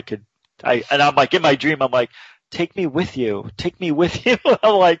 I could, and I'm like, in my dream, I'm like, take me with you.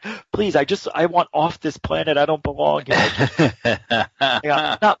 I'm like, please, I want off this planet. I don't belong here.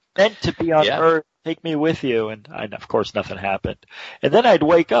 I'm not meant to be on Earth. Take me with you. And of course, nothing happened. And then I'd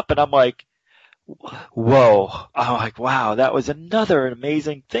wake up and I'm like, whoa. I'm like, wow, that was another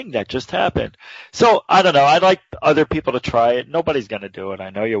amazing thing that just happened. So, I don't know. I'd like other people to try it. Nobody's going to do it. I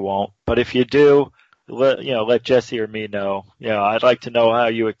know you won't. But if you do, let Jesse or me know. I'd like to know how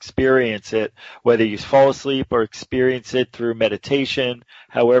you experience it, whether you fall asleep or experience it through meditation,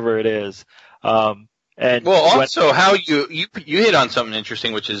 however it is. How you hit on something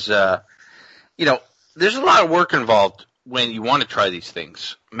interesting, which is, there's a lot of work involved when you want to try these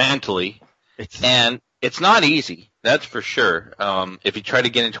things mentally. And it's not easy. That's for sure. If you try to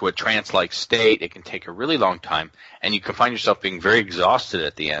get into a trance-like state, it can take a really long time, and you can find yourself being very exhausted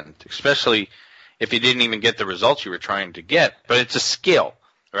at the end, especially if you didn't even get the results you were trying to get. But it's a skill,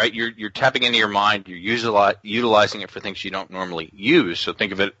 right? You're tapping into your mind. You're utilizing it for things you don't normally use. So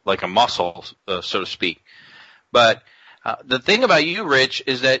think of it like a muscle, so to speak. But the thing about you, Rich,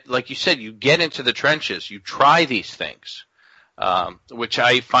 is that, like you said, you get into the trenches. You try these things. Which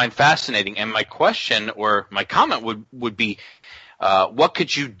I find fascinating. And my question or my comment would be, what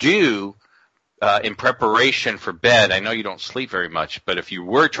could you do in preparation for bed? I know you don't sleep very much, but if you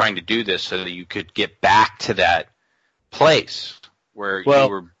were trying to do this so that you could get back to that place where you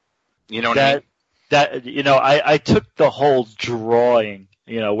were, you know what I mean? I took the whole drawing,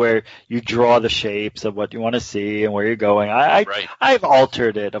 where you draw the shapes of what you want to see and where you're going. I've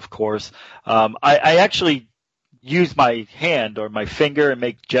altered it, of course. I actually use my hand or my finger and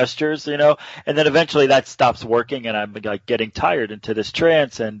make gestures, and then eventually that stops working and I'm like getting tired into this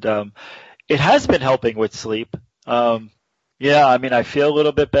trance, and it has been helping with sleep. I feel a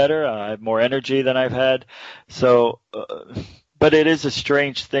little bit better. I have more energy than I've had. So, but it is a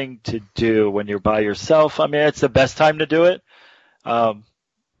strange thing to do when you're by yourself. I mean, it's the best time to do it.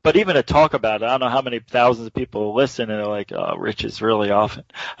 But even to talk about it, I don't know how many thousands of people listen and they're like, oh, Rich is really off it.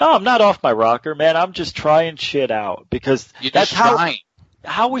 No, I'm not off my rocker, man. I'm just trying shit out because that's how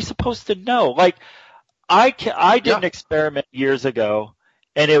are we supposed to know? Like, I did an experiment years ago,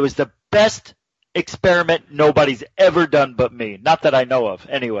 and it was the best experiment nobody's ever done but me. Not that I know of,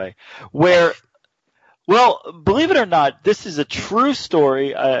 anyway. Where, well, believe it or not, this is a true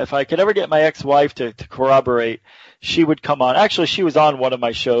story. If I could ever get my ex-wife to corroborate, she would come on. Actually, she was on one of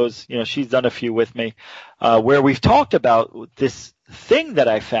my shows. She's done a few with me, where we've talked about this thing that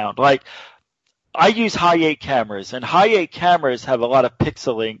I found. Like, I use high-8 cameras, and high-8 cameras have a lot of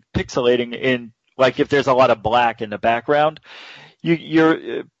pixelating in, like, if there's a lot of black in the background.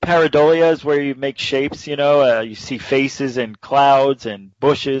 Your pareidolia is where you make shapes, you see faces and clouds and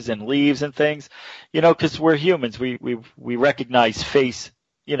bushes and leaves and things, because we're humans. We recognize face,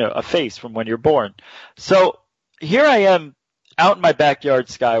 a face from when you're born. So here I am out in my backyard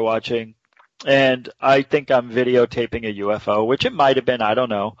sky watching, and I think I'm videotaping a UFO, which it might have been, I don't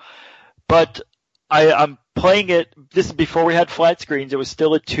know. But I'm playing it. This is before we had flat screens. It was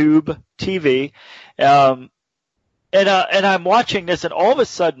still a tube TV. And I'm watching this, and all of a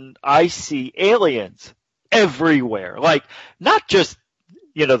sudden I see aliens everywhere. Like, not just,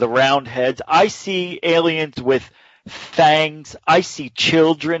 the round heads. I see aliens with fangs. I see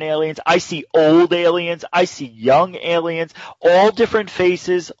children aliens. I see old aliens. I see young aliens, all different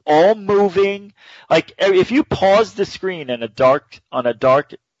faces, all moving. Like, if you pause the screen on a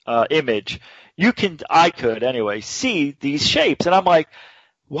dark image, I could anyway, see these shapes. And I'm like,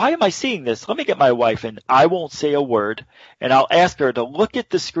 why am I seeing this? Let me get my wife, and I won't say a word, and I'll ask her to look at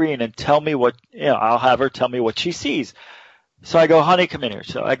the screen and tell me what, I'll have her tell me what she sees. So I go, honey, come in here.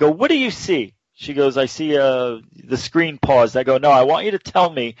 So I go, what do you see? She goes, I see the screen paused. I go, no, I want you to tell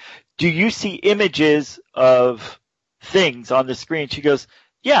me, do you see images of things on the screen? She goes,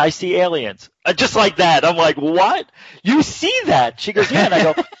 yeah, I see aliens. Just like that. I'm like, what? You see that? She goes,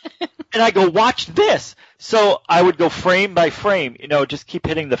 yeah. And I go, watch this. So I would go frame by frame, just keep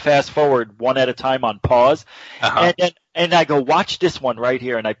hitting the fast forward one at a time on pause. Uh-huh. And I go, watch this one right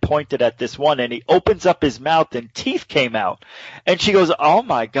here. And I pointed at this one, and he opens up his mouth and teeth came out. And she goes, oh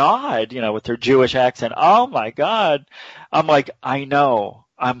my God, with her Jewish accent. Oh my God. I'm like, I know.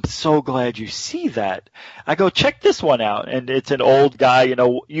 I'm so glad you see that. I go, check this one out. And it's an old guy,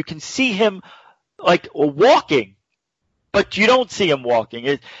 you can see him like walking. But you don't see him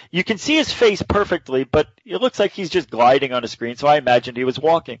walking. You can see his face perfectly, but it looks like he's just gliding on a screen, so I imagined he was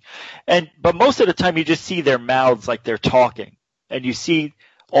walking. But most of the time you just see their mouths like they're talking. And you see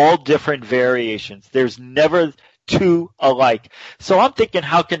all different variations. There's never two alike. So I'm thinking,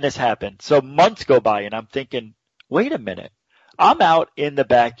 how can this happen? So months go by, and I'm thinking, wait a minute. I'm out in the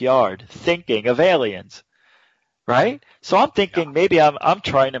backyard thinking of aliens. Right? So I'm thinking maybe I'm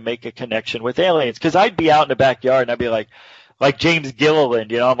trying to make a connection with aliens, because I'd be out in the backyard and I'd be like James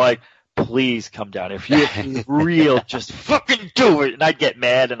Gilliland, I'm like, please come down. If you're real, just fucking do it. And I'd get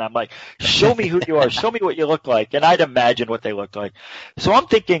mad, and I'm like, show me who you are. Show me what you look like. And I'd imagine what they looked like. So I'm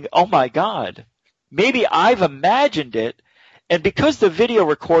thinking, oh my God, maybe I've imagined it. And because the video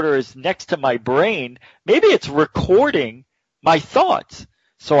recorder is next to my brain, maybe it's recording my thoughts.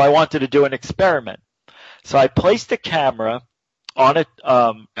 So I wanted to do an experiment. So I placed a camera on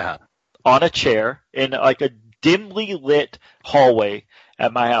a chair in like a dimly lit hallway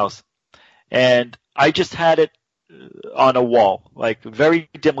at my house, and I just had it on a wall, like very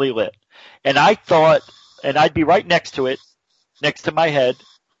dimly lit. And I thought and I'd be right next to it, next to my head,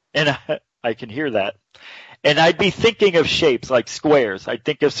 and I can hear that. And I'd be thinking of shapes like squares. I'd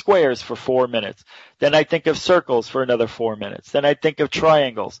think of squares for 4 minutes. Then I'd think of circles for another 4 minutes. Then I'd think of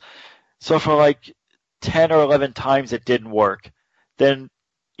triangles. So for like 10 or 11 times it didn't work. Then,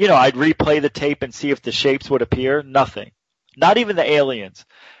 I'd replay the tape and see if the shapes would appear. Nothing. Not even the aliens.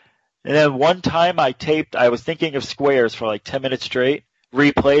 And then one time I was thinking of squares for like 10 minutes straight,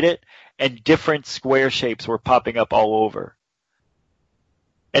 replayed it, and different square shapes were popping up all over.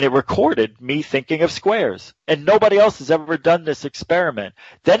 And it recorded me thinking of squares. And nobody else has ever done this experiment.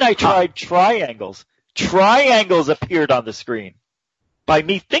 Then I tried triangles. Triangles appeared on the screen by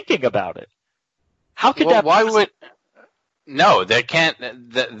me thinking about it. How could that? Why would? No, that can't.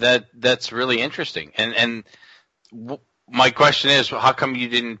 That's really interesting. And my question is, how come you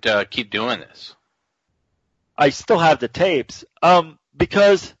didn't keep doing this? I still have the tapes.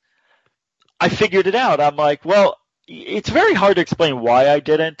 Because I figured it out. I'm like, well, it's very hard to explain why I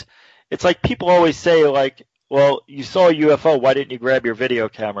didn't. It's like people always say, like, well, you saw a UFO, why didn't you grab your video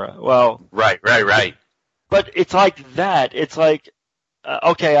camera? Well, right. But it's like that. It's like,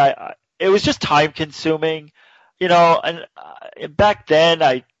 okay, it was just time consuming, and back then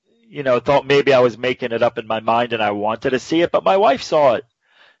I, thought maybe I was making it up in my mind and I wanted to see it, but my wife saw it.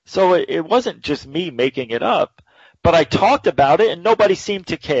 So it wasn't just me making it up, but I talked about it and nobody seemed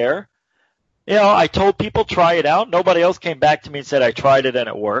to care. I told people try it out. Nobody else came back to me and said I tried it and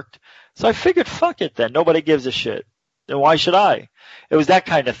it worked. So I figured, fuck it then. Nobody gives a shit. Then why should I? It was that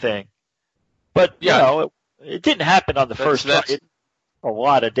kind of thing. But, it didn't happen on the first try. It took a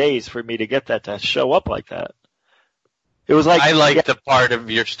lot of days for me to get that to show up like that. It was like... I like the part of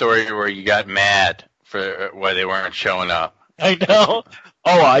your story where you got mad for why they weren't showing up. I know.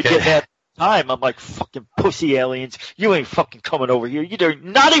 Oh, I get that time. I'm like, fucking pussy aliens. You ain't fucking coming over here. You're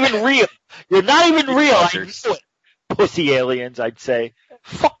not even real. You're not even real. I knew it. Pussy aliens, I'd say.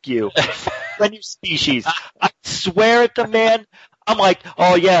 Fuck you. Fuck your species. I swear at the man. I'm like,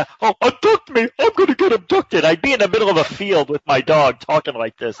 oh yeah, abduct me. I'm going to get abducted. I'd be in the middle of a field with my dog talking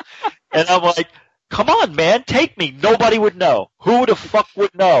like this. And I'm like, come on, man, take me. Nobody would know. Who the fuck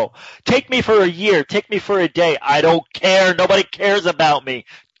would know? Take me for a year. Take me for a day. I don't care. Nobody cares about me.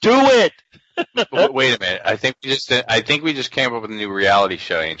 Do it. Wait a minute. I think we just came up with a new reality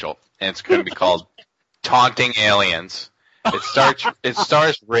show, Angel, and it's going to be called Taunting Aliens. It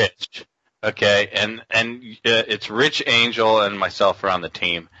stars Rich. Okay, and it's Rich, Angel, and myself are on the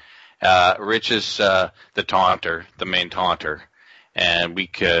team. Rich is the taunter, the main taunter, and we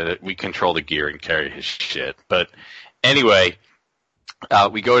control the gear and carry his shit. But anyway,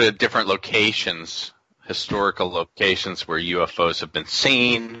 we go to different locations, historical locations where UFOs have been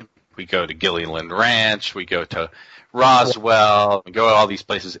seen. We go to Gilliland Ranch. We go to Roswell. We go to all these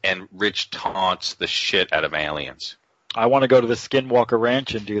places, and Rich taunts the shit out of aliens. I want to go to the Skinwalker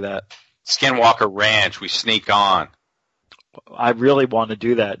Ranch and do that. Skinwalker Ranch, we sneak on. I really want to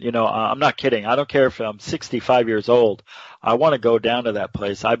do that. I'm not kidding. I don't care if I'm 65 years old. I want to go down to that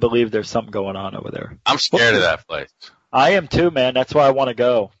place. I believe there's something going on over there. I'm scared of that place. I am too, man. That's why I want to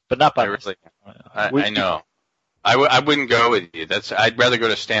go, but not by myself. I know. I wouldn't go with you. I'd rather go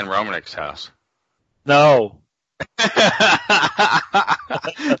to Stan Romanick's house. No. I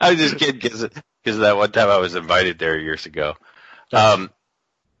was just kidding because that one time I was invited there years ago.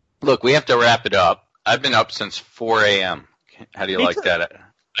 Look, we have to wrap it up. I've been up since 4 a.m. How do you like that?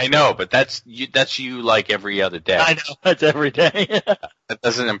 I know, but that's you like every other day. I know, that's every day. That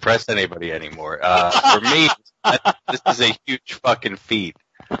doesn't impress anybody anymore. For me, this is a huge fucking feat.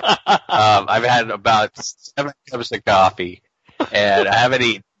 I've had about 7 cups of coffee, and I haven't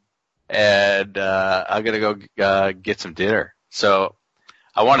eaten, and I'm going to go get some dinner. So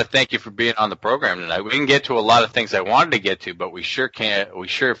I want to thank you for being on the program tonight. We didn't get to a lot of things I wanted to get to, but we sure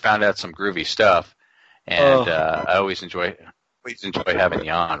found out some groovy stuff. And I always enjoy having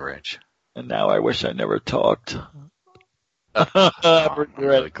you on, Rich. And now I wish I never talked. I'm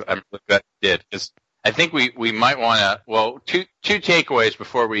really glad you did. Because I think we might want to. Two takeaways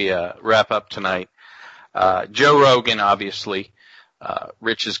before we wrap up tonight. Joe Rogan, obviously.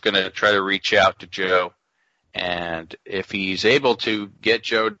 Rich is going to try to reach out to Joe. And if he's able to get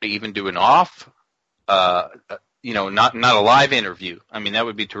Joe to even do an off, not a live interview, I mean, that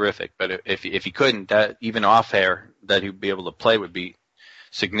would be terrific. But if he couldn't, that even off air that he'd be able to play would be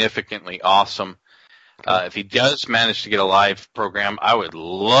significantly awesome. If he does manage to get a live program, I would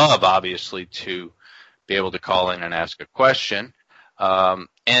love, obviously, to be able to call in and ask a question.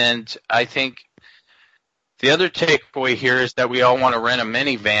 And I think the other takeaway here is that we all want to rent a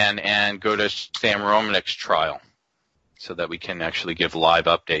minivan and go to Sam Romanick's trial. so that we can actually give live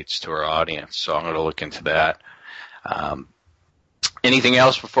updates to our audience. So I'm going to look into that. Anything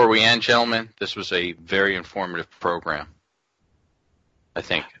else before we end, gentlemen? This was a very informative program, I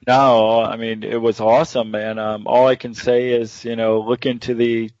think. No, I mean, it was awesome, man. All I can say is, look into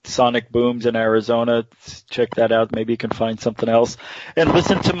the sonic booms in Arizona. Check that out. Maybe you can find something else. And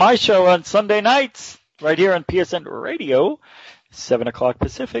listen to my show on Sunday nights right here on PSN Radio, 7 o'clock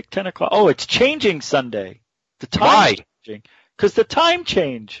Pacific, 10 o'clock. Oh, it's changing Sunday. The time. Why? Changing. Because the time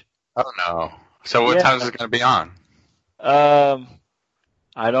change. Oh, no. So what time is it going to be on?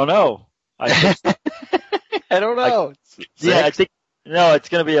 I don't know. I don't know. I think. No, it's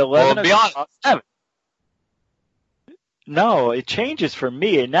going to be 11 o'clock. Well, it'll be on 7. No, it changes for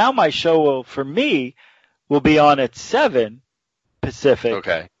me. And now my show will be on at 7 Pacific.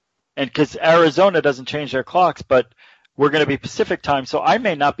 Okay. And because Arizona doesn't change their clocks, but we're going to be Pacific time, so I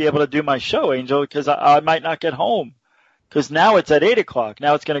may not be able to do my show, Angel, because I might not get home. Because now it's at 8 o'clock.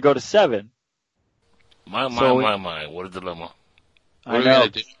 Now it's going to go to 7. My. What a dilemma. What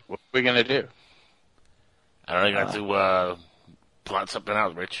are we going to do? I don't know. You have to plot something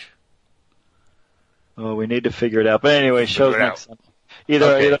out, Rich. Oh, we need to figure it out. But anyway, show's next Sunday.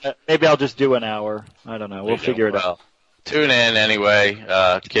 Either maybe I'll just do an hour. I don't know. We'll figure it out. Tune in anyway,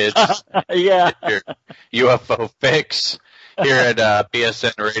 kids. Yeah. Your UFO fix here at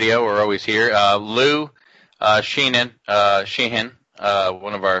PSN Radio. We're always here. Lou Sheehan,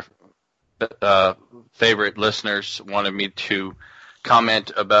 one of our favorite listeners, wanted me to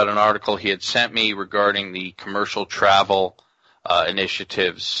comment about an article he had sent me regarding the commercial travel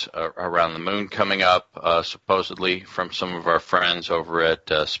initiatives around the moon coming up, supposedly from some of our friends over at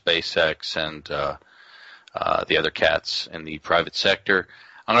SpaceX and the other cats in the private sector.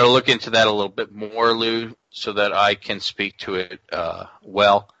 I'm going to look into that a little bit more, Lou, so that I can speak to it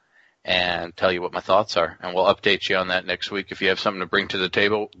well and tell you what my thoughts are. And we'll update you on that next week. If you have something to bring to the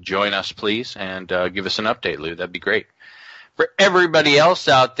table, join us, please, and give us an update, Lou. That'd be great. For everybody else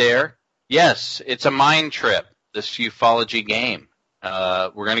out there, yes, it's a mind trip, this ufology game.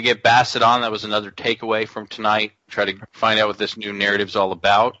 We're going to get Bassett on. That was another takeaway from tonight. Try to find out what this new narrative's all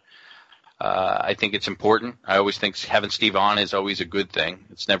about. I think it's important. I always think having Steve on is always a good thing.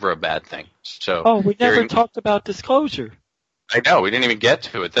 It's never a bad thing. So, we never talked about disclosure. I know. We didn't even get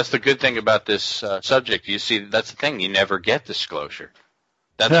to it. That's the good thing about this subject. You see, that's the thing. You never get disclosure.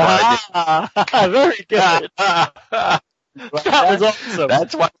 That's why very good. That was awesome.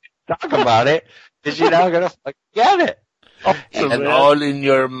 That's why we talk about it, because you're not going to get it. And all in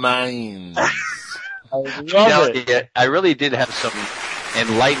your mind. I really did have some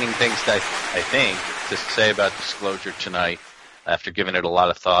enlightening things, I think, to say about disclosure tonight after giving it a lot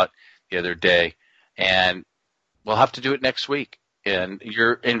of thought the other day. And we'll have to do it next week. And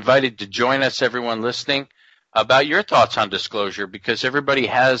you're invited to join us, everyone listening, about your thoughts on disclosure, because everybody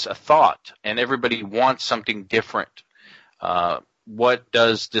has a thought and everybody wants something different. What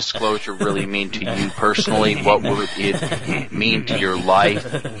does disclosure really mean to you personally? What would it mean to your life?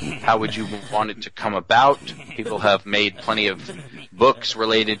 How would you want it to come about? People have made plenty of books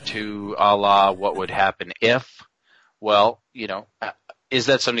related to a la what would happen if. Well, is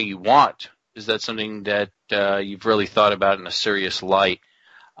that something you want? Is that something that you've really thought about in a serious light?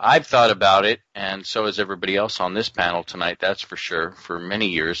 I've thought about it, and so has everybody else on this panel tonight, that's for sure, for many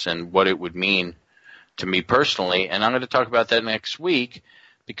years, and what it would mean to me personally. And I'm going to talk about that next week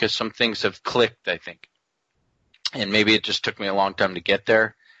because some things have clicked, I think. And maybe it just took me a long time to get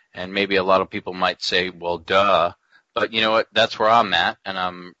there, and maybe a lot of people might say, well, duh. But you know what? That's where I'm at, and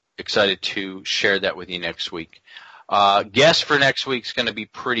I'm excited to share that with you next week. Guest for next week's going to be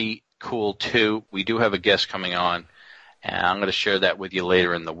pretty cool, too. We do have a guest coming on, and I'm going to share that with you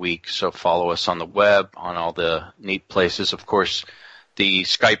later in the week. So follow us on the web, on all the neat places. Of course, the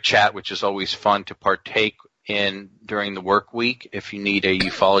Skype chat, which is always fun to partake in during the work week. If you need a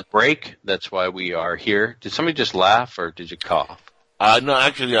ufology break, that's why we are here. Did somebody just laugh, or did you cough? No,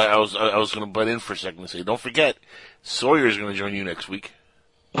 actually, I was going to butt in for a second and say, don't forget, Sawyer's going to join you next week.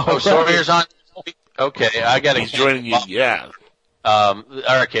 Oh, Sawyer's on. Okay, I got to. He's joining you. Yeah.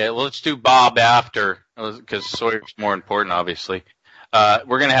 Okay, well, let's do Bob after, because Sawyer's more important, obviously.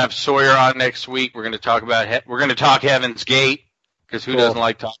 We're going to have Sawyer on next week. We're going to talk about we're going to talk Heaven's Gate, because who doesn't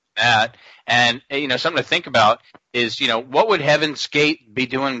like talking that? And something to think about is what would Heaven's Gate be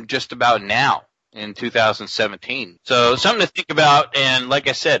doing just about now in 2017? So something to think about, and like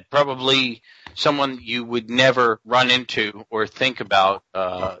I said, probably someone you would never run into or think about.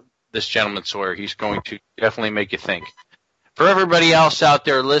 This gentleman Sawyer, he's going to definitely make you think. For everybody else out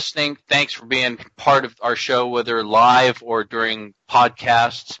there listening, thanks for being part of our show, whether live or during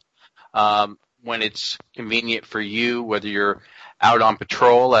podcasts. when it's convenient for you, whether you're out on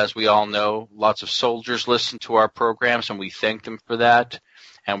patrol. As we all know, lots of soldiers listen to our programs, and we thank them for that.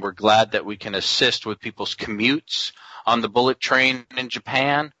 And we're glad that we can assist with people's commutes on the bullet train in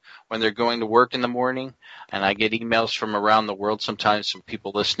Japan when they're going to work in the morning. And I get emails from around the world sometimes from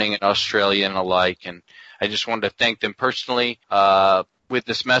people listening in Australia and alike. And I just wanted to thank them personally with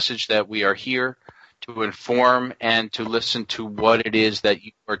this message that we are here to inform and to listen to what it is that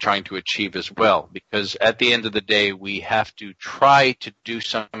you are trying to achieve as well. Because at the end of the day, we have to try to do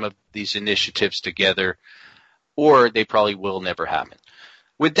some of these initiatives together, or they probably will never happen.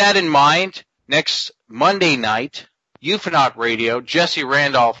 With that in mind, next Monday night, Ufonaut Radio, Jesse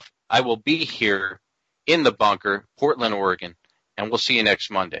Randolph, I will be here in the bunker, Portland, Oregon, and we'll see you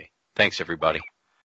next Monday. Thanks, everybody.